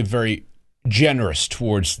very generous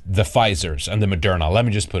towards the Pfizers and the Moderna. Let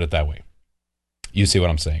me just put it that way. You see what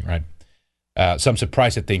I'm saying, right? So I'm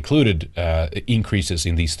surprised that they included increases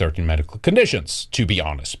in these 13 medical conditions, to be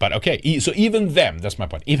honest. But okay, so even them, that's my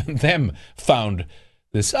point, even them found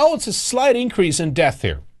this, it's a slight increase in death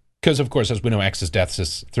here. Because, of course, as we know, excess deaths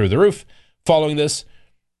is through the roof following this.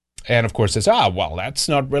 And, of course, it's, well, that's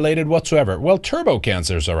not related whatsoever. Well, turbo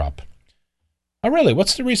cancers are up. Oh, really?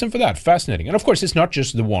 What's the reason for that? Fascinating. And, of course, it's not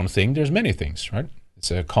just the one thing. There's many things, right?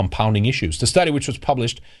 It's compounding issues. The study, which was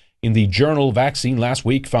published in the journal Vaccine last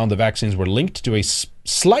week, found the vaccines were linked to a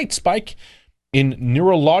slight spike in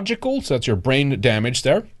neurological, so that's your brain damage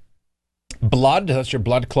there, blood, that's your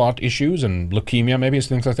blood clot issues and leukemia, maybe,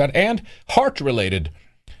 things like that, and heart-related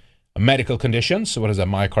medical conditions. So what is that?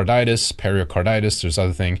 Myocarditis, pericarditis, there's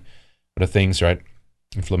other things, right?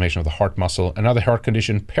 Inflammation of the heart muscle. Another heart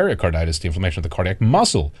condition, pericarditis, the inflammation of the cardiac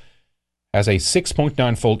muscle, has a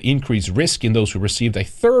 6.9-fold increased risk in those who received a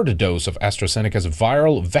third dose of AstraZeneca's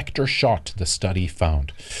viral vector shot, the study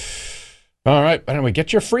found. All right, but anyway,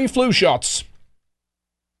 get your free flu shots.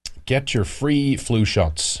 Get your free flu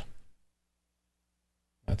shots.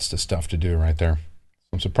 That's the stuff to do right there.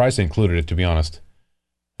 I'm surprised they included it, to be honest.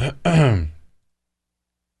 What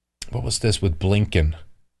was this with Blinken?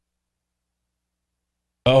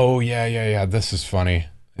 Oh, yeah. This is funny.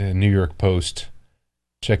 New York Post.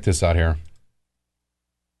 Check this out here.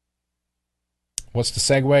 What's the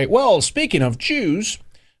segue? Well, speaking of Jews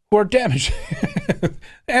who are damaged,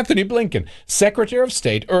 Anthony Blinken, Secretary of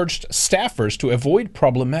State, urged staffers to avoid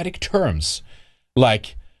problematic terms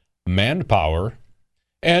like manpower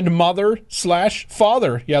and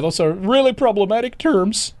mother/father. Yeah, those are really problematic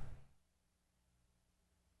terms.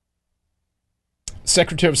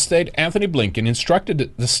 Secretary of State Anthony Blinken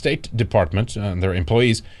instructed the State Department and their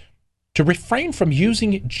employees to refrain from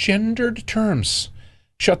using gendered terms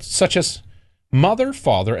such as mother,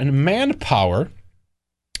 father, and manpower,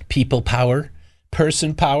 people power,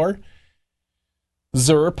 person power,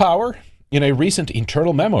 Zur power. In a recent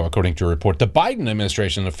internal memo, according to a report, the Biden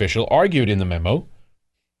administration official argued in the memo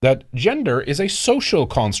that gender is a social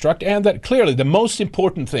construct and that clearly the most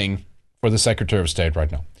important thing for the Secretary of State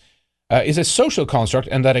right now is a social construct,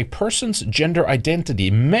 and that a person's gender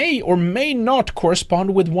identity may or may not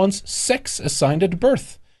correspond with one's sex assigned at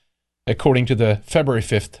birth, according to the February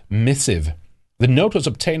 5th missive. The note was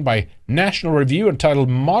obtained by National Review entitled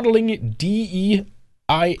Modeling DEIA.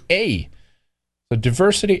 The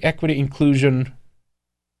Diversity, Equity, Inclusion.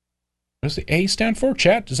 What does the A stand for?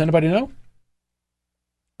 Chat, does anybody know?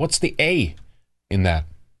 What's the A in that?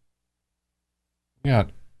 We got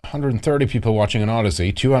 130 people watching on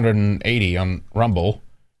Odyssey, 280 on Rumble,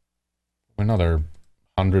 another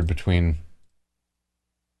 100 between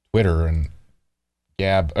Twitter and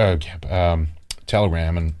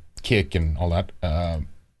Telegram and Kick and all that.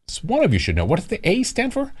 So one of you should know. What does the A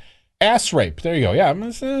stand for? Ass rape. There you go. Yeah,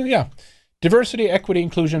 yeah. Diversity, equity,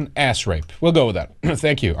 inclusion, ass rape. We'll go with that.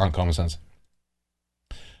 Thank you, on Common Sense.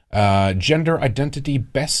 Gender identity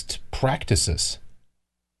best practices.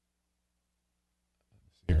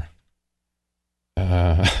 Here.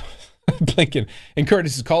 Blinken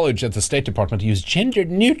encourages college at the State Department to use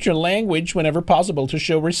gender-neutral language whenever possible to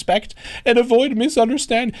show respect and avoid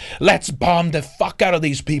misunderstanding. Let's bomb the fuck out of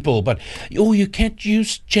these people, but you can't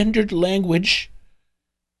use gendered language.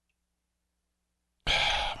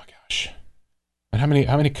 Oh my gosh! And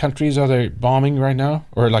how many countries are they bombing right now,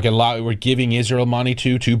 or like we're giving Israel money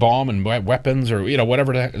to bomb and weapons, or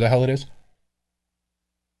whatever the hell it is?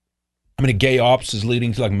 How many gay ops is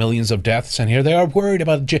leading to like millions of deaths, and here they are worried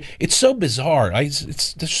about it's so bizarre.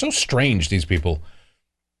 They're so strange, these people.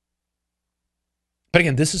 But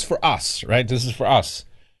again, this is for us, right? This is for us.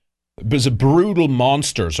 There's a brutal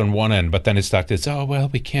monsters on one end, but then it's like this. Oh well,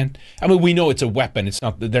 we can't. I mean, we know it's a weapon. It's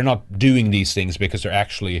not. They're not doing these things because they're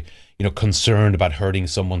actually, concerned about hurting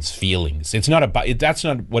someone's feelings. It's not about. That's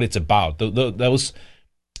not what it's about. Those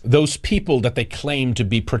people that they claim to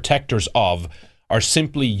be protectors of are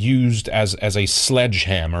simply used as a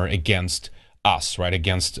sledgehammer against us, right?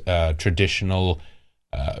 Against traditional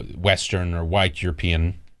Western or white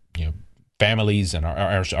European, families and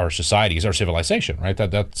our societies, our civilization, right?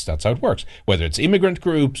 That's how it works. Whether it's immigrant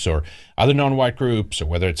groups or other non-white groups, or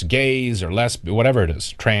whether it's gays or lesbians, whatever it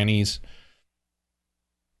is, trannies.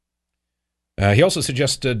 He also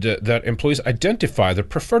suggested that employees identify their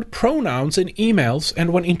preferred pronouns in emails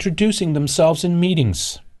and when introducing themselves in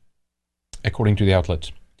meetings, according to the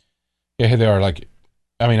outlet. Yeah, here they are. I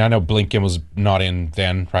know Blinken was not in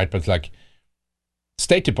then, right? But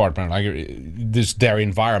State Department, their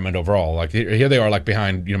environment overall. Here they are,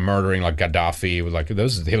 behind, murdering Gaddafi.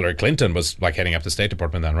 With Hillary Clinton was heading up the State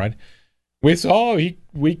Department then, right? We saw,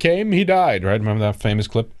 we came, he died, right? Remember that famous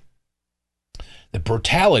clip? The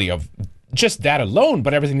brutality of just that alone,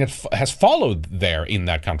 but everything that has followed there in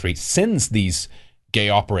that country since these gay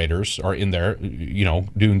operators are in there,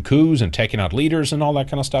 doing coups and taking out leaders and all that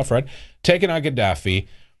kind of stuff, right? Taking out Gaddafi,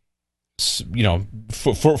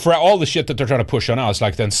 for all the shit that they're trying to push on us.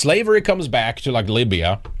 Then slavery comes back to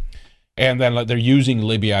Libya, and then they're using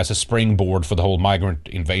Libya as a springboard for the whole migrant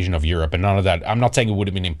invasion of Europe, and none of that. I'm not saying it would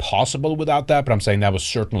have been impossible without that, but I'm saying that was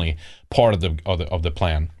certainly part of the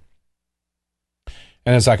plan.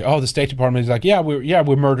 And it's the State Department is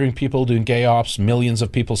we're murdering people, doing gay ops, millions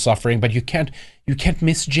of people suffering, but you can't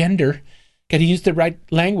misgender. Got to use the right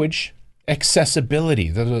language. Accessibility.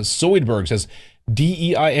 Zoidberg says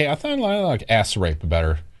DEIA. I thought I like ass rape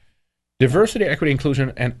better. Diversity, equity,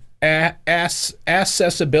 inclusion, and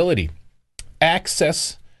accessibility.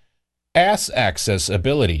 Accessibility.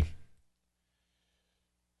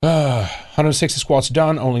 160 squats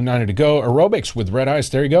done, only 90 to go. Aerobics with red eyes.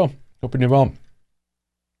 There you go. Hope you're doing well.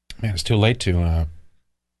 Man, it's too late to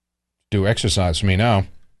do exercise for me now.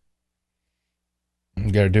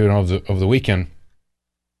 Got to do it over the weekend.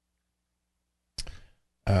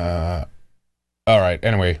 All right.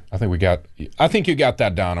 Anyway, I think you got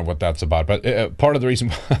that down on what that's about. But part of the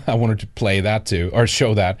reason I wanted to play that too, or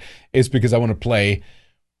show that, is because I wanted to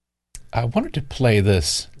play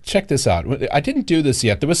this. Check this out. I didn't do this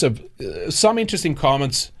yet. There was some interesting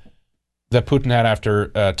comments that Putin had after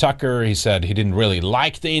Tucker. He said he didn't really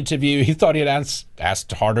like the interview. He thought he had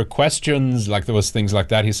asked harder questions. There was things like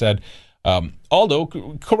that. He said, although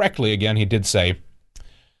correctly, again, he did say,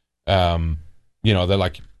 they're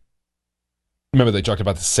remember they talked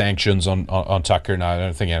about the sanctions on Tucker. Now, I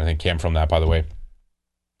don't think anything came from that, by the way,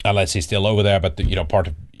 unless he's still over there. But part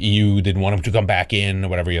of EU didn't want him to come back in or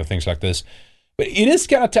whatever, things like this. But it is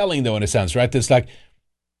kind of telling, though, in a sense, right? This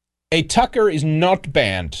a Tucker is not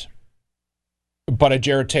banned, but a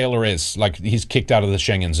Jared Taylor is. He's kicked out of the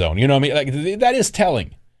Schengen zone. You know what I mean? That is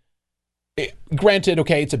telling. Granted,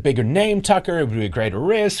 okay, it's a bigger name, Tucker. It would be a greater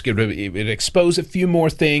risk. It would expose a few more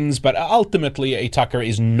things. But ultimately, a Tucker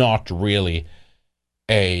is not really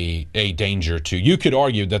a danger to. You could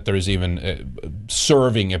argue that there is even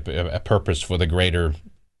serving a purpose for the greater,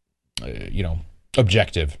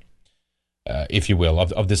 objective, if you will,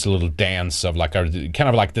 of this little dance of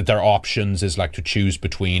that their options is to choose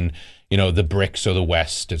between, the BRICS or the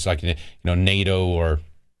West. It's NATO or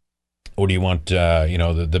do you want,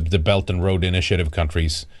 the Belt and Road Initiative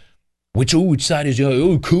countries? Which side is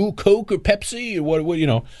cool, Coke or Pepsi or what?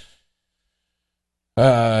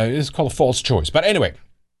 It's called a false choice. But anyway,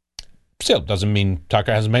 Still, doesn't mean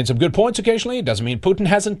Tucker hasn't made some good points occasionally. It doesn't mean Putin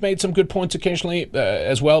hasn't made some good points occasionally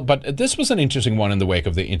as well. But this was an interesting one in the wake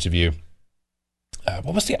of the interview.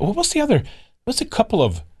 What was the other? What's a couple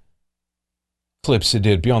of clips he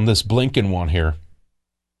did beyond this Blinken one here?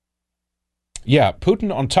 Yeah,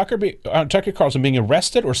 Putin on Tucker Carlson being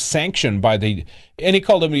arrested or sanctioned by and he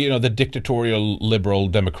called them, the dictatorial, liberal,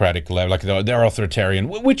 democratic level, like they're authoritarian,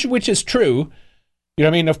 which is true. You know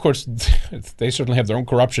what I mean? Of course, they certainly have their own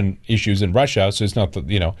corruption issues in Russia, so it's not that,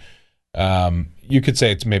 you could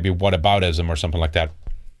say it's maybe whataboutism or something like that.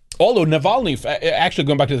 Although Navalny, actually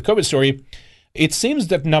going back to the COVID story, it seems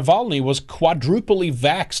that Navalny was quadruply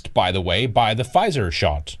vaxxed, by the way, by the Pfizer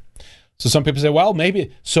shot. So some people say, well,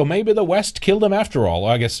 maybe the West killed him after all.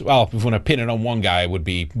 I guess, well, if we want to pin it on one guy, it would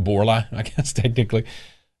be Borla, I guess, technically.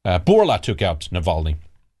 Borla took out Navalny.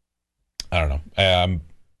 I don't know.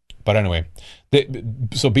 But anyway,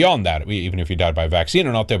 so beyond that, even if you died by vaccine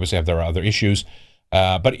or not, they obviously have their other issues.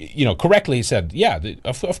 But, correctly he said, yeah,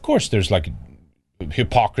 of course there's like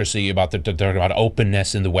hypocrisy about they're talking about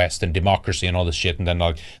openness in the West and democracy and all this shit, and then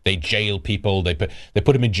like they jail people, they put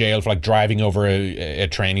them in jail for like driving over a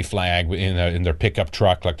tranny flag in their pickup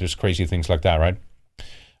truck, like there's crazy things like that, right?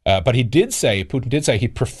 But Putin did say he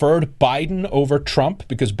preferred Biden over Trump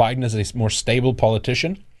because Biden is a more stable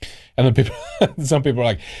politician. And then some people are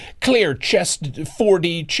like, clear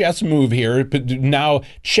 4D chess move here. But now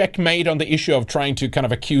checkmate on the issue of trying to kind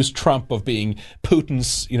of accuse Trump of being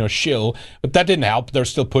Putin's, shill. But that didn't help. They're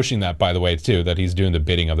still pushing that, by the way, too, that he's doing the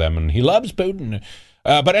bidding of them. And he loves Putin.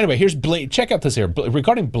 But anyway, check out this here.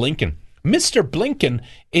 Regarding Blinken. Mr. Blinken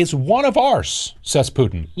is one of ours, says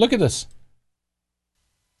Putin. Look at this.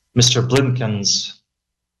 Mr. Blinken's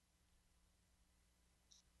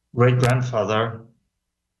great-grandfather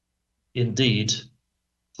indeed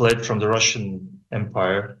fled from the Russian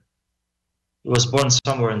Empire. He was born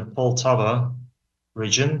somewhere in Poltava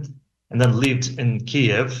region and then lived in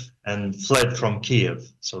Kiev and fled from Kiev.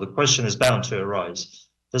 So the question is bound to arise.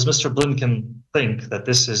 Does Mr. Blinken think that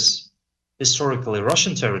this is historically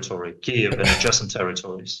Russian territory, Kiev and adjacent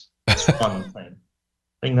territories? That's one thing.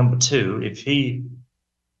 Thing number two, if he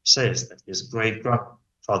says that his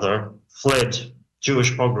great-grandfather fled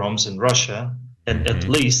Jewish pogroms in Russia, and at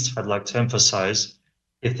least, I'd like to emphasize,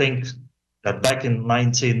 I think that back in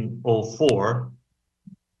 1904,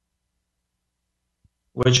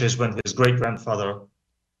 which is when his great-grandfather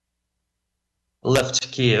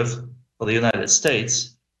left Kiev for the United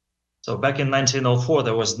States, so back in 1904,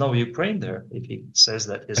 there was no Ukraine there, if he says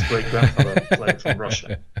that his great-grandfather fled from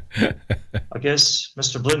Russia. I guess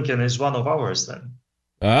Mr. Blinken is one of ours then.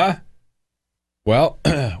 Well,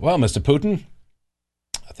 Mr. Putin,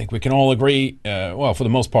 I think we can all agree, for the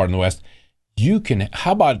most part in the West,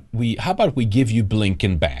 how about we give you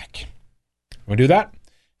Blinken back? We do that?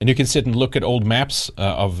 And you can sit and look at old maps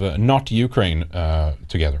of not Ukraine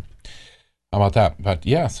together. How about that? But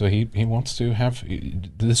yeah, so he wants to have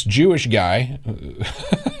this Jewish guy.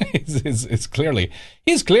 He's clearly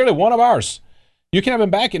one of ours. You can have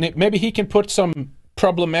him back, and maybe he can put some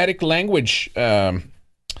problematic language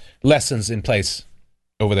lessons in place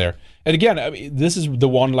over there. And again, I mean, this is the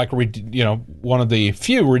one, like, one of the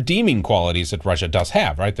few redeeming qualities that Russia does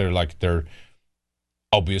have, right? They're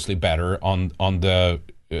obviously better on the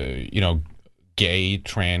gay,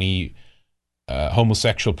 tranny,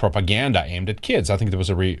 homosexual propaganda aimed at kids. I think there was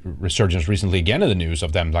a resurgence recently again in the news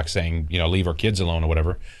of them like saying, leave our kids alone or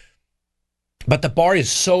whatever. But the bar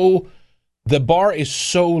is so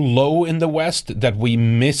low in the West that we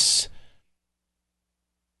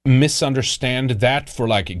misunderstand that for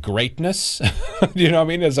like greatness. You know what I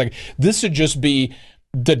mean? It's like this should just be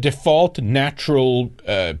the default natural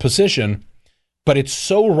position, but it's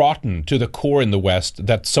so rotten to the core in the West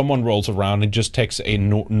that someone rolls around and just takes a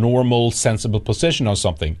normal, sensible position on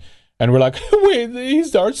something, and we're like, wait,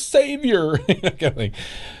 he's our savior. It's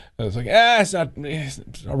like, it's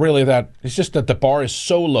not really that. It's just that the bar is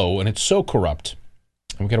so low and it's so corrupt,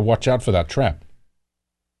 and we got to watch out for that trap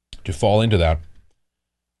to fall into that.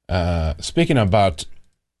 Speaking of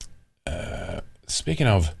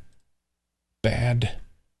bad,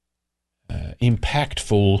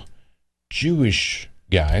 impactful Jewish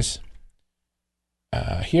guys,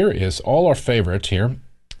 here is all our favorite here,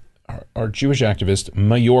 our Jewish activist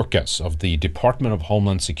Mayorkas of the Department of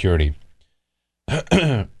Homeland Security.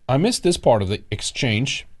 I missed this part of the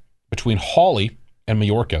exchange between Hawley and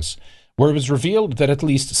Mayorkas, where it was revealed that at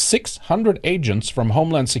least 600 agents from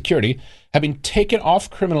Homeland Security have been taken off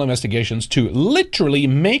criminal investigations to literally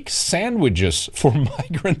make sandwiches for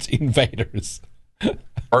migrant invaders.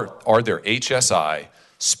 Are there HSI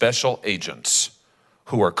special agents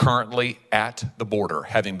who are currently at the border,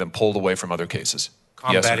 having been pulled away from other cases?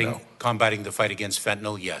 Yes or no? Combating the fight against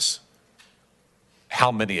fentanyl, yes.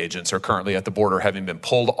 How many agents are currently at the border having been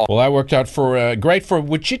pulled off? Well, that worked out for great for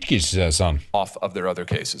Wojcicki's son. Off of their other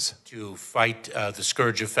cases. To fight the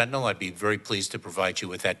scourge of fentanyl, I'd be very pleased to provide you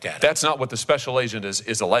with that data. That's not what the special agent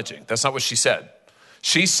is alleging. That's not what she said.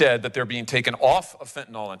 She said that they're being taken off of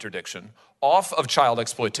fentanyl interdiction, off of child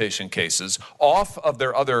exploitation cases, off of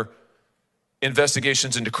their other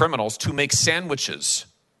investigations into criminals to make sandwiches.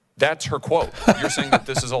 That's her quote. You're saying that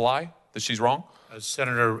this is a lie? That she's wrong?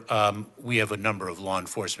 Senator, we have a number of law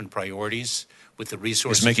enforcement priorities with the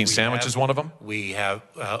resources. Is making sandwiches one of them? We have,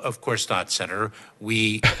 of course not, Senator.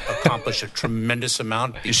 We accomplish a tremendous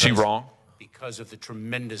amount. Is she wrong? Because of the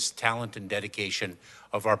tremendous talent and dedication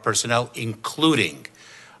of our personnel, including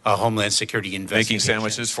Homeland Security Making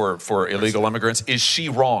sandwiches for illegal immigrants. Is she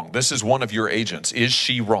wrong? This is one of your agents. Is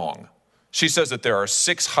she wrong? She says that there are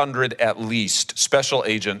 600 at least special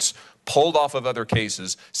agents pulled off of other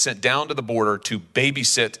cases, sent down to the border to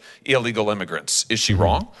babysit illegal immigrants. Is she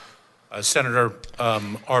wrong? Senator,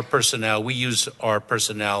 we use our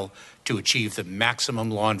personnel to achieve the maximum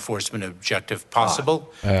law enforcement objective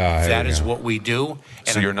possible. That is what we do.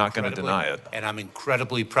 So you're not going to deny it. And I'm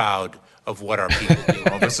incredibly proud of what our people do.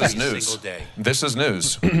 Well, this is news. Single day. This is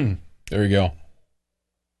news. There you go.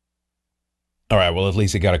 All right, well, at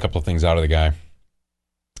least he got a couple of things out of the guy.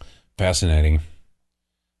 Fascinating.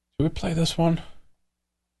 Should we play this one?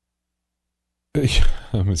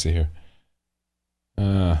 Let me see here.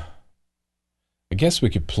 I guess we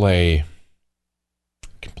could play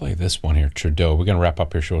this one here, Trudeau. We're going to wrap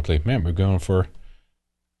up here shortly. Man, we're going for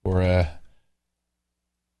 2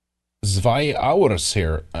 hours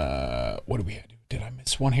here. What do we have? Did I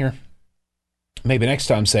miss one here? Maybe next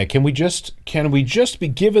time say, can we just be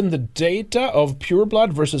given the data of pure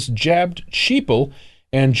blood versus jabbed sheeple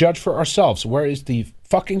and judge for ourselves? Where is the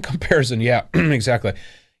fucking comparison? Yeah, exactly.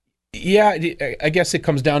 Yeah, I guess it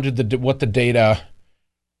comes down to what the data.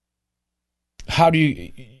 How do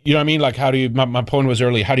you know what I mean? Like, how do you? My point was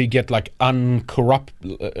earlier. How do you get like uncorrupt?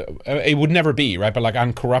 It would never be right, but like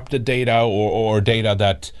uncorrupted data or data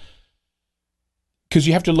that. Because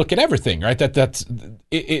you have to look at everything, right?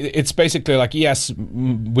 It's basically like, yes,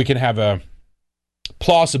 we can have a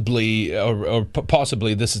plausibly or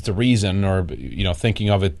possibly this is the reason, or thinking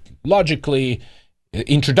of it logically,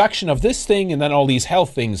 introduction of this thing, and then all these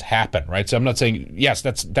health things happen, right? So I'm not saying yes,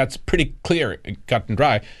 that's pretty clear, cut and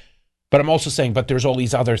dry, but I'm also saying, but there's all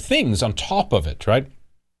these other things on top of it, right?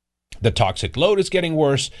 The toxic load is getting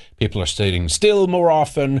worse. People are staying still more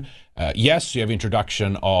often. Yes, you have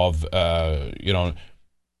introduction of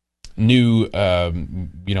new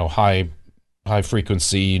high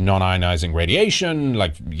frequency non-ionizing radiation,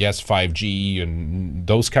 like 5G and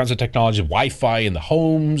those kinds of technology, Wi-Fi in the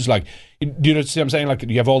homes. Like, do you see what I'm saying? Like,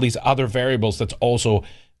 you have all these other variables that's also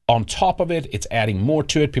on top of it. It's adding more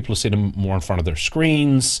to it. People are sitting more in front of their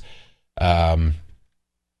screens. Our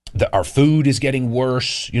food is getting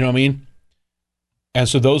worse, you know what I mean? And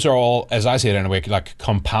so those are all, as I say it anyway, like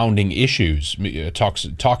compounding issues,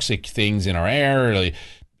 toxic things in our air. Like,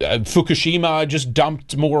 Fukushima just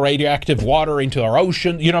dumped more radioactive water into our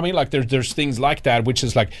ocean. You know what I mean? Like there's things like that, which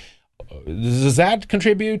is like, does that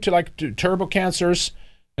contribute to like turbo cancers?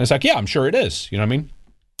 And it's like, yeah, I'm sure it is. You know what I mean?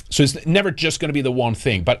 So it's never just going to be the one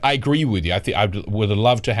thing. But I agree with you. I think I would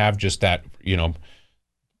love to have just that,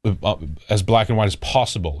 as black and white as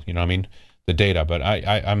possible. You know what I mean? The data. But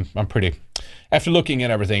I'm pretty, after looking at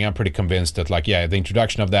everything, I'm pretty convinced that like, yeah, the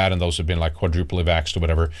introduction of that and those have been like quadruple vaxxed or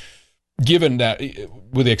whatever. Given that,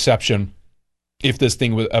 with the exception, if this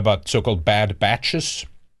thing about so-called bad batches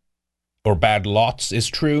or bad lots is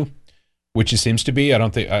true, which it seems to be,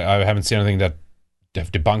 I haven't seen anything that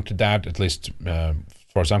have debunked that, at least as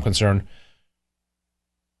far as I'm concerned,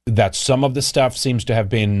 that some of the stuff seems to have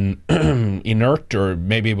been inert, or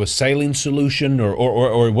maybe it was saline solution,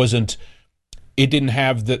 or it wasn't. It didn't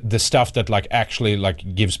have the stuff that like actually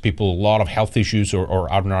like gives people a lot of health issues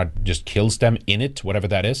or outright just kills them in it, whatever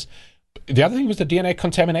that is. The other thing was the DNA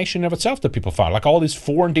contamination of itself that people found, like all these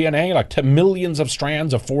foreign DNA, like millions of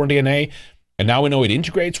strands of foreign DNA. And now we know it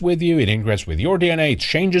integrates with you. It integrates with your DNA. It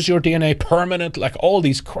changes your DNA permanent, like all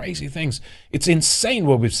these crazy things. It's insane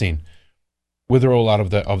what we've seen with the rollout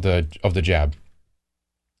of the jab.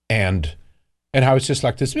 And how it's just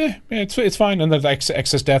like this, it's fine. And the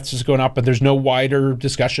excess deaths is going up, and there's no wider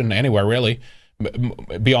discussion anywhere really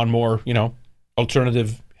beyond more,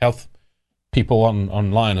 alternative health people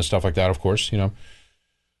online and stuff like that, of course,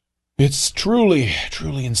 It's truly,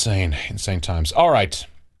 truly insane times. All right.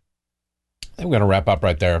 I think we're going to wrap up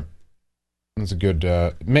right there. That's a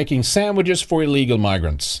good making sandwiches for illegal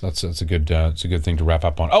migrants. That's a good thing to wrap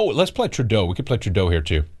up on. Oh, let's play Trudeau. We could play Trudeau here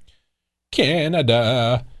too.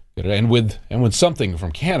 Canada, and with something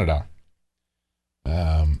from Canada.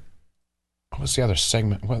 What was the other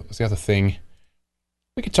segment? What was the other thing?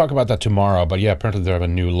 We could talk about that tomorrow. But yeah, apparently they have a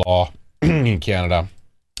new law in Canada.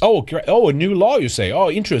 Oh, a new law, you say?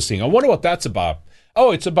 Oh, interesting. I wonder what that's about.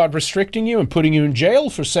 Oh, it's about restricting you and putting you in jail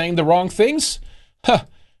for saying the wrong things? Huh,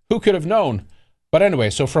 who could have known? But anyway,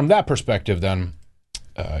 so from that perspective then,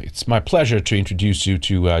 it's my pleasure to introduce you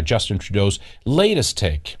to Justin Trudeau's latest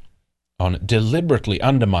take on deliberately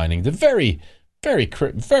undermining the very, very,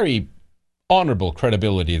 very honorable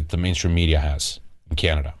credibility that the mainstream media has in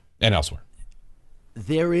Canada and elsewhere.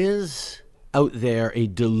 There is out there a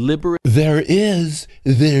deliberate... There is.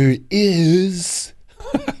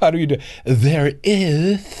 How do you do? There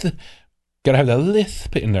is. Gotta have the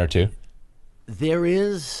lisp in there too. There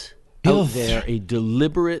is out there a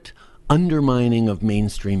deliberate undermining of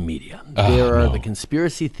mainstream media. There are the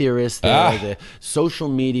conspiracy theorists, there are the social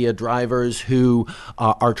media drivers who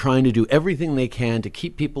are trying to do everything they can to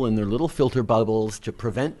keep people in their little filter bubbles, to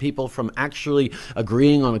prevent people from actually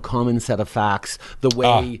agreeing on a common set of facts, the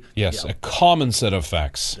way... yes, a common set of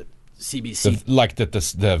facts. CBC, like that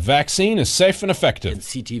the vaccine is safe and effective. And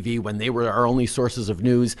CTV, when they were our only sources of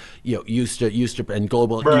news, used to and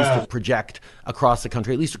Global used to project across the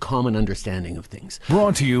country at least a common understanding of things.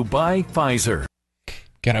 Brought to you by Pfizer.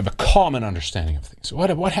 Gotta have a common understanding of things.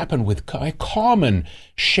 What happened with common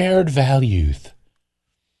shared values?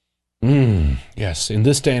 Yes, in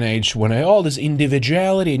this day and age, when all this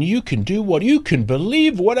individuality and you can do what you can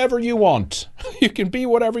believe, whatever you want, you can be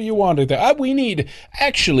whatever you want. We need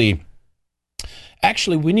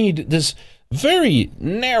Actually, we need this very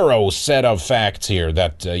narrow set of facts here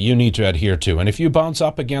that you need to adhere to. And if you bounce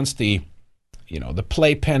up against the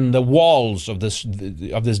playpen, the walls of this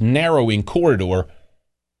narrowing corridor,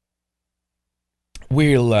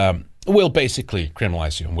 we'll basically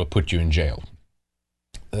criminalize you and we'll put you in jail.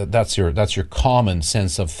 That's your common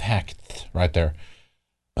sense of fact right there.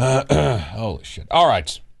 Holy shit! All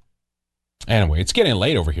right. Anyway, it's getting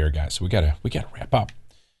late over here, guys. So we gotta wrap up.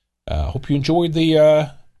 Hope you enjoyed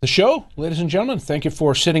the show, ladies and gentlemen. Thank you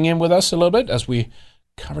for sitting in with us a little bit as we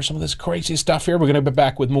cover some of this crazy stuff here. We're going to be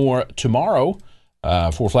back with more tomorrow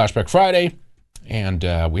for Flashback Friday, and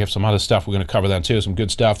we have some other stuff we're going to cover then too, some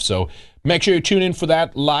good stuff. So make sure you tune in for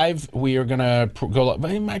that live. We are going to go.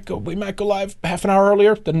 We might go live half an hour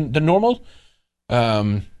earlier than normal.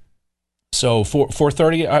 So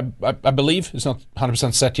 4:30, I believe. It's not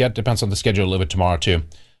 100% set yet. Depends on the schedule a little bit tomorrow too.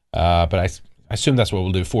 But I assume that's what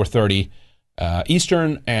we'll do, 4:30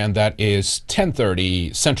 Eastern, and that is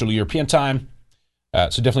 10:30 Central European time.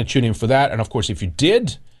 So definitely tune in for that. And of course, if you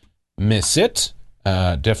did miss it,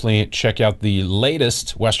 definitely check out the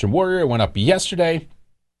latest Western Warrior. It went up yesterday.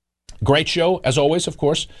 Great show, as always, of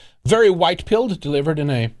course. Very white-pilled, delivered in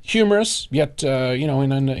a humorous, yet in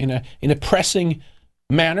a pressing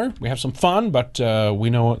manner. We have some fun, but we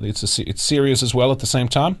know it's serious as well at the same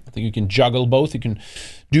time. I think you can juggle both. You can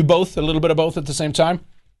do both, a little bit of both at the same time.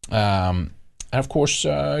 And of course,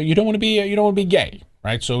 you don't want to be gay,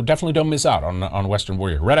 right? So definitely don't miss out on Western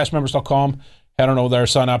Warrior. RedIceMembers.com. Head on over there,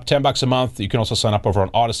 sign up. $10 a month. You can also sign up over on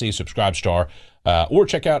Odyssey, Subscribestar, or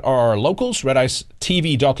check out our locals,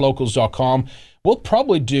 redicetv.locals.com. We'll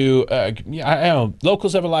probably do, I don't know,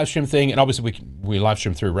 locals have a live stream thing, and obviously we live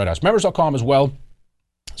stream through redicemembers.com as well.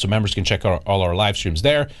 So members can check out all our live streams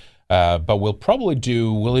there. But we'll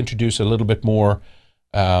introduce a little bit more,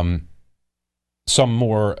 some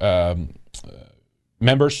more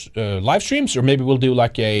members live streams, or maybe we'll do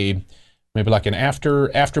like an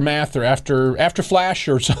aftermath or after flash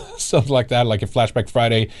or something like that, like a Flashback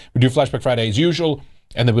Friday. We do Flashback Friday as usual,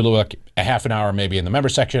 and then we'll do like a half an hour maybe in the member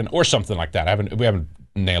section or something like that. We haven't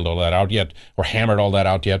nailed all that out yet or hammered all that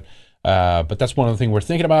out yet. But that's one of the things we're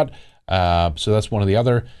thinking about. So that's one of the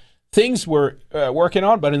other things we're working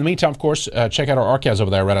on. But in the meantime, of course, check out our archives over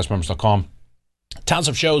there at redicemembers.com. Tons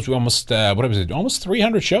of shows. We almost, almost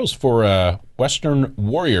 300 shows for Western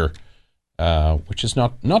Warrior, which is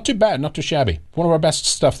not too bad, not too shabby. One of our best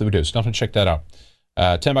stuff that we do. So definitely check that out.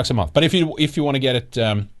 $10 a month. But if you want to get it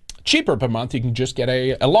cheaper per month, you can just get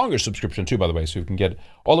a longer subscription too, by the way. So you can get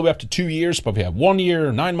all the way up to 2 years, but we have 1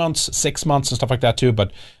 year, 9 months, 6 months, and stuff like that too.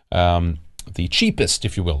 But the cheapest,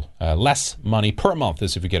 if you will, less money per month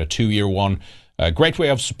is if you get a 2-year one. A great way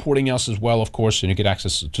of supporting us as well, of course, and you get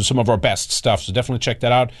access to some of our best stuff. So definitely check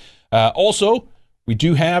that out. Also, we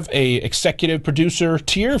do have a executive producer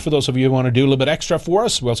tier for those of you who want to do a little bit extra for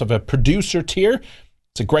us. We also have a producer tier.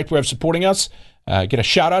 It's a great way of supporting us. Get a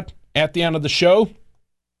shout out at the end of the show.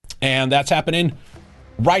 And that's happening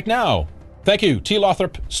right now. Thank you, T.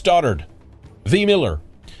 Lothrop Stoddard, V. Miller,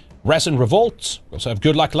 Resin Revolt. We also have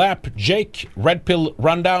Good Luck Lap, Jake, Red Pill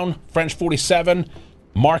Rundown, French 47,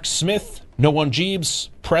 Mark Smith, No One Jeeves,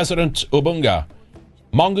 President Ubunga,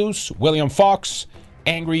 Mongoose, William Fox,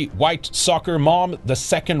 Angry White Soccer Mom, The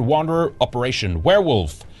Second Wanderer, Operation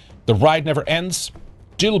Werewolf, The Ride Never Ends,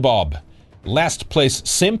 Jill Bob, Last Place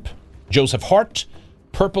Simp, Joseph Hart,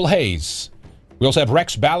 Purple Haze. We also have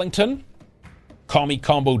Rex Ballington, Commie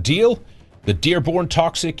Combo Deal, The Dearborn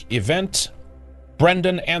Toxic Event,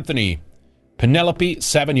 Brendan Anthony, Penelope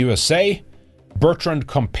 7 USA, Bertrand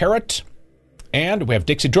Comparrot, and we have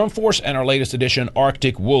Dixie Drum Force and our latest edition,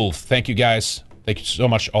 Arctic Wolf. Thank you guys. Thank you so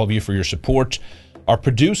much, all of you, for your support. Our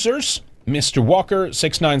producers, Mr. Walker,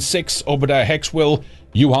 696, Obadiah Hexwill,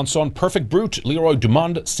 Johansson, Perfect Brute, Leroy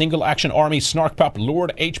Dumond, Single Action Army, Snarkpop,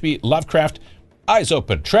 Lord HB Lovecraft, Eyes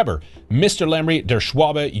Open, Trevor, Mr. Lemry, Der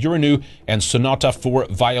Schwabe, Urinu, and Sonata for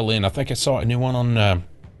Violin. I think I saw a new one on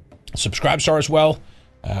Subscribestar as well.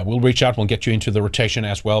 We'll reach out. We'll get you into the rotation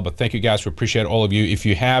as well. But thank you guys. We appreciate all of you. If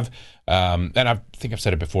you have, and I think I've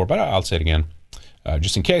said it before, but I'll say it again,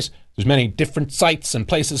 just in case. There's many different sites and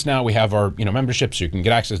places now. We have our memberships, so you can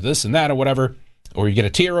get access to this and that or whatever. Or you get a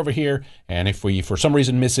tier over here. And if we, for some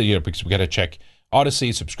reason, miss it, because we got to check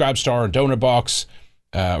Odyssey, Subscribestar, Donor Box,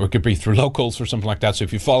 or it could be through locals or something like that. So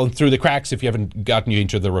if you've fallen through the cracks, if you haven't gotten you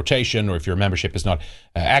into the rotation, or if your membership is not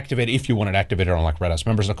activated, if you want it activated on like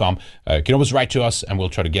redicemembers.com, you can always write to us and we'll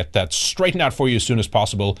try to get that straightened out for you as soon as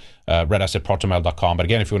possible. Redice@protonmail.com. But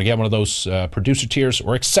again, if you want to get one of those producer tiers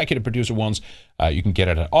or executive producer ones, you can get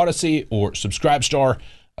it at Odyssey or Subscribestar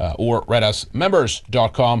or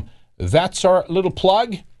redicemembers.com. That's our little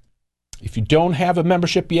plug. If you don't have a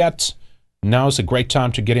membership yet, now is a great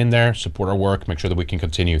time to get in there, support our work, make sure that we can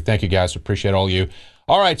continue. Thank you, guys. Appreciate all you.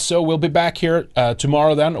 All right, so we'll be back here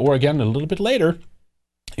tomorrow then, or again a little bit later,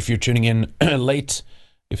 if you're tuning in late,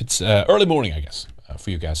 if it's early morning, I guess, for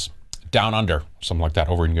you guys. Down under, something like that,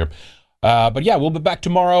 over in Europe. But yeah, we'll be back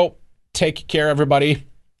tomorrow. Take care, everybody.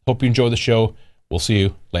 Hope you enjoy the show. We'll see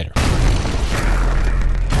you later.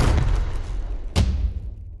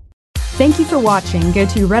 Thank you for watching. Go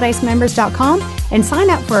to redicemembers.com and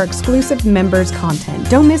sign up for our exclusive members content.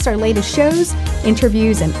 Don't miss our latest shows,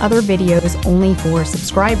 interviews, and other videos only for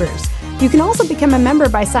subscribers. You can also become a member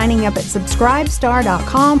by signing up at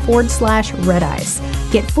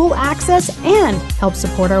subscribestar.com/redice. Get full access and help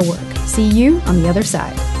support our work. See you on the other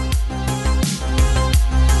side.